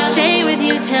up. Stay with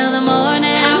you till the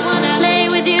morning. Lay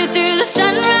with you through the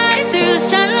sunrise, through the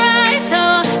sunrise.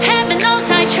 Oh, heaven knows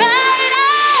I tried. I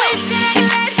wish that I could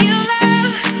let you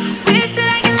love. Wish that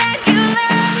I could let you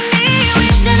love me.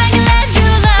 Wish that I could let you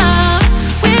love.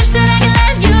 Wish that I could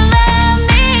let you love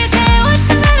me. Say, what's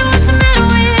the matter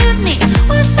with me?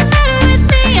 What's the matter with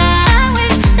me? I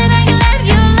wish that I could let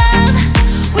you love.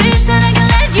 Wish that I could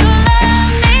let you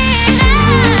love me now.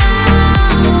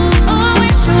 Oh, I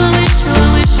wish, oh, I wish, oh,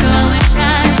 I wish, oh, I wish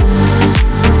I.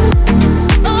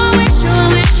 Oh, I wish, oh,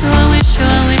 I wish, oh, I wish, oh,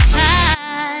 I wish I.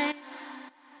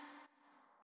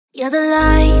 You're the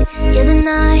light, you're the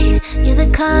night, you're the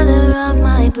color of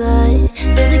my blood.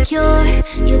 You're the cure,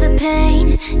 you're the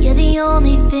pain, you're the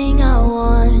only thing I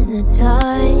wanna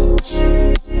touch.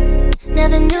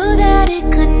 Never knew that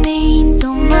it could mean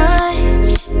so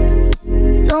much,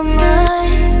 so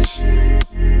much.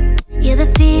 You're the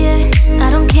fear, I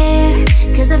don't care,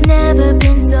 'cause I've never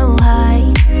been so high.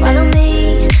 Follow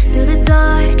me through the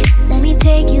dark, let me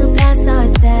take you past our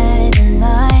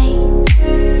satellites.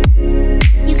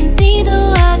 You can see the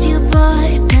world you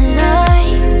brought to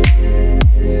life,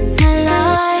 to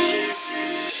life.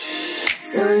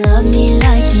 So love me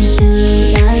like you do,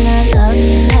 la la, love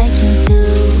me like you do.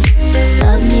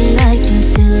 Love me like you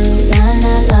do, la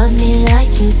la, love me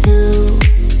like you do.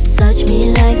 Touch me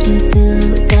like you do,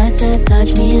 touch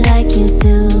me like you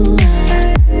do.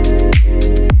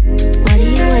 What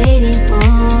are you waiting for?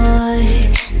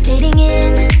 Fading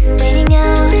in, fading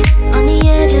out, on the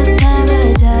edge of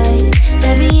paradise.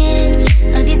 Every inch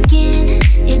of your skin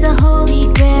is a holy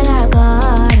grail I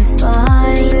gotta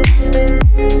find.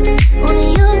 Only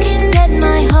you can set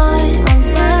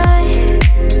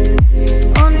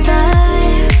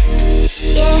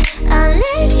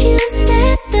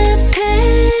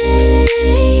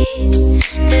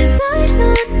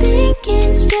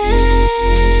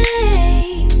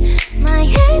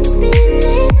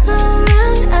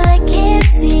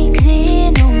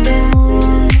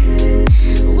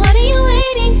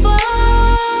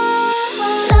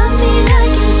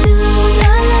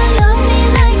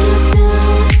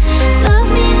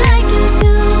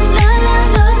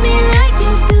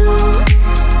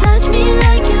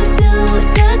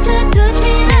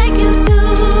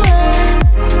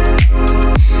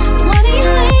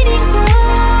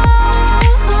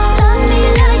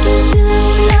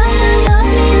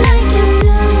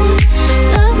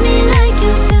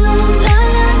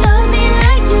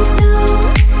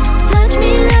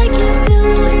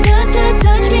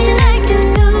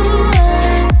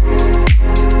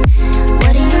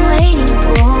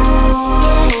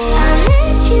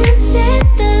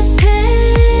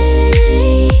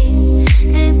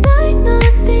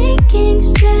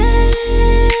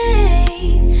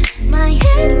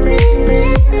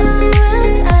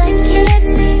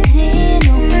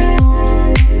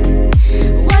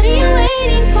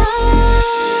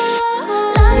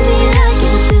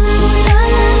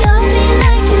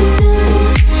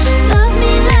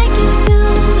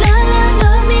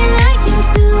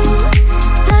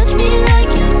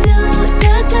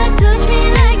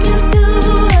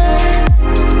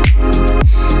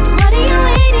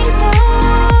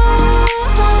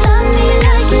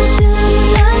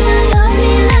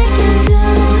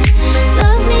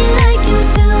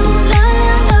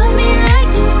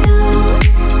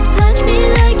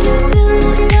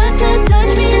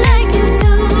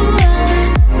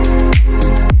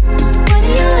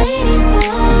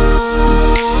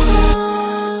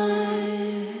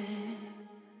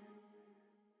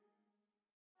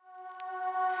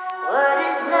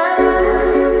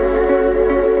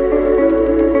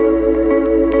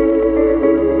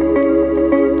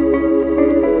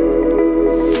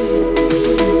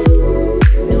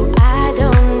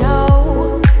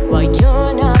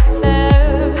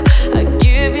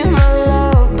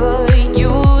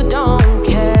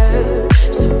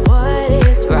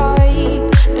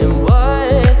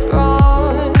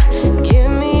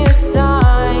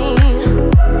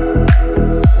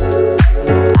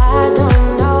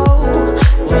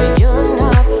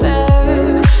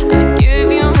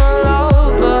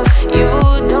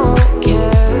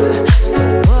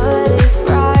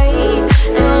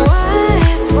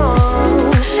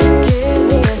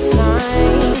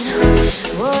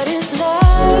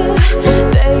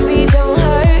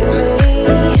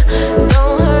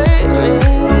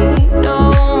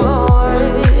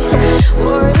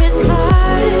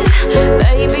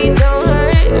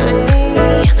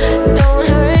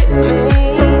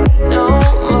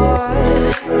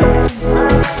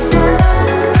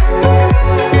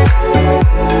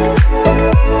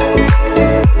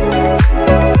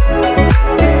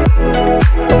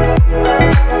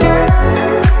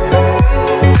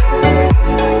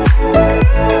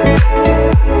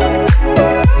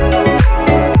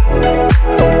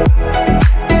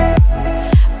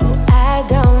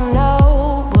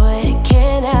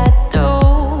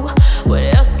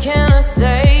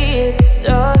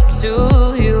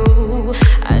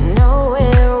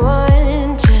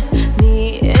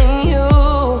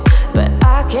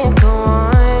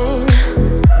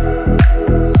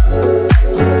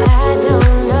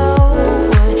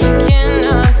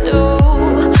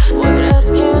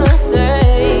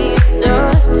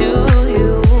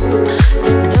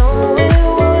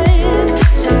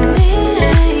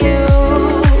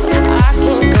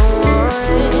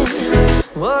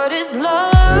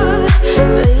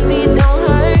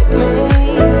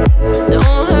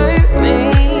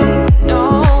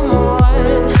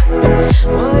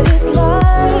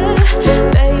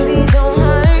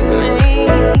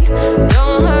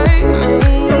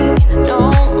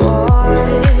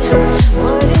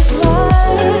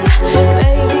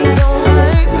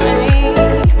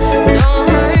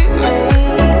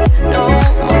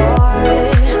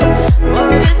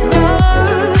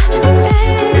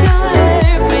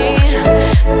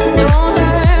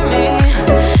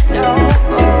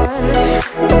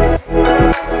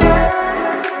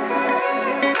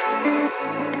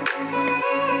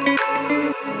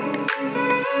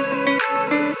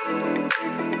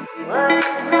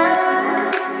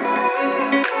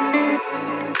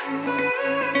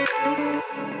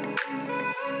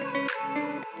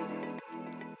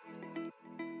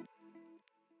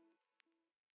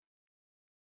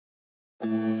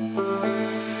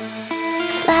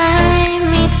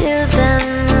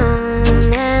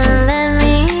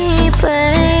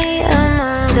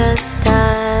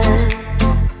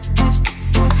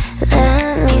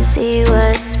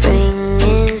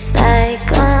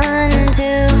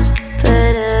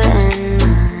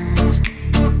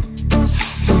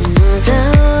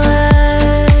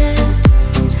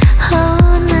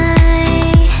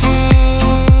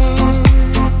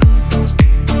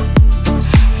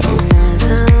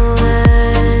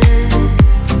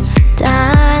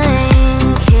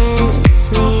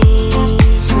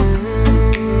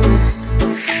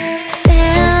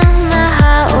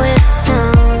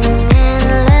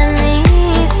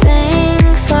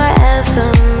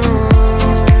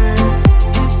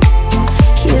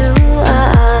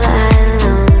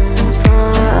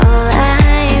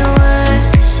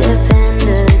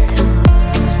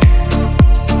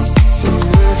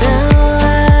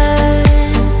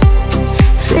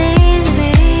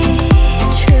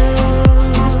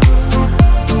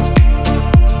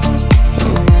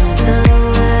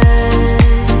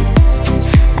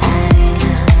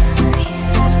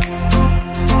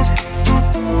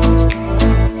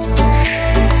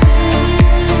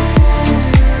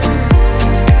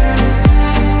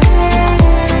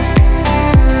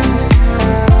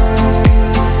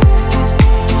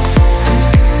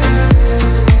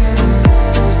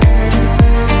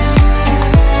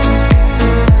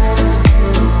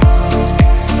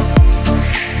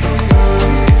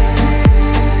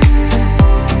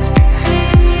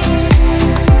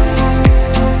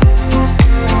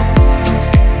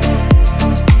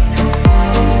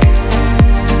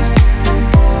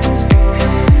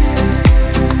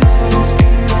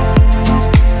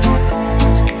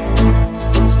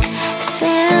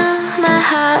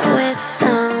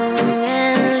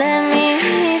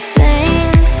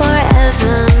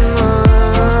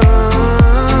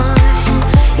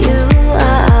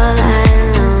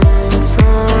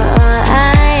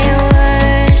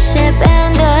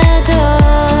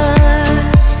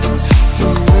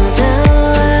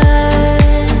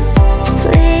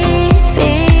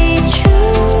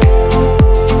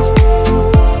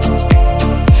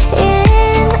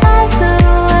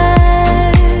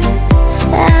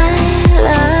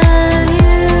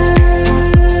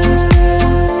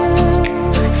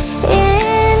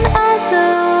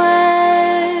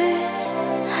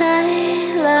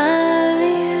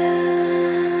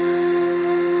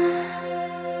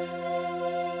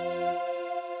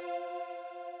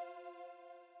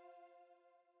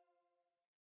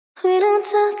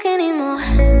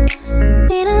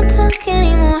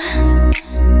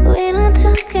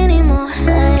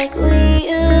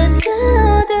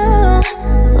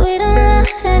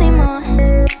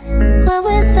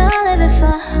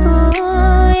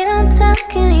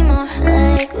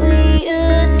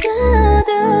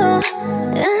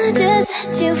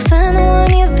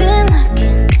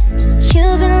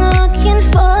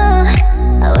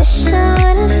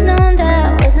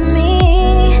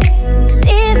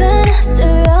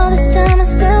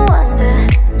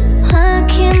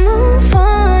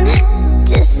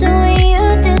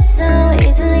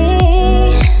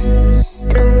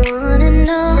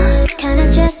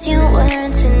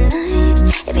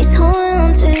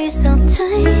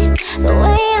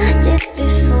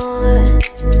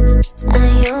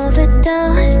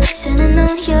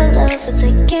love was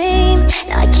a game.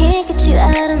 Now I can't get you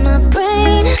out of my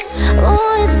brain.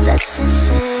 Oh, it's such a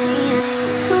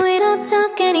shame. We don't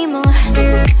talk anymore.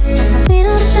 We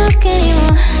don't talk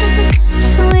anymore.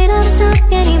 We don't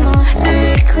talk anymore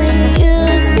like we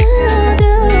used to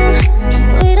do.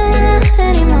 We don't laugh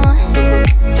anymore.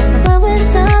 What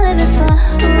was all of it for?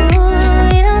 Ooh,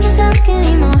 we don't talk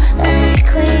anymore like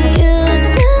we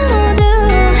used to do.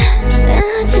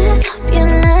 I just hope you're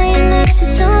lying next to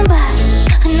somebody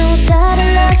who knows how to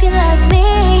love you like me.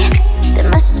 There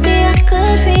must be a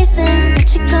good reason that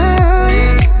you're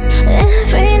gone.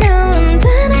 Every now and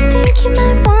then I think you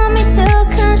might want me to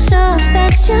come show up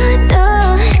at your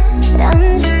door. But I'm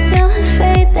just too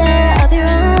afraid that I'll be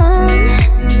wrong.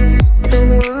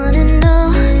 Don't wanna know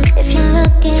if you're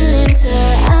looking into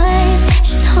her eyes.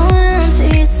 She's holding on to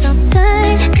you so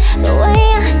tight, the way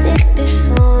I did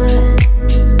before.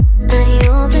 I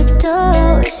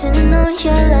overdosed, should've known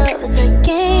your love was a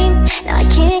game. Now I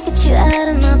can't get you out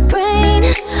of my brain.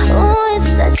 Oh, it's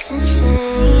such a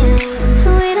shame.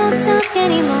 We don't talk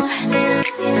anymore.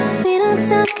 We don't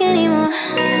talk anymore.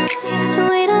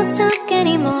 We don't talk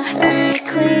anymore like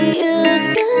we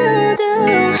used to do.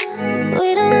 We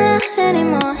don't laugh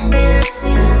anymore.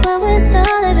 What was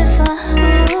all of it for?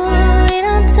 Ooh, we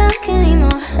don't talk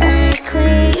anymore like we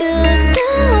used to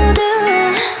do.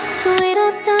 We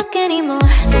don't talk anymore.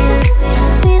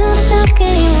 We don't talk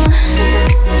anymore.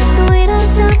 We don't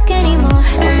talk anymore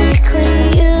like we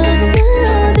used to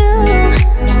do.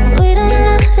 We don't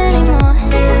laugh anymore.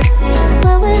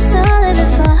 What was all of it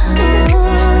for? Ooh,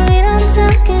 we don't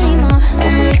talk anymore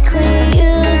like we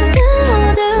used to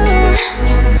do.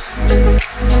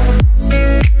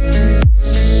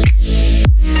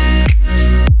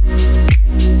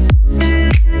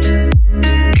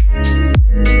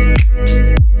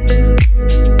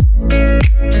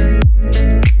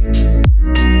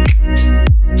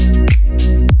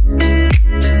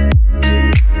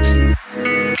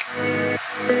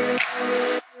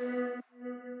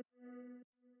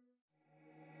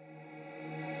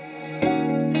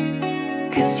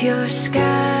 'Cause you're a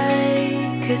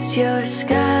sky, 'cause you're a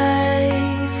sky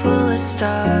full of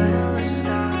stars.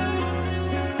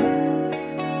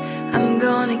 I'm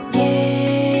gonna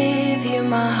give you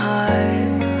my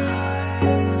heart.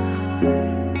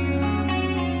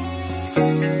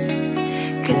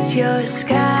 'Cause you're a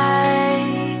sky,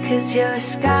 'cause you're a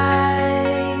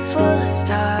sky full of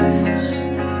stars.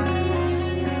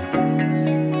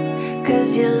 'Cause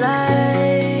you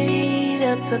light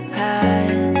up the path.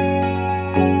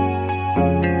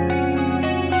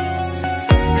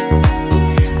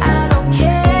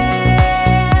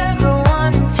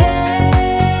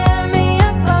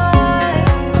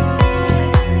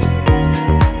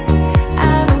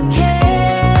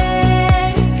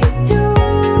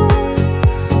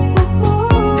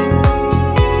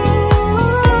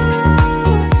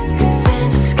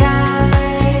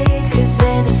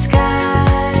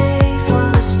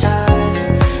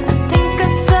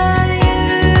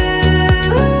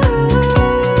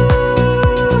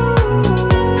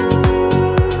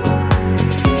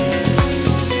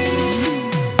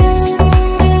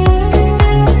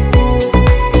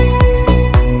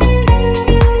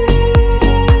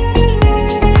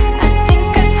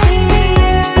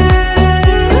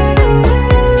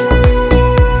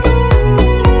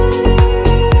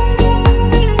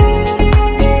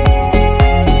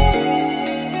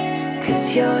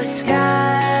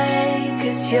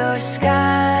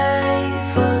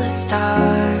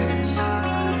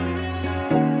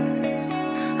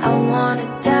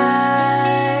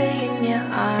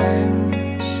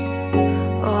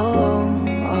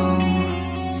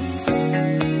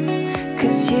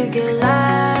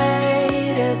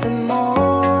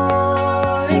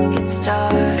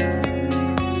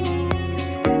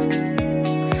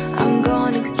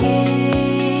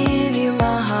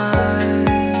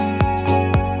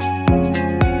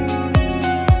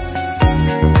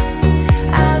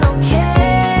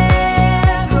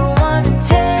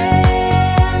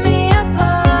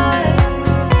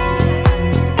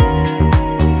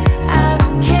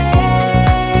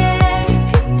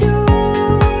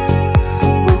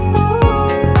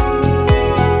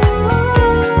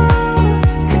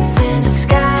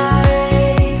 Sky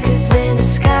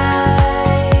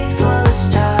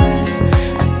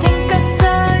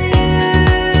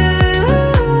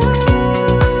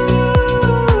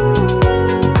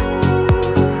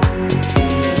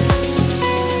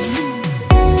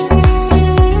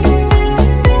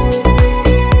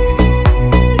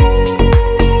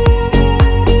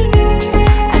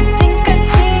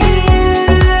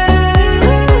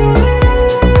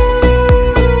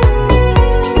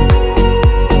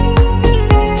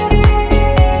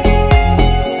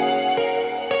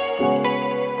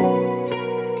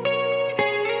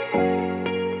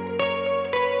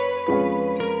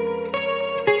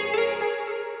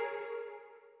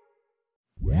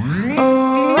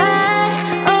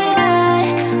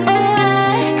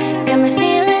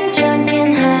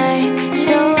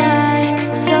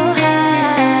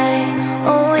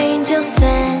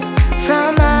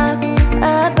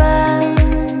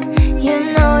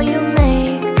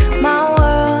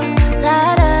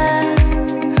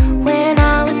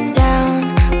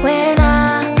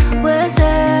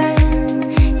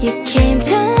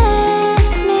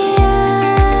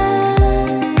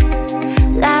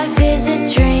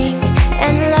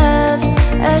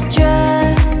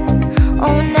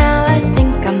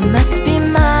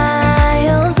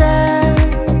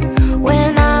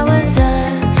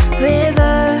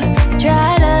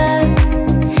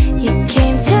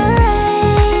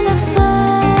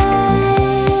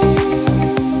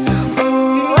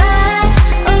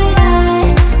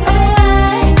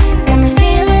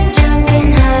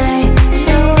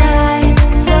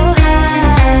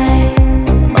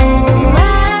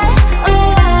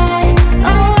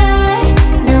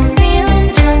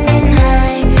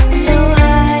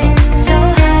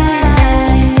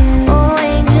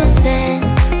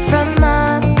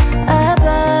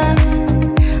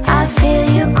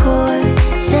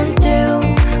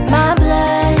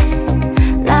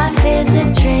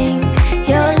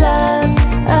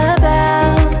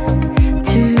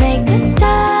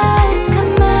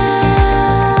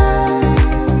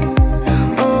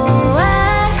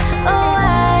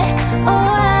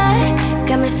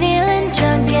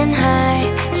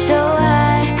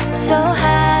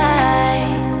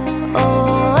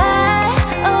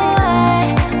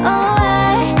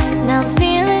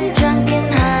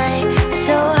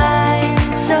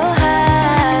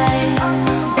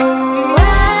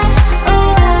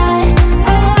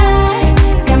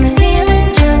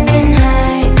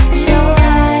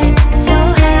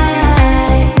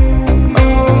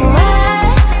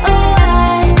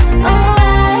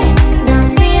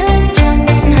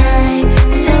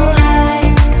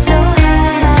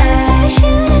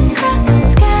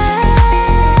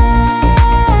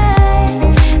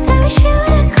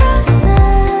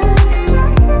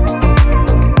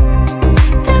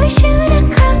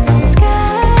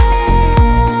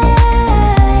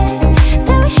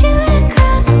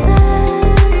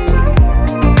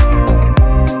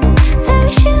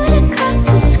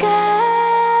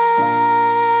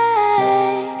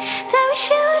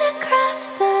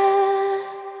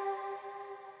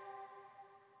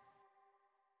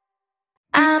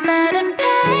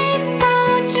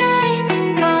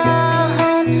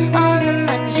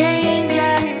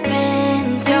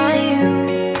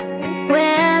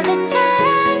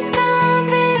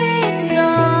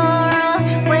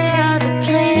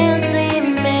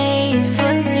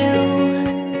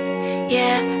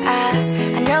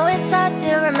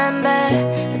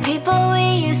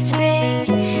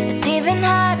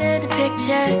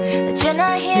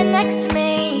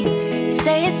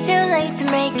say it's too late to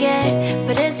make it,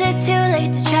 but is it too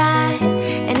late to try?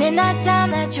 And in that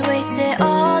time that you wasted,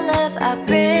 all of our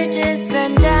bridges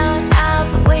burned down.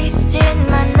 I've wasted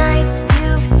my nights,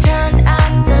 you've turned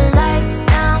out the lights.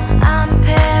 Now I'm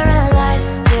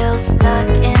paralyzed, still stuck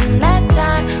in that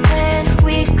time when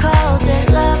we called it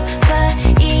love. But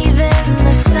even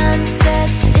the sun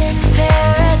sets in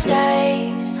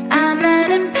paradise. I'm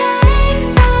at a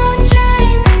payphone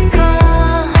trying to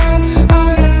call home.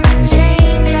 All of my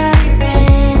change I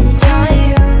spent on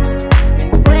you.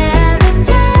 Where the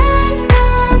time's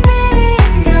gone, baby,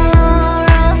 it's all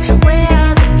wrong. Where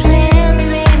are the plans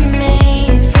we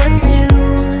made for two?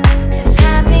 If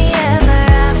happy ever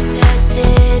after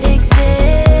did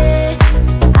exist,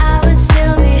 I would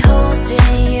still be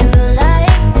holding you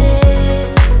like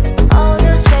this. All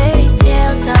those fairy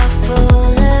tales are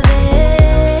full of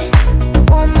it.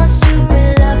 One more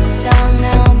stupid love song,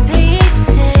 now be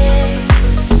sick.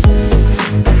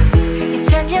 You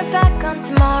turned your back on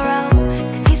tomorrow,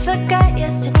 cause you forgot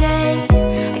yesterday.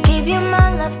 I gave you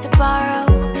my love to borrow,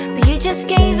 but you just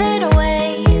gave it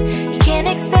away. You can't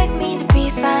expect me to be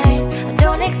fine, I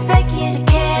don't expect you to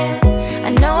care. I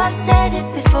know I've said it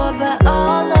before, but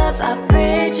all of our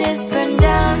bridges burned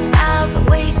down. I've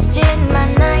wasted my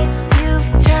nights, you've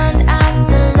turned out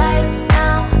the lights.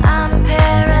 Now I'm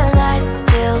paralyzed,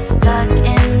 still stuck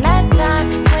in that time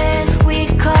when we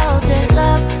called it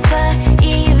love. But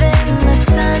even the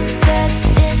sun sets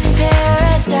in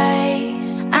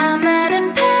paradise. I'm at a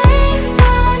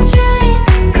payphone trying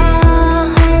to call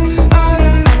home. All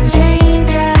of my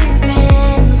change I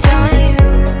spent on you.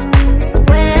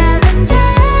 Where the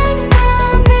time's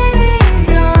gone, baby, it's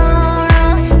all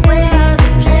wrong. Where are the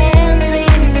plans we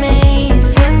made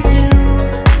for two?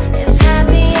 If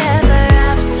happy ever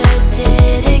after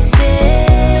did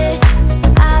exist,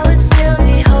 I would still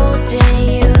be holding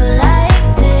you like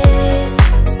this.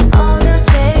 All those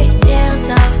fairy tales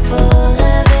are full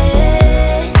of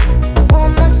it.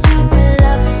 One more stupid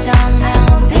love song, now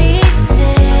be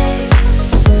sick.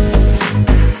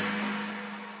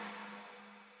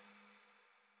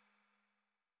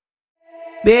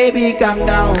 Baby, calm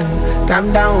down,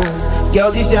 calm down.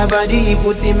 Girl, this your body,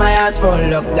 put in my heart for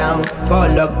lockdown,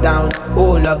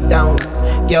 oh lockdown.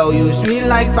 Girl, you sweet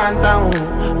like phantom,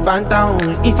 phantom.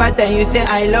 If I tell you say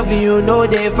I love you, no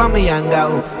day for me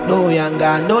younger, no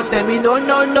younger. No tell me no,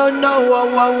 no, no, no. Oh,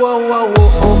 oh, oh, oh,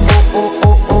 oh, oh,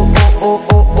 oh, oh, oh, oh,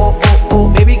 oh, oh, oh,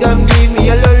 oh. Baby, come give me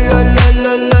a lo, lo, lo,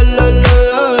 lo, lo, lo, lo,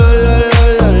 lo, lo,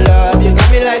 lo, lo. You got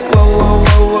me like whoa, whoa,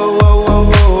 whoa, whoa, whoa,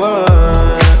 whoa,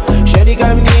 whoa. Shawty,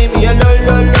 come give me a lo,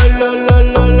 lo, lo, lo, lo,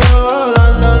 lo, lo,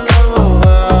 lo, lo.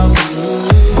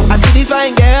 I see this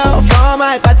fine girl for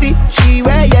my party, she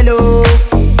wear yellow.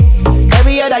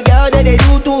 Every other girl that they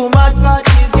do too much for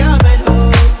this girl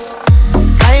mellow.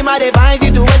 I'm at a fine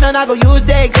situation, I go use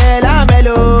the girl, I'm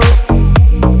mellow.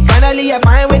 Finally I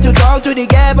find way to talk to the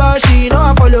girl, but she know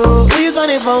I follow. Who you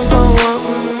gonna phone for?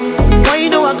 Why you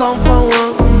know I come for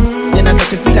one? Then I start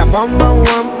to feel a bum bum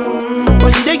one.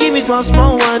 But she dey give me small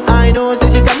small one. I know, say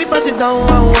she said me pass it down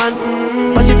one one.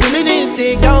 But she feeling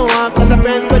insecure one. Cause her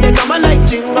friends go they come and like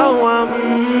chingo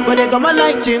one. Go they come and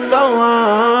like chingo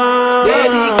one.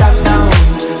 Baby, calm down,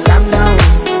 calm down.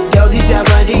 Girl, this your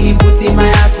body, put in my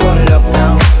heart for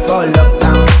lockdown, oh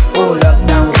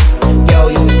lockdown. Girl,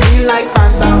 you feel like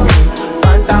phantom,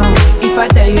 phantom. If I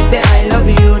tell you say I love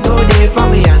you, no day for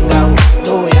me younger,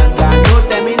 no younger. No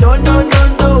tell me no, no, no,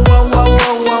 no. Whoa, whoa,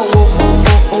 whoa, whoa,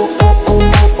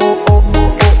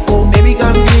 whoa. Baby,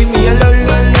 come give me a lo,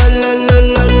 lo, lo, lo, lo,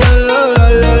 lo, lo,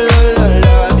 lo, lo, lo,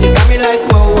 lo. You got me like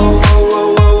whoa, whoa, whoa,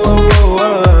 whoa, whoa, whoa,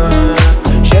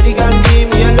 whoa. Shawty, come give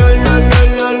me a lo, lo, lo,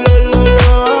 lo, lo,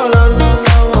 lo, lo,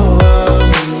 lo.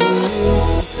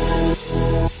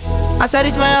 As I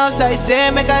reach my house, I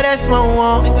say, make a rest, my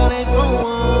one.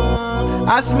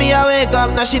 Ask me, I wake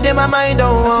up, now she did my mind,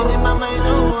 don't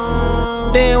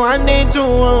want. Day one, day two,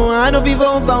 I know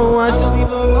people go us.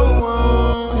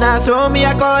 Now so me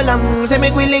I call them, say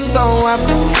make we link go up.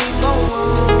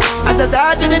 As I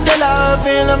start to tell her,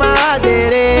 feel my heart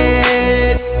it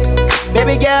is.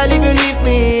 Baby girl, if you leave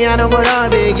me, I don't go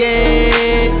love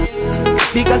again.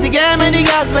 Because you gave me the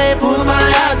gas, may pull my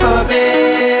heart for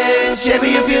pain. Baby,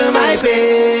 you feel my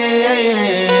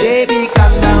pain. Baby,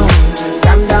 calm down,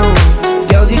 calm down.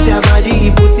 Girl, this your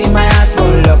body, put in my heart for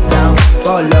lockdown,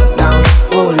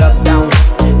 oh lockdown.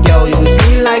 Girl, you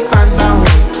feel like phantom,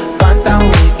 phantom.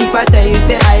 If I tell you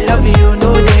say I love you,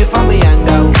 no day for me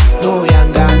younger, no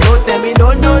younger. No tell me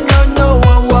no, no, no, no.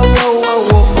 Whoa, whoa, whoa, whoa,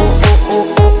 whoa, oh,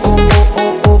 oh, oh, oh, oh,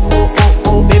 oh, oh, oh, oh,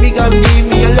 oh. Baby, come give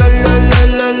me a lo, lo, lo,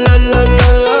 lo, lo, lo,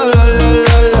 lo, lo,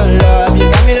 lo, lo, lo. You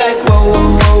got me like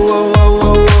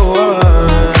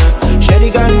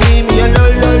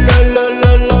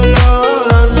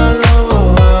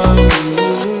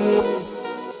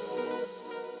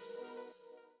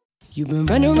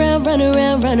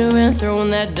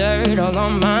throwing that dirt all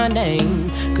on my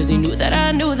name. Cause he knew that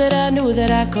I knew that I knew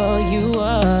that I'd call you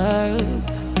up.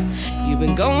 You've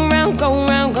been going round, going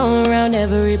round, going round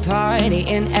every party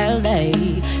in LA.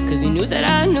 Cause he knew that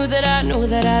I knew that I knew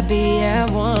that I'd be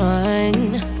at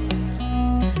one.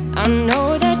 I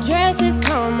know that dress is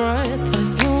karma,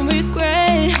 perfume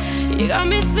regret. You got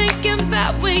me thinking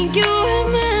about when you were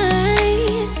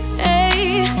mine,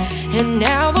 hey. And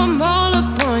now I'm all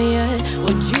upon you,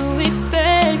 what you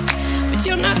expect? But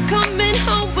you're not coming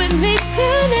home with me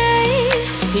tonight.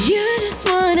 You just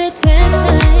want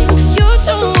attention, you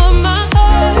don't want my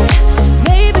heart.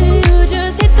 Maybe you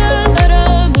just hate the thought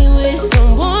of me with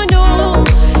someone new.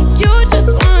 You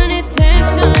just want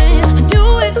attention, I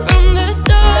knew it from the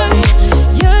start.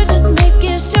 You're just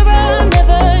making sure I'm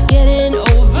never getting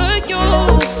over you.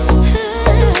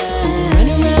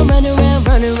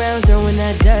 Run around, throwing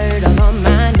that dirt all on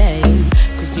my name.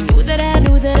 Cause you knew that I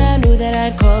knew that I knew that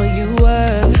I'd call you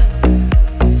up.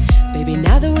 Baby,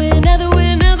 now that we're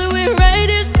right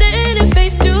here standing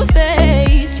face to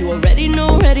face, you already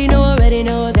know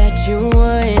that you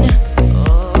won.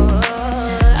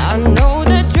 I know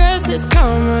that dress is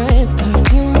karma,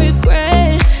 perfume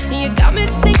regret. You got me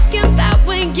thinking about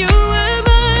when you were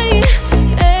mine,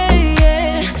 hey,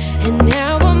 yeah. And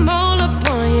now I'm all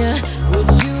upon you, what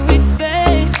you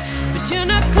expect? But you're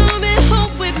not coming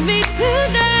home with me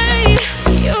tonight.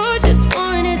 You just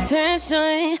want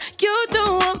attention, you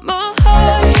don't want my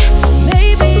heart.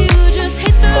 Maybe you just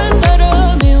hate the thought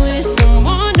of me with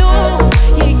someone new.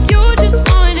 Yeah, you just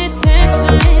want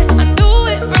attention, I knew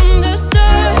it from the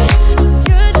start.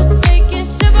 You're just making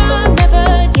sure I'm never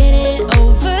getting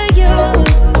over you.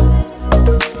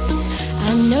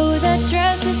 I know that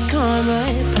dress is karma,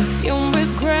 perfume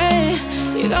regret.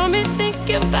 You got me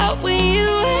thinking about when you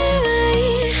were mine.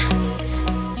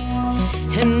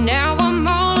 And now I'm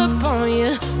all upon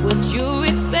you, what you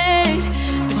expect?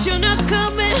 But you're not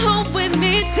coming home with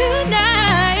me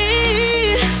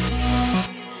tonight.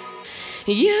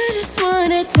 You just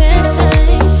want attention,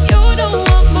 you don't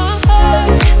want my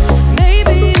heart.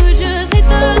 Maybe you just hate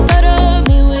the thought of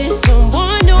me with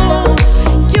someone new.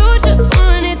 You just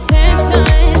want attention,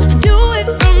 I knew it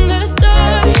from the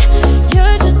start.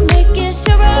 You're just making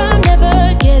sure I'm never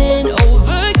getting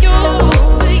over you.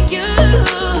 What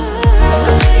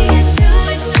are you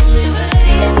doing? Tell me, what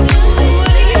are you doing?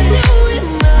 What are you doing,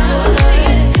 ma? What are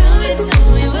you doing? Tell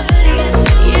me, what are you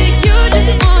doing? Yeah, you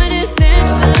just want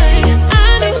attention,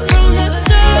 I knew from the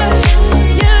start.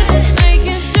 You're just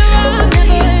making sure I'm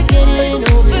never getting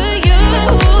over you.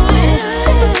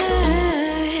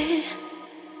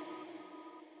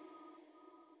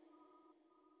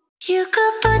 You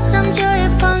could put some joy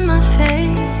upon my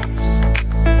face.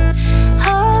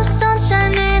 Oh,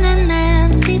 sunshine in an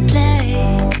empty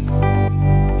place.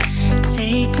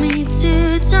 Take me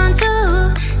to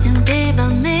Toronto, and babe, I'll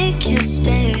make you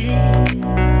stay.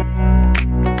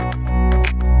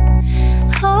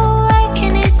 Oh, I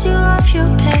can ease you off your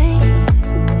pain.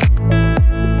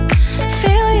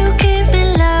 Feel you give me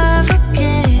love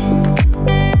again.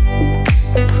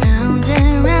 Round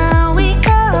and round we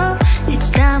go,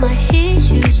 each time I hear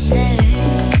you say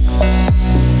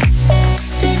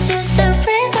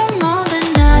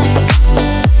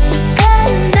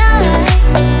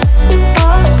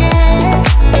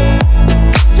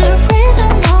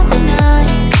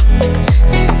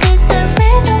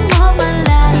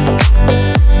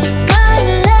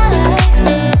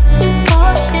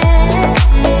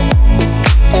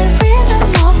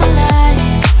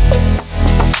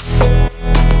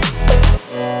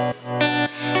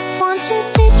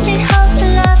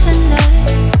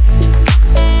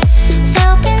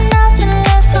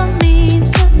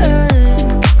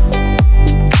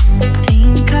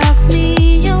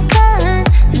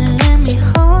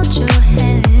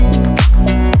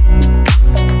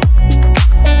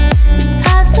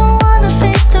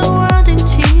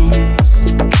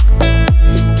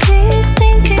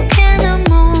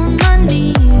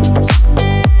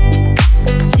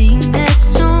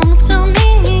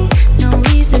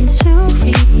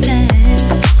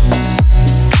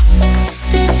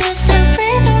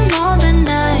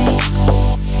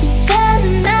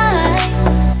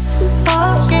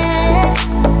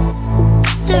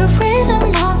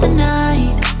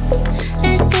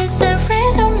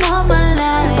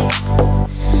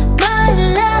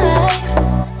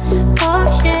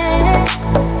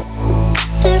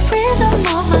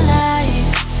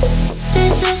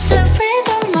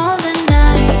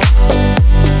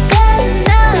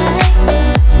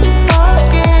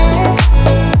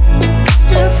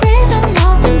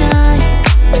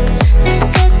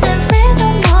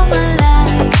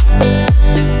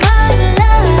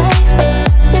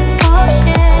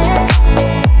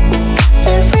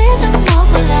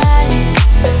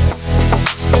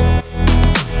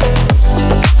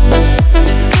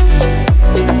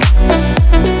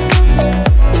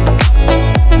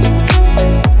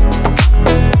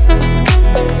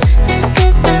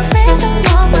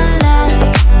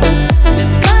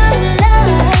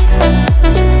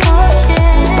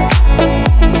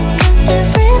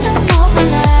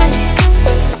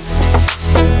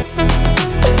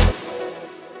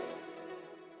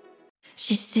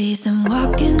She sees them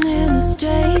walking in a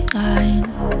straight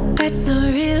line. That's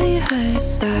not really her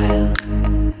style.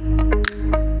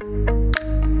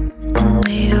 And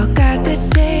they all got the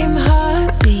same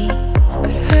heartbeat,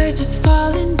 but hers was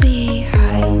falling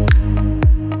behind.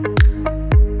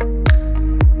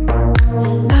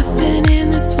 Nothing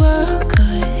in this world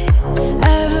could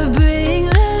ever bring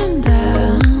them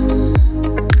down.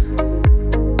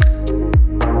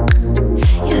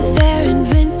 Yeah, they're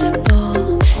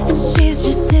invincible, and she's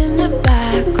just in the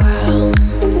background.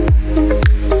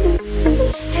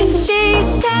 And she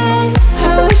said,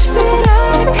 I wish that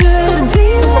I could be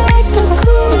like the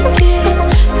cool kids,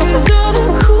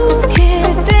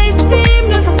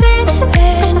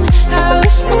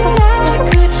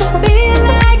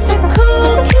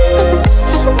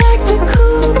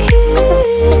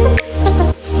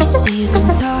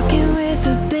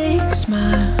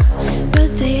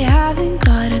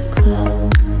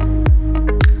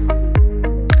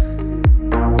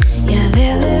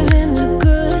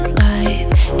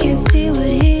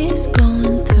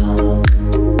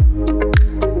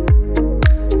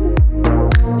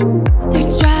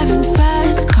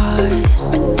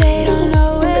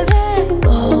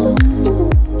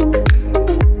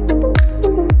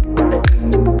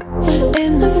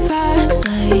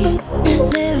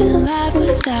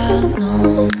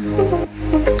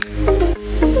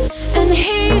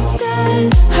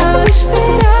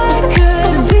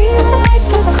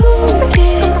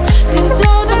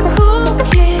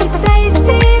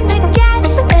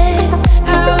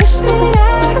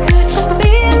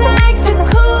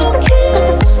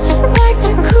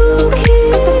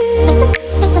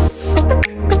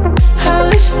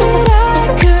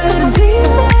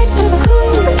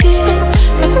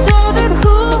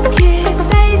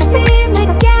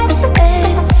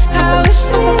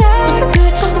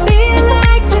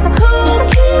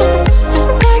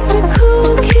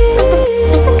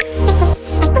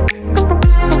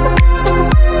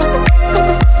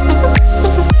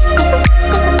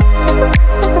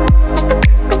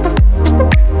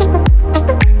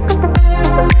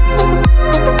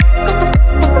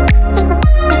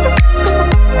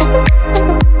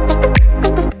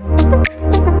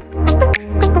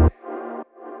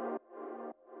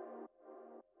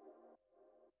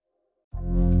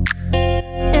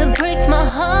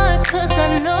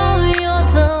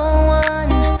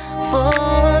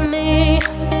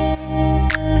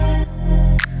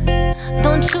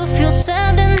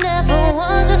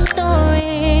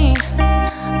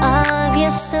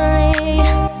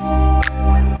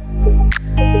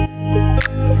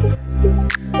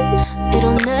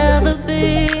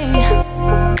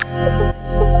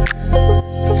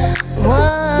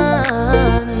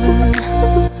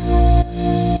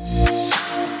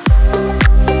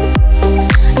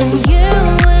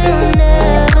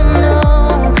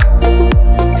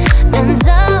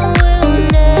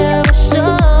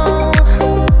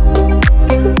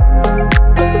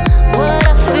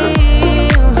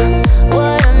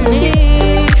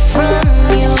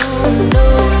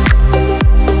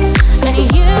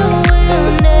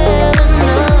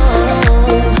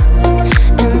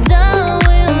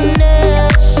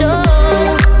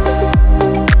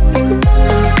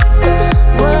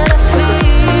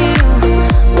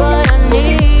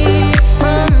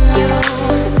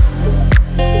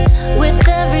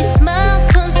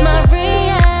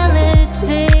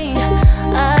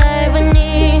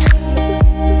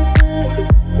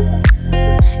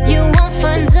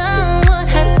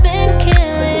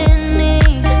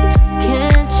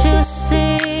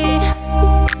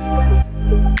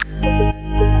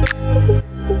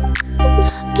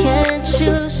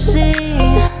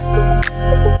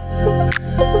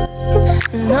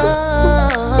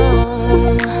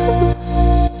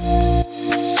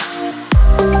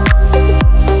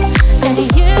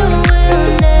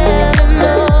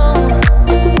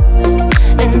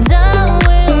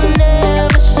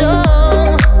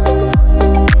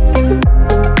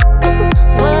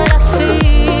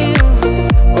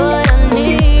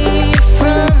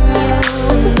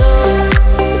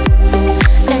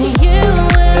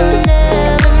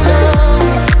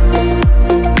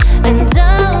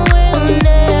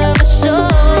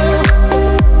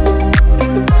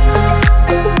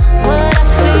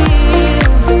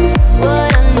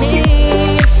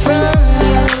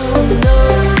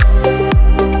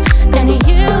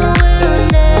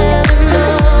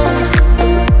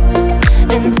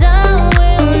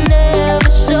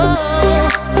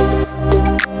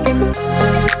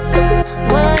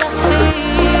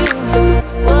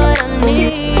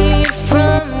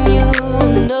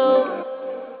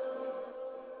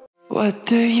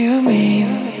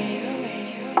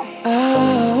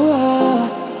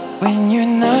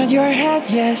 head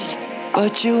yes,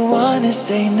 but you wanna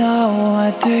say no.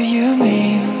 What do you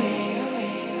mean?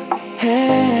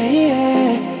 Hey, yeah.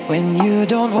 When you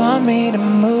don't want me to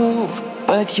move,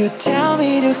 but you tell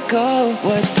me to go.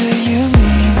 What do you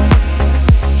mean?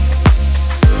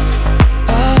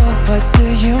 Oh, what do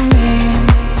you mean?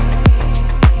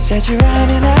 Said you're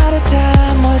running out of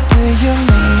time. What do you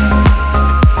mean?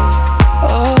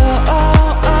 Oh,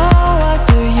 oh, oh, what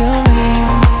do you mean?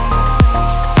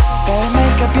 Better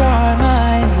make up your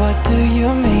mind. What do you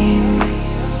mean?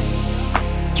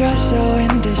 You're so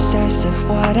indecisive,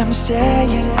 what I'm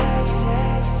saying.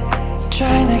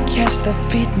 Trying to catch the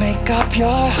beat, make up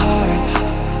your heart.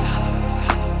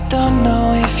 Don't know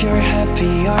if you're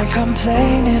happy or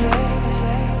complaining.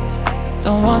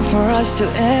 Don't want for us to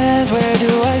end, where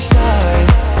do I start?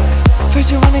 First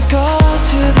you wanna go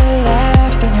to the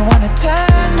left, then you wanna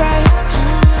turn right.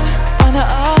 Wanna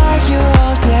argue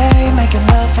all day, making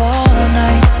love all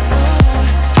night.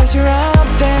 First you're up,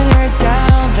 then you're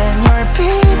down, then you're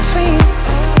between.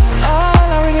 All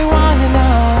I really wanna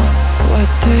know, what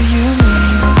do you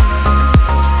mean?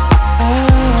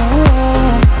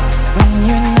 Oh, when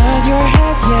you're not your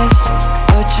head yes,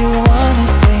 but you wanna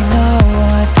say no.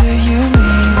 What do you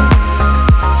mean?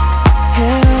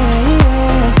 Hey,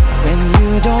 yeah. When you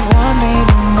don't want me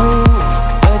to move,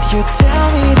 but you tell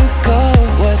me to go.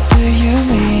 What do you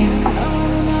mean?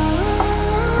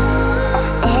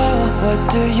 Oh, what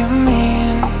do you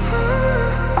mean?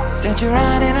 Said you're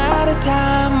running out of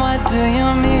time. What do you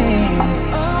mean?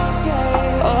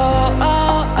 Oh,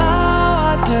 oh, oh,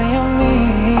 what do you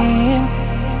mean?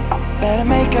 Better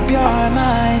make up your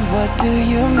mind. What do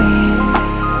you mean?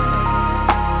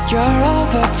 You're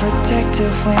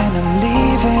overprotective when I'm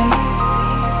leaving.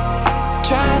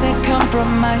 Trying to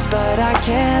compromise but I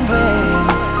can't win.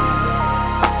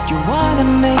 You wanna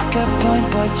make a point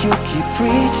but you keep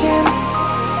preaching.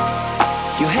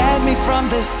 You had me from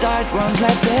the start, won't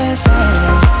let this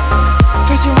end.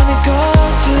 First you wanna go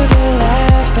to the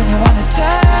left, then you wanna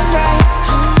turn right.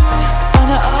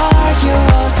 Wanna argue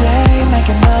all day,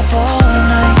 making love all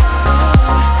night.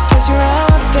 First you're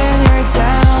up, then you're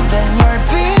down, then you're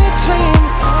between.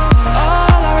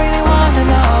 All I really wanna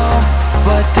know,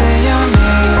 what do you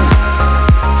mean?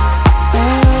 Oh,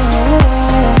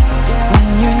 when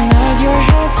you're not your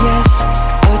head yes,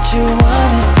 but you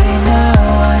wanna say no.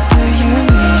 What do you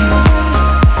mean?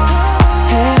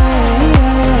 Hey,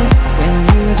 yeah. When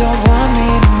you don't want me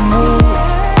to move,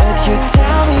 but you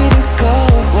tell me to go.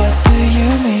 What do you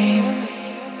mean?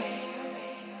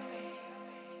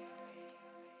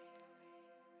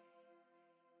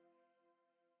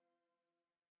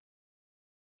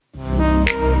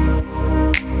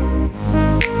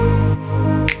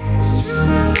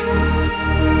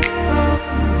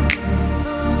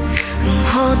 I'm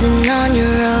holding on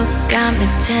your rope, got me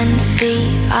 10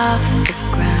 feet off the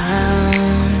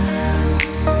ground.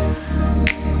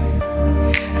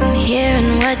 I'm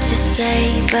hearing what you say,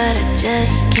 but I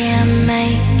just can't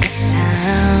make a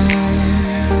sound.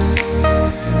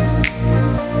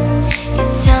 You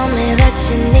tell me that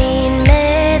you need me,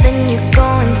 then you go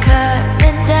and cut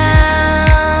me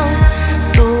down.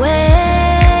 But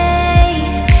wait,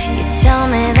 you tell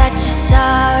me that you're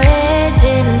sorry,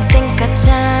 didn't think I'd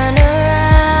turn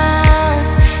around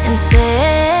and say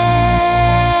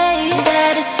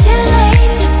that it's too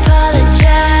late to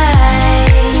apologize.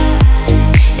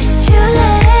 It's too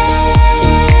late.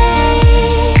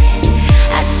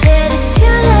 I said it's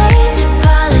too late to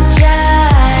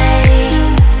apologize.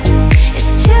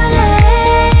 It's too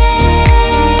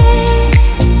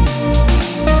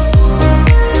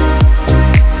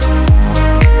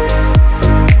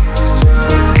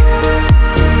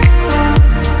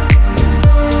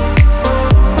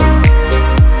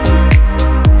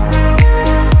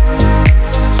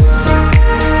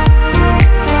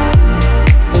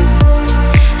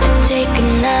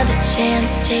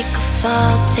take a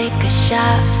fall, take a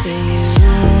shot for you.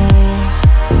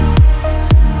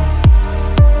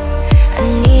 I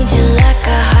need you like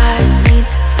a heart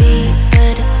needs a beat,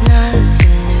 but it's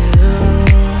nothing new.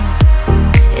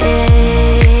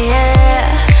 Yeah,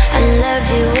 I loved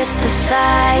you with the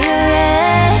fire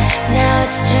red, now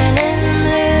it's turning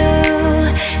blue.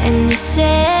 And you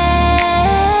say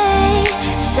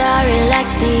sorry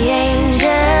like the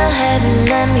angel, heaven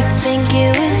let me think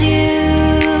it was you.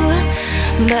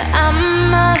 But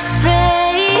I'm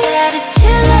afraid that it's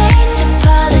too late to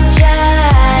apologize.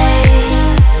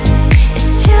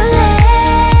 It's too late.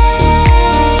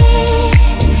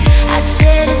 I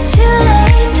said it's too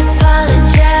late to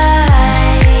apologize.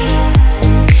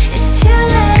 It's too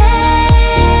late.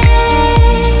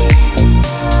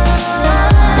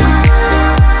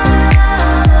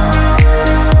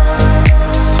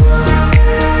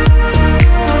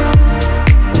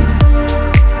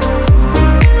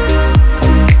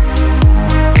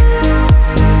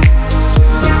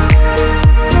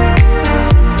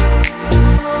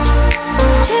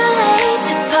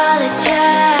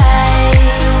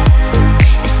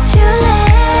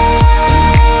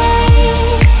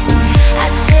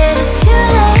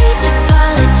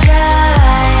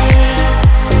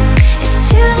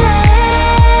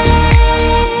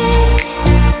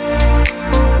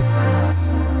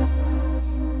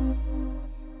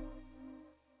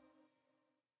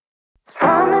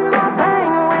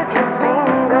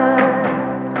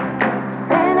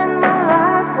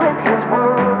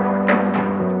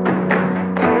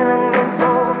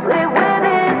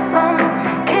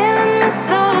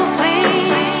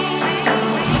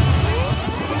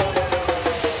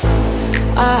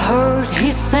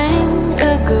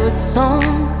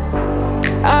 song.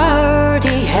 I heard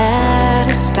he had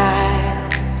a style,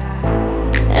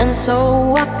 and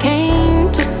so I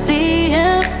came to see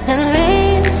him and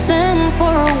listen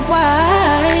for a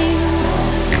while.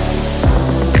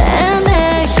 And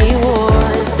there he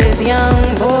was, this young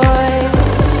boy,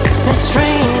 a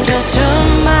stranger to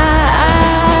my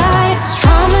eyes,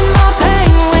 strumming my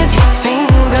pain with his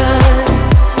fingers,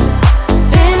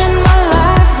 singing my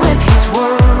life with his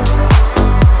words,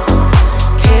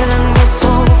 killing me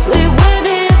softly with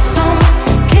his song,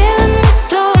 killing me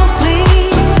softly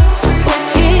with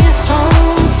his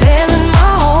song, telling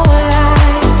my whole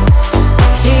life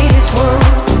with his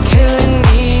words, killing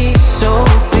me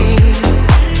softly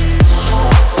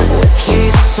with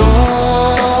his song.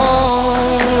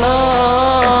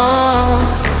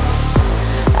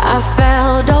 I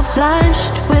felt all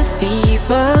flushed with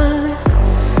fever,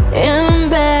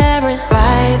 embarrassed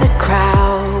by the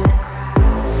crowd.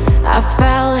 I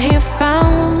felt he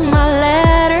found my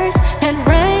letters and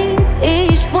read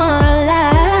each one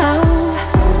aloud.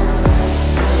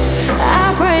 I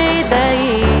prayed that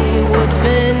he would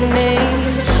finish,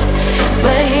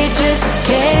 but he just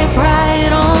kept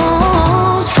right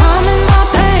on, strumming my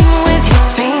pain with his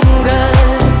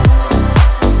fingers,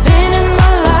 singing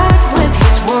my life with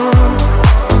his words,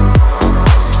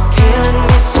 killing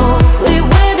me softly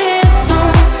with his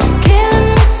song, killing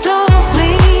me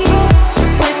softly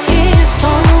with his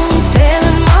song,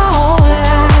 telling my whole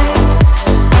life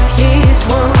with his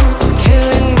words,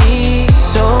 killing me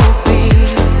softly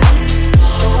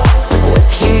with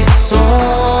his song.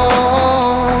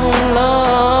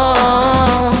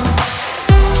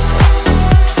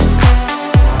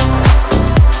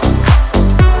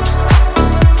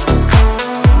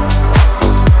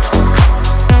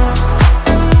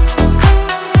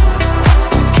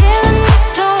 Killing me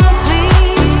softly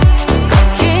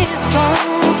with his song.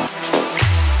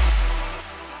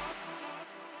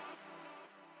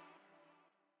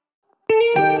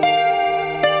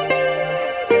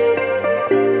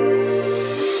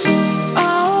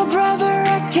 Oh, brother,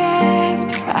 I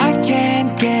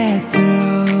can't get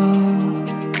through.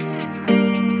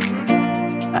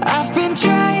 I've been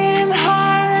trying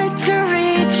hard to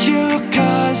reach you,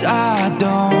 'cause I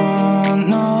don't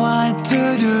know what to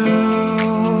do.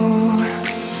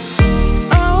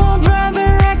 Oh, brother,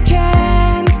 I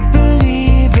can't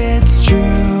believe it's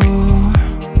true.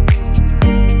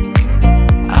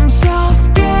 I'm so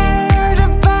scared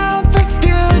about the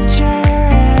future,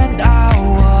 and I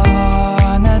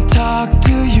wanna talk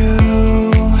to you.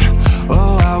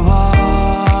 Oh, I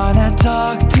wanna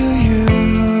talk to you.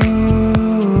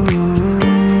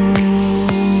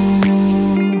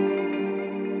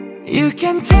 You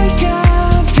can take a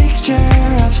picture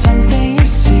of something you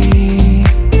see.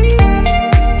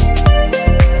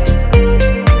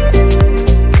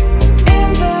 In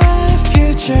the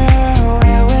future,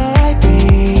 where will I be?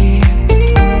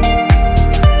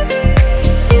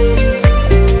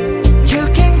 You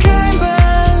can climb a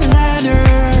ladder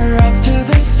up to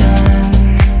the sun,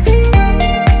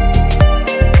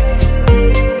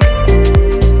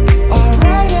 or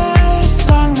write a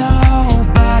song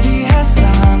nobody has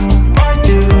sung, or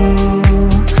do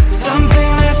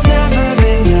something that's never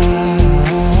been done.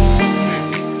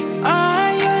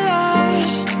 Are you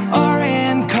lost or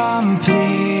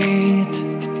incomplete?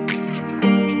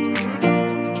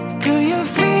 Do you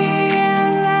feel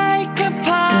like a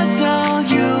puzzle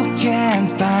you can't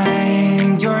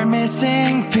find your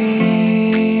missing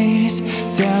piece?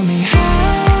 Tell me,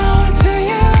 how do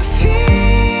you feel?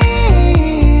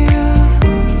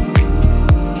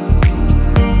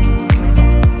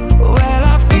 Well,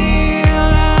 I feel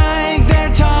like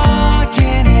they're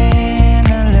talking in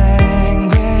a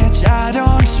language I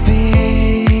don't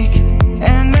speak,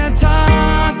 and they're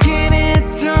talking it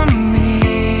to me.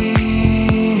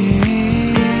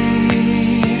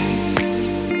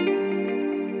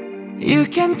 You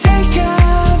can take a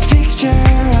picture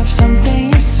of something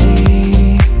you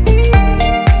see.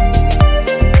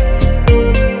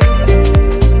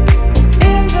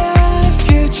 In the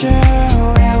future,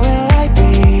 where will I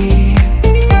be?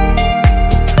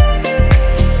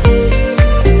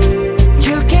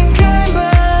 You can climb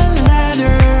a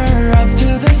ladder up to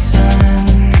the sun,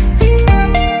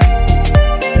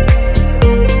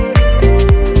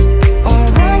 or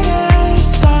write a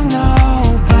song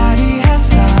nobody has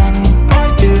sung, or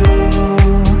do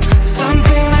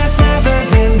something that's never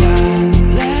been done.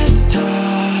 Let's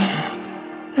talk,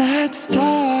 let's talk.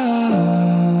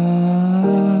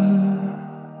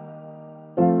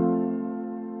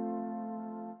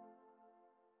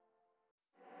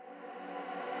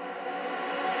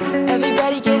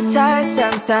 Everybody gets tired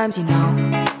sometimes, you know.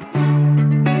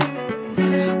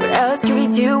 else can we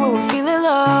do when we're feeling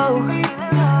low?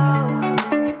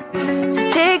 So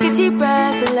take a deep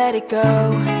breath and let it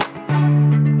go.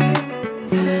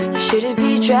 You shouldn't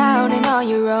be drowning on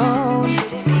your own.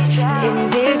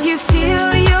 And if you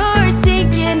feel you're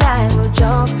sinking, I will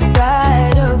jump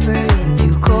right over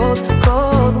into cold,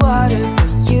 cold water for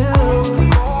you.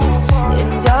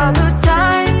 And although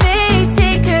time may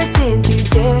take us into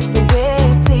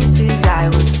different places, I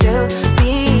will still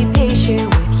be patient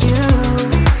with you.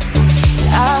 And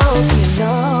I hope you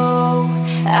know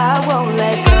I won't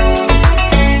let go.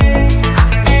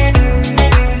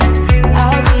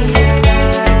 I'll be your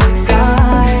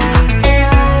lifeline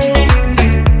tonight.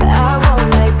 I won't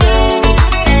let go.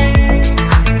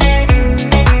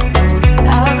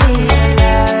 I'll be your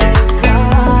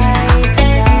lifeline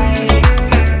tonight.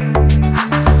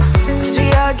 'Cause we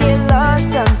all get lost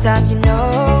sometimes, you know.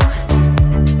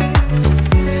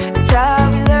 It's how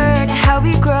we learn and how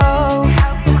we grow.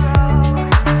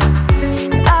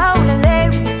 And I wanna lay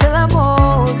with you till I'm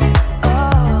old.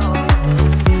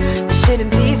 You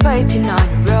shouldn't be fighting on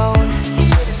your own.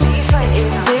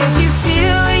 And if you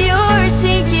feel you're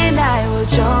sinking, I will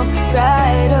jump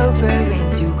right over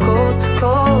into cold,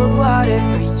 cold water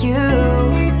for you.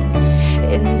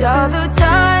 And although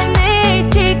time may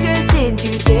take us into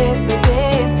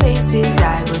different places,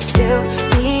 I will still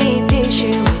be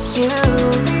patient with you.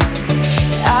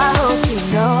 I hope you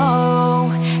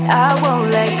know I won't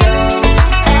let go.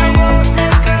 I won't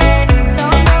let go. No,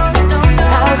 no, no, no.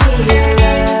 I'll be your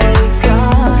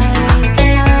lifeline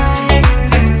tonight.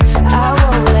 I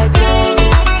won't let go.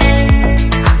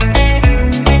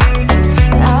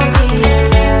 I'll be your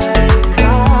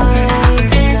lifeline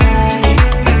tonight.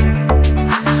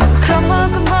 Come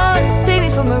on, save me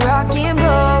from a rocking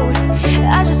boat.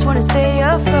 I just wanna stay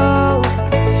afloat.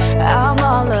 I'm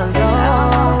all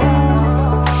alone.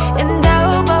 And I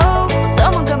hope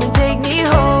someone come and take me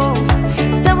home,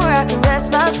 somewhere I can rest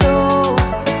my soul.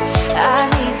 I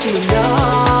need to know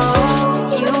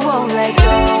you won't let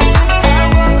go. I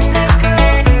won't let go.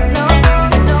 No, no,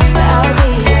 no, no. I'll be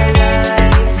your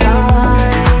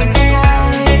lifeline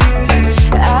tonight.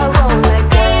 I won't let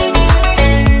go.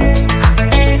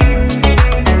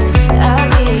 I'll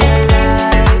be your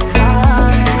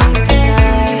lifeline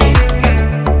tonight.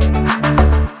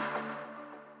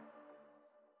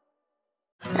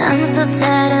 I'm so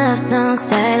tired of love songs,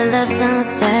 tired of love songs,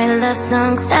 tired of love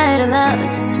songs, tired of love.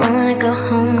 Just wanna go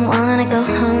home, wanna go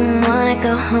home, wanna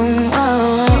go home. Whoa,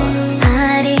 whoa.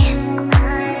 Party,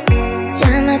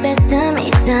 try my best to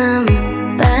meet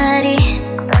somebody,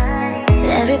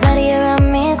 but everybody around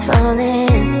me is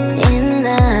falling in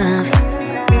love.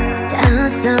 Down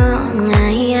so oh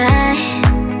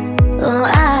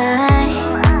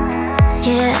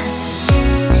yeah,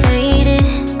 hate it.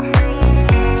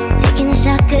 Taking a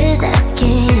shot 'cause I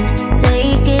can't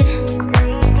take it,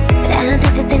 but I don't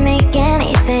think that they make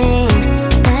anything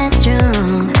that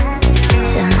strong.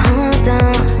 So hold on,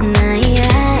 oh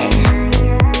yeah.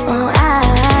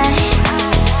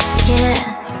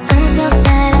 I'm so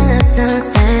tired of love songs,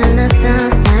 tired of love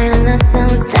songs, tired of love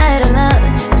songs, tired of love.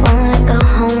 Just wanna go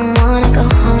home, wanna go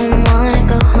home, wanna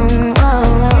go home. Whoa,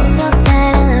 whoa. So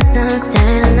tired of love songs,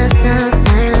 tired of love songs,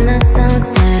 tired of love songs,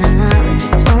 tired of love.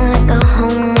 Just wanna go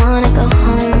home, wanna go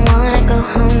home, wanna go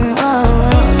home. Whoa,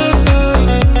 whoa.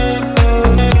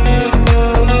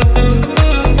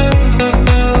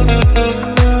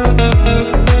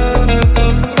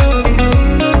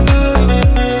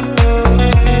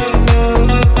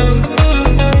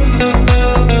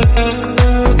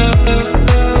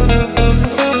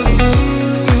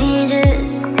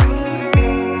 Strangers,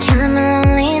 killing my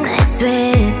lonely nights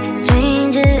with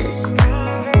strangers.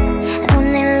 And when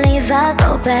they leave, I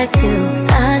go back to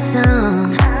our song.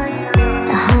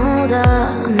 Hold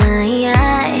on,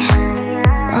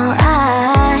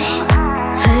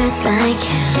 hurts like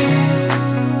heaven,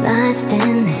 lost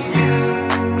in the sun.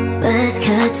 Buzz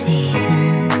cut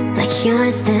season, like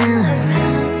you're still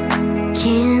around.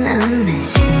 Can I miss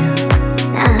you?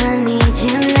 I need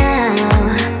you now.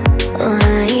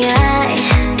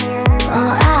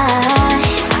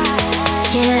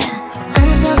 Yeah.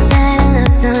 I'm so tired of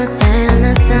love songs, tired of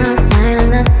love songs, tired of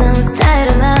love songs, tired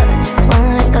of love. Just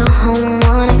wanna go home,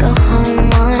 wanna go home,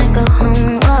 wanna go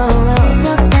home. Whoa, whoa.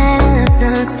 So tired of love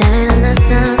songs, tired of love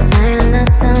songs, tired of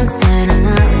love songs, tired of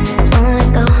love. Just wanna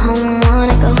go home,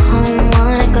 wanna go home,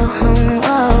 wanna go home.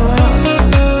 Whoa, whoa.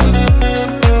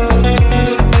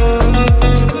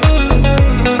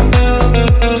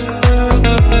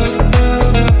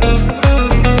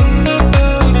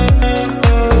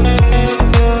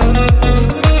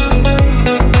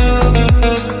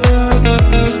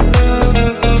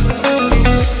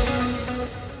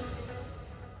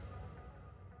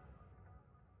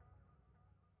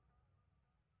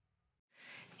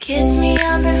 Kiss me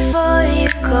up before you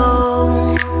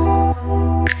go.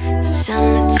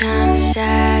 Summertime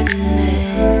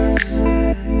sadness.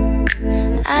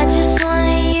 I just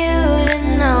wanted you to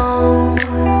know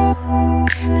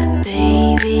that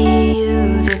baby,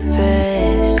 you the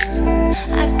best.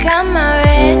 I got my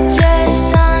red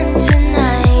dress on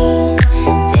tonight,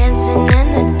 dancing in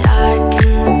the dark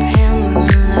in the pale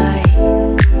moonlight.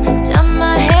 Done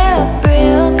my hair up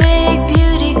real big,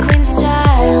 beauty queen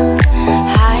style.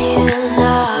 High heels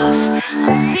off,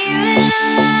 I'm feeling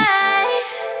alive.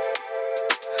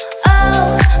 Oh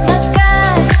my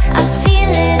God, I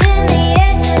feel it in the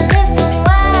air till it from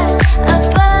wise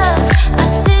above.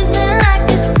 I'm sizzling like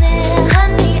a snare,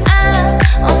 honey, I'm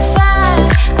on fire.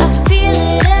 I feel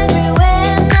it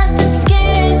everywhere, nothing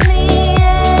scares me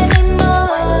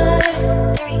anymore.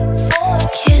 3, 4,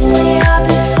 kiss me up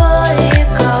before you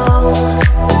go.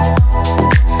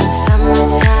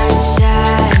 Summertime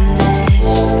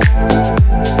sadness.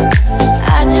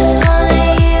 I just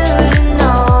wanted you to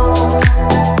know,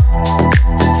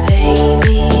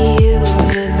 baby, you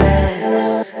the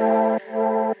best.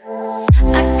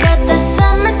 I got that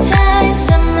summertime,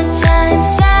 summertime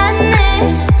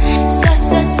sadness.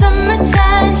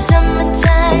 Summertime,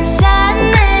 summertime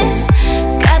sadness.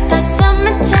 Got that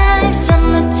summertime,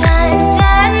 summertime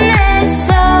sadness.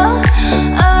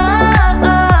 Oh,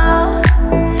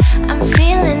 I'm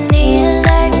feeling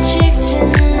electric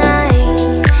tonight.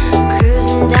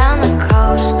 Cruising down the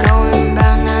coast, going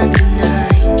about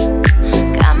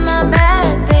 99. Got my bad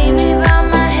baby by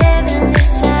my heavenly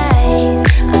side.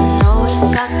 I know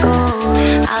if I go,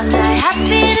 I'll die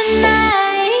happy tonight.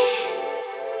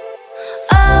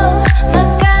 Oh my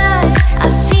God, I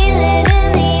feel it in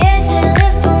the air till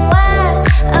it from wise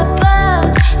above.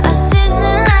 I'm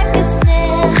sizzling like a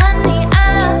snare, honey,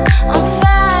 I'm on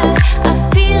fire. I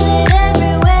feel it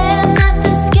everywhere,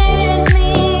 nothing scares me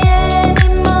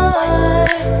anymore.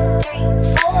 3,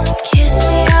 4, kiss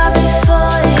me up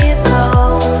before you go.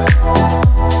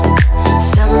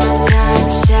 Summertime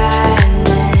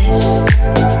sadness.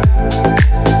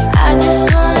 I just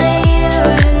wanted you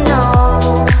to know,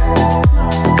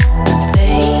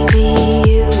 baby,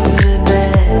 you the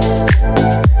best.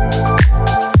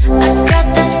 I got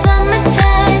that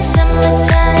summertime,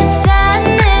 summertime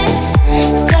sadness.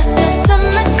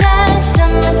 Summertime,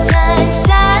 summertime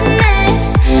sadness.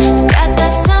 Got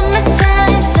that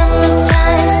summertime,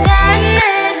 summertime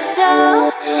sadness.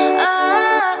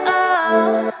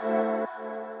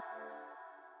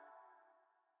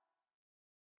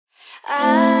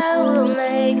 I will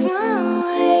make my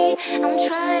way. I'm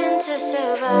trying to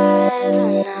survive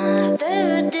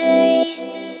another day.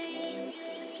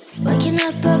 Waking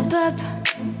up,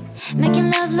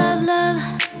 making love.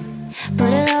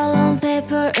 Put it all on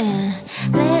paper and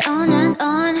play it on and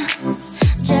on.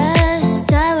 Just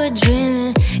start with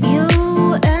dreaming, you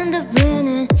end up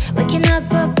winning. Waking up,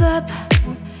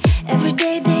 every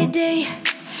day.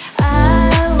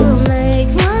 I will make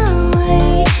my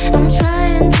way. I'm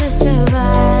trying to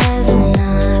survive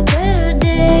another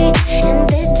day in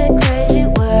this big crazy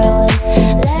world.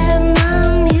 Let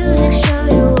my music show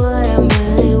you what I'm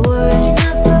really worth.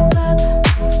 Up,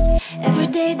 every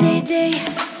day.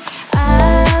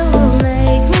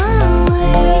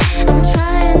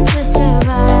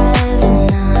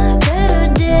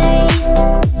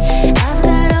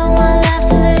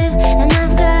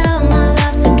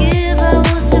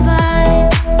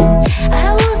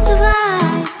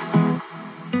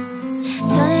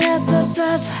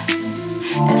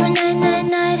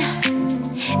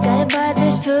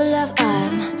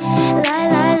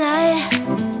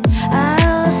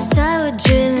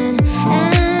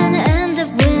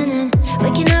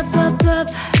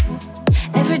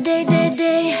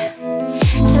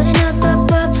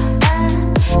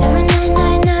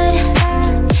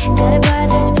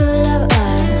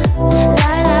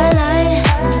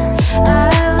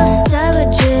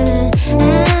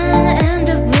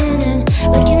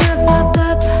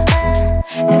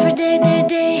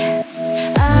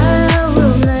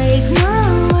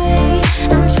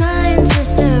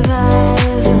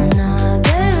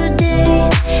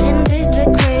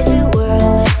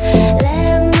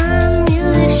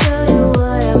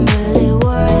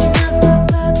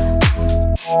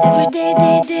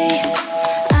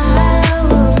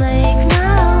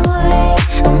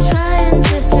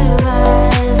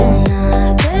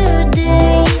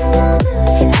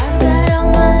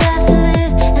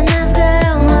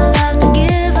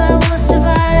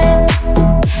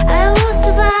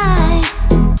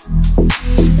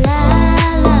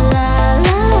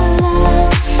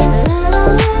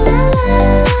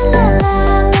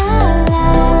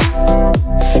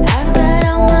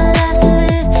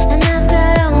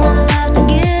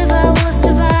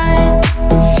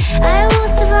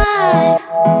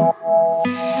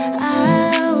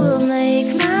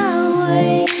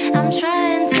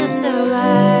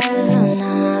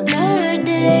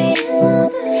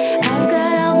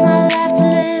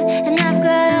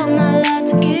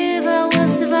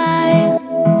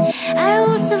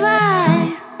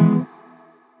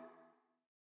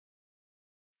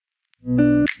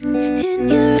 In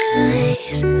your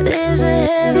eyes, there's a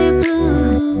heavy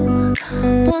blue.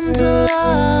 One to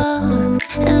love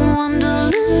and one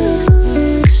to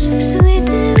lose. Sweet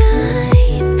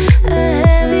divine, a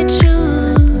heavy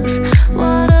truth.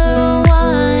 Water or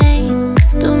wine,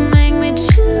 don't make me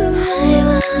choose.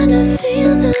 I wanna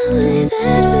feel the way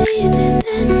that we did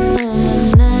that summer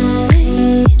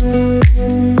night.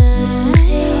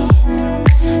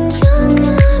 Drunk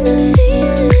on a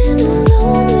feeling,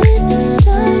 alone with the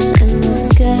stars in the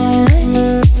sky.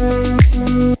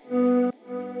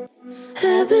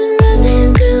 I've been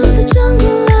running through the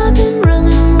jungle, I've been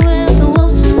running with the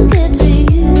wolves to get to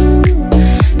you,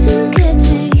 to get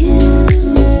to you.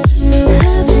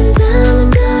 I've been down the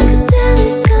darkest alley,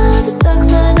 saw the dark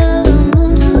side of the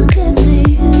moon to get to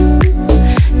you,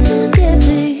 to get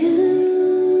to you,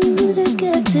 to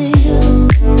get to you.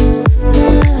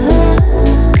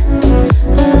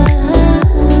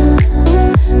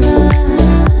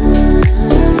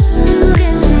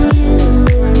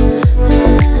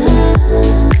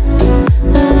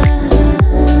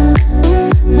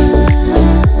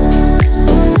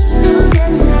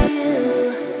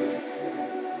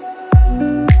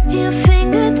 Your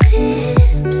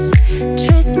fingertips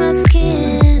trace my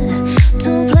skin to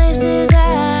places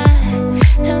I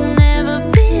have never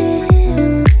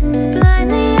been.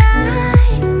 Blindly I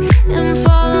am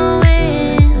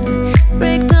following.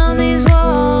 Break down these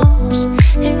walls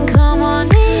and come on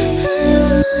in. I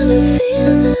wanna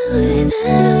feel the way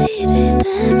that we did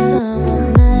that summer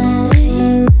night.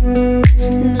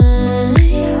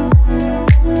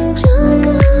 Drunk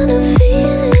on a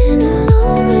feeling,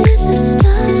 alone with the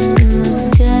stars in the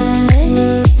sky.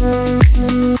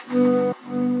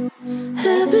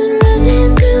 I've been running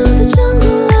through the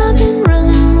jungle, I've been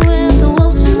running with the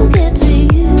wolves to get to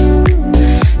you,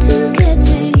 to get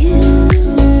to you.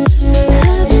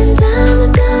 I've been down the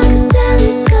darkest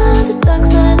alley, saw the dark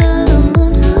side of the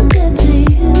moon to get to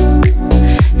you,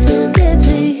 to get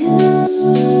to you,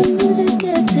 to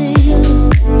get to you.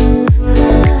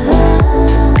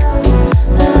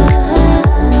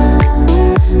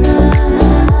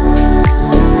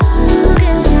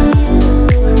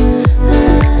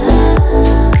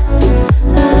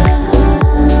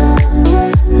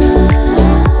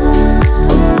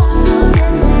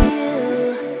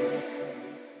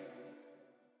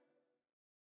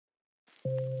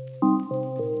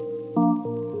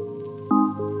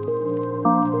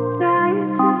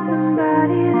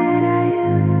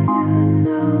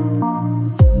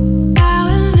 Now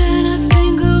and then I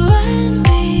think of when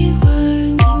we were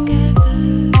together,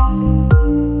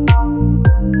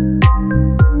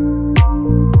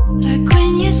 like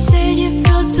when you said you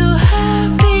felt so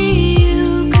happy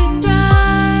you could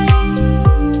die.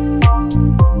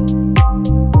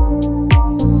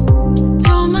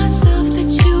 Told myself that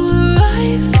you were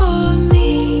right for me,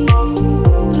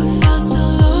 but felt so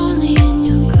lonely in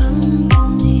your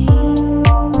company.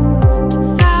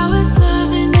 If I was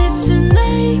loving it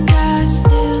tonight, I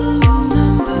still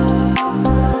remember.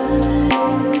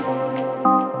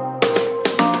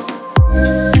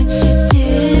 But you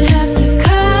didn't have to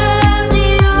cut me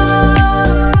off.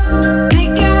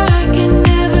 Make out like it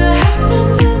never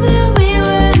happened, and then we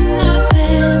were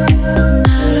nothing. And I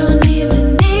don't even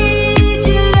need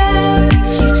your love,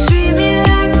 'cause you treat me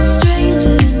like a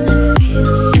stranger, and it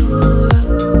feels so rough.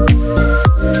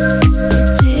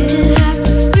 You didn't have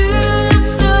to stoop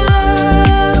so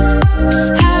low.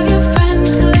 Have your friends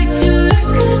collect your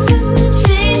records and then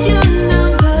change your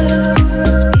number.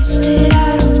 Guess that I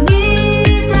don't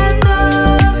need that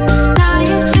though. Now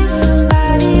you're just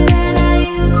somebody that I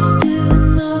used to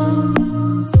know.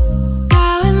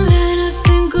 Now and then I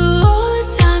think of all the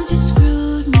times you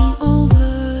screwed me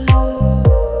over,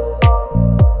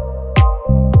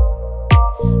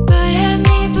 but had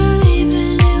me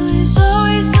believing it was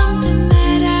always something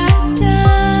that I'd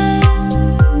done.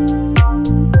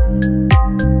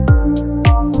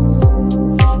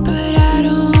 But I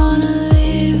don't wanna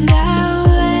live that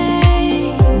way,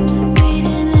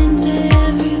 reading into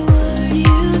every word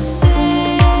you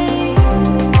say.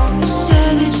 You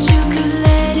said that you could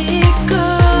let it go,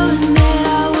 and that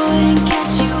I wouldn't get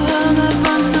you hung up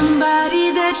on somebody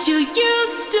that you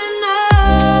used to know.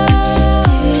 But you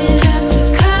didn't have to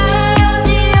cut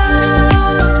me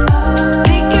off.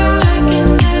 Make out like it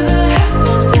never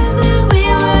happened, and then we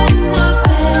were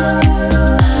nothing.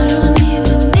 And I don't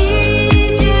even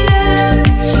need your love,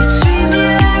 'cause you treat me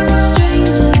like a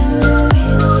stranger, and it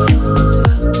feels so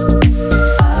rough.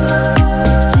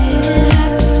 You didn't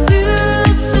have to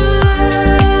stoop so low.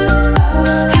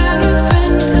 Have your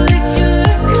friends collect your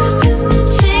records and then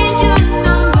change your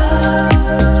number.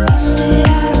 You said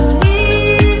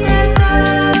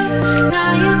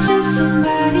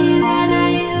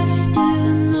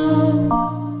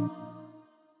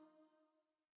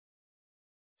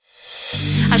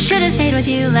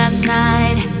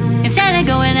like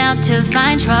going out to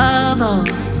find trouble.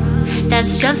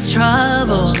 That's just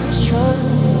trouble.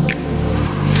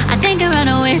 I think I run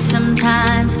away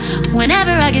sometimes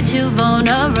whenever I get too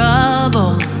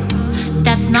vulnerable.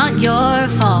 That's not your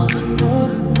fault.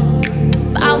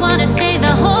 But I wanna stay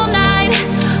the whole night.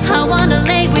 I wanna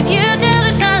lay with you till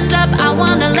the sun's up. I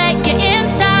wanna let you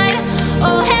inside.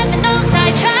 Oh, heaven knows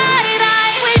I tried. I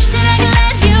wish that I could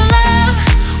let you love.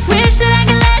 Wish that I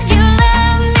could let you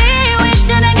love me. Wish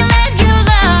that I could let you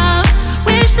love.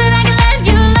 Wish that I could let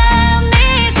you love me.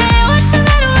 Say, what's the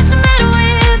matter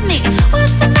with me?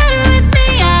 What's the matter with me?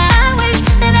 I wish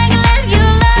that I could let you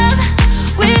love.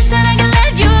 Wish that I could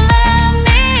let you love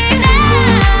me now.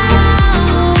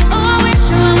 Oh, I wish,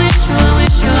 oh, I wish, oh, I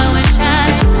wish, oh, I wish I.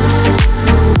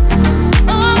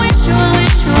 Oh, I wish, oh, I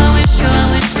wish, oh, I wish, oh, I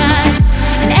wish I.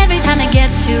 And every time it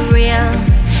gets too real,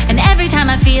 and every time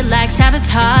I feel like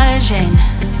sabotaging,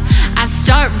 I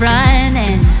start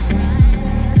running.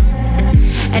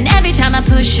 And every time I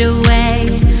push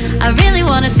away, I really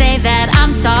wanna say that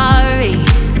I'm sorry,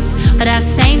 but I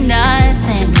say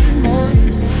nothing.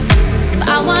 But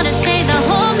I wanna stay the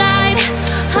whole night.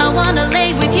 I wanna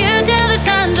lay with you till the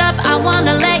sun's up. I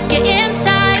wanna lay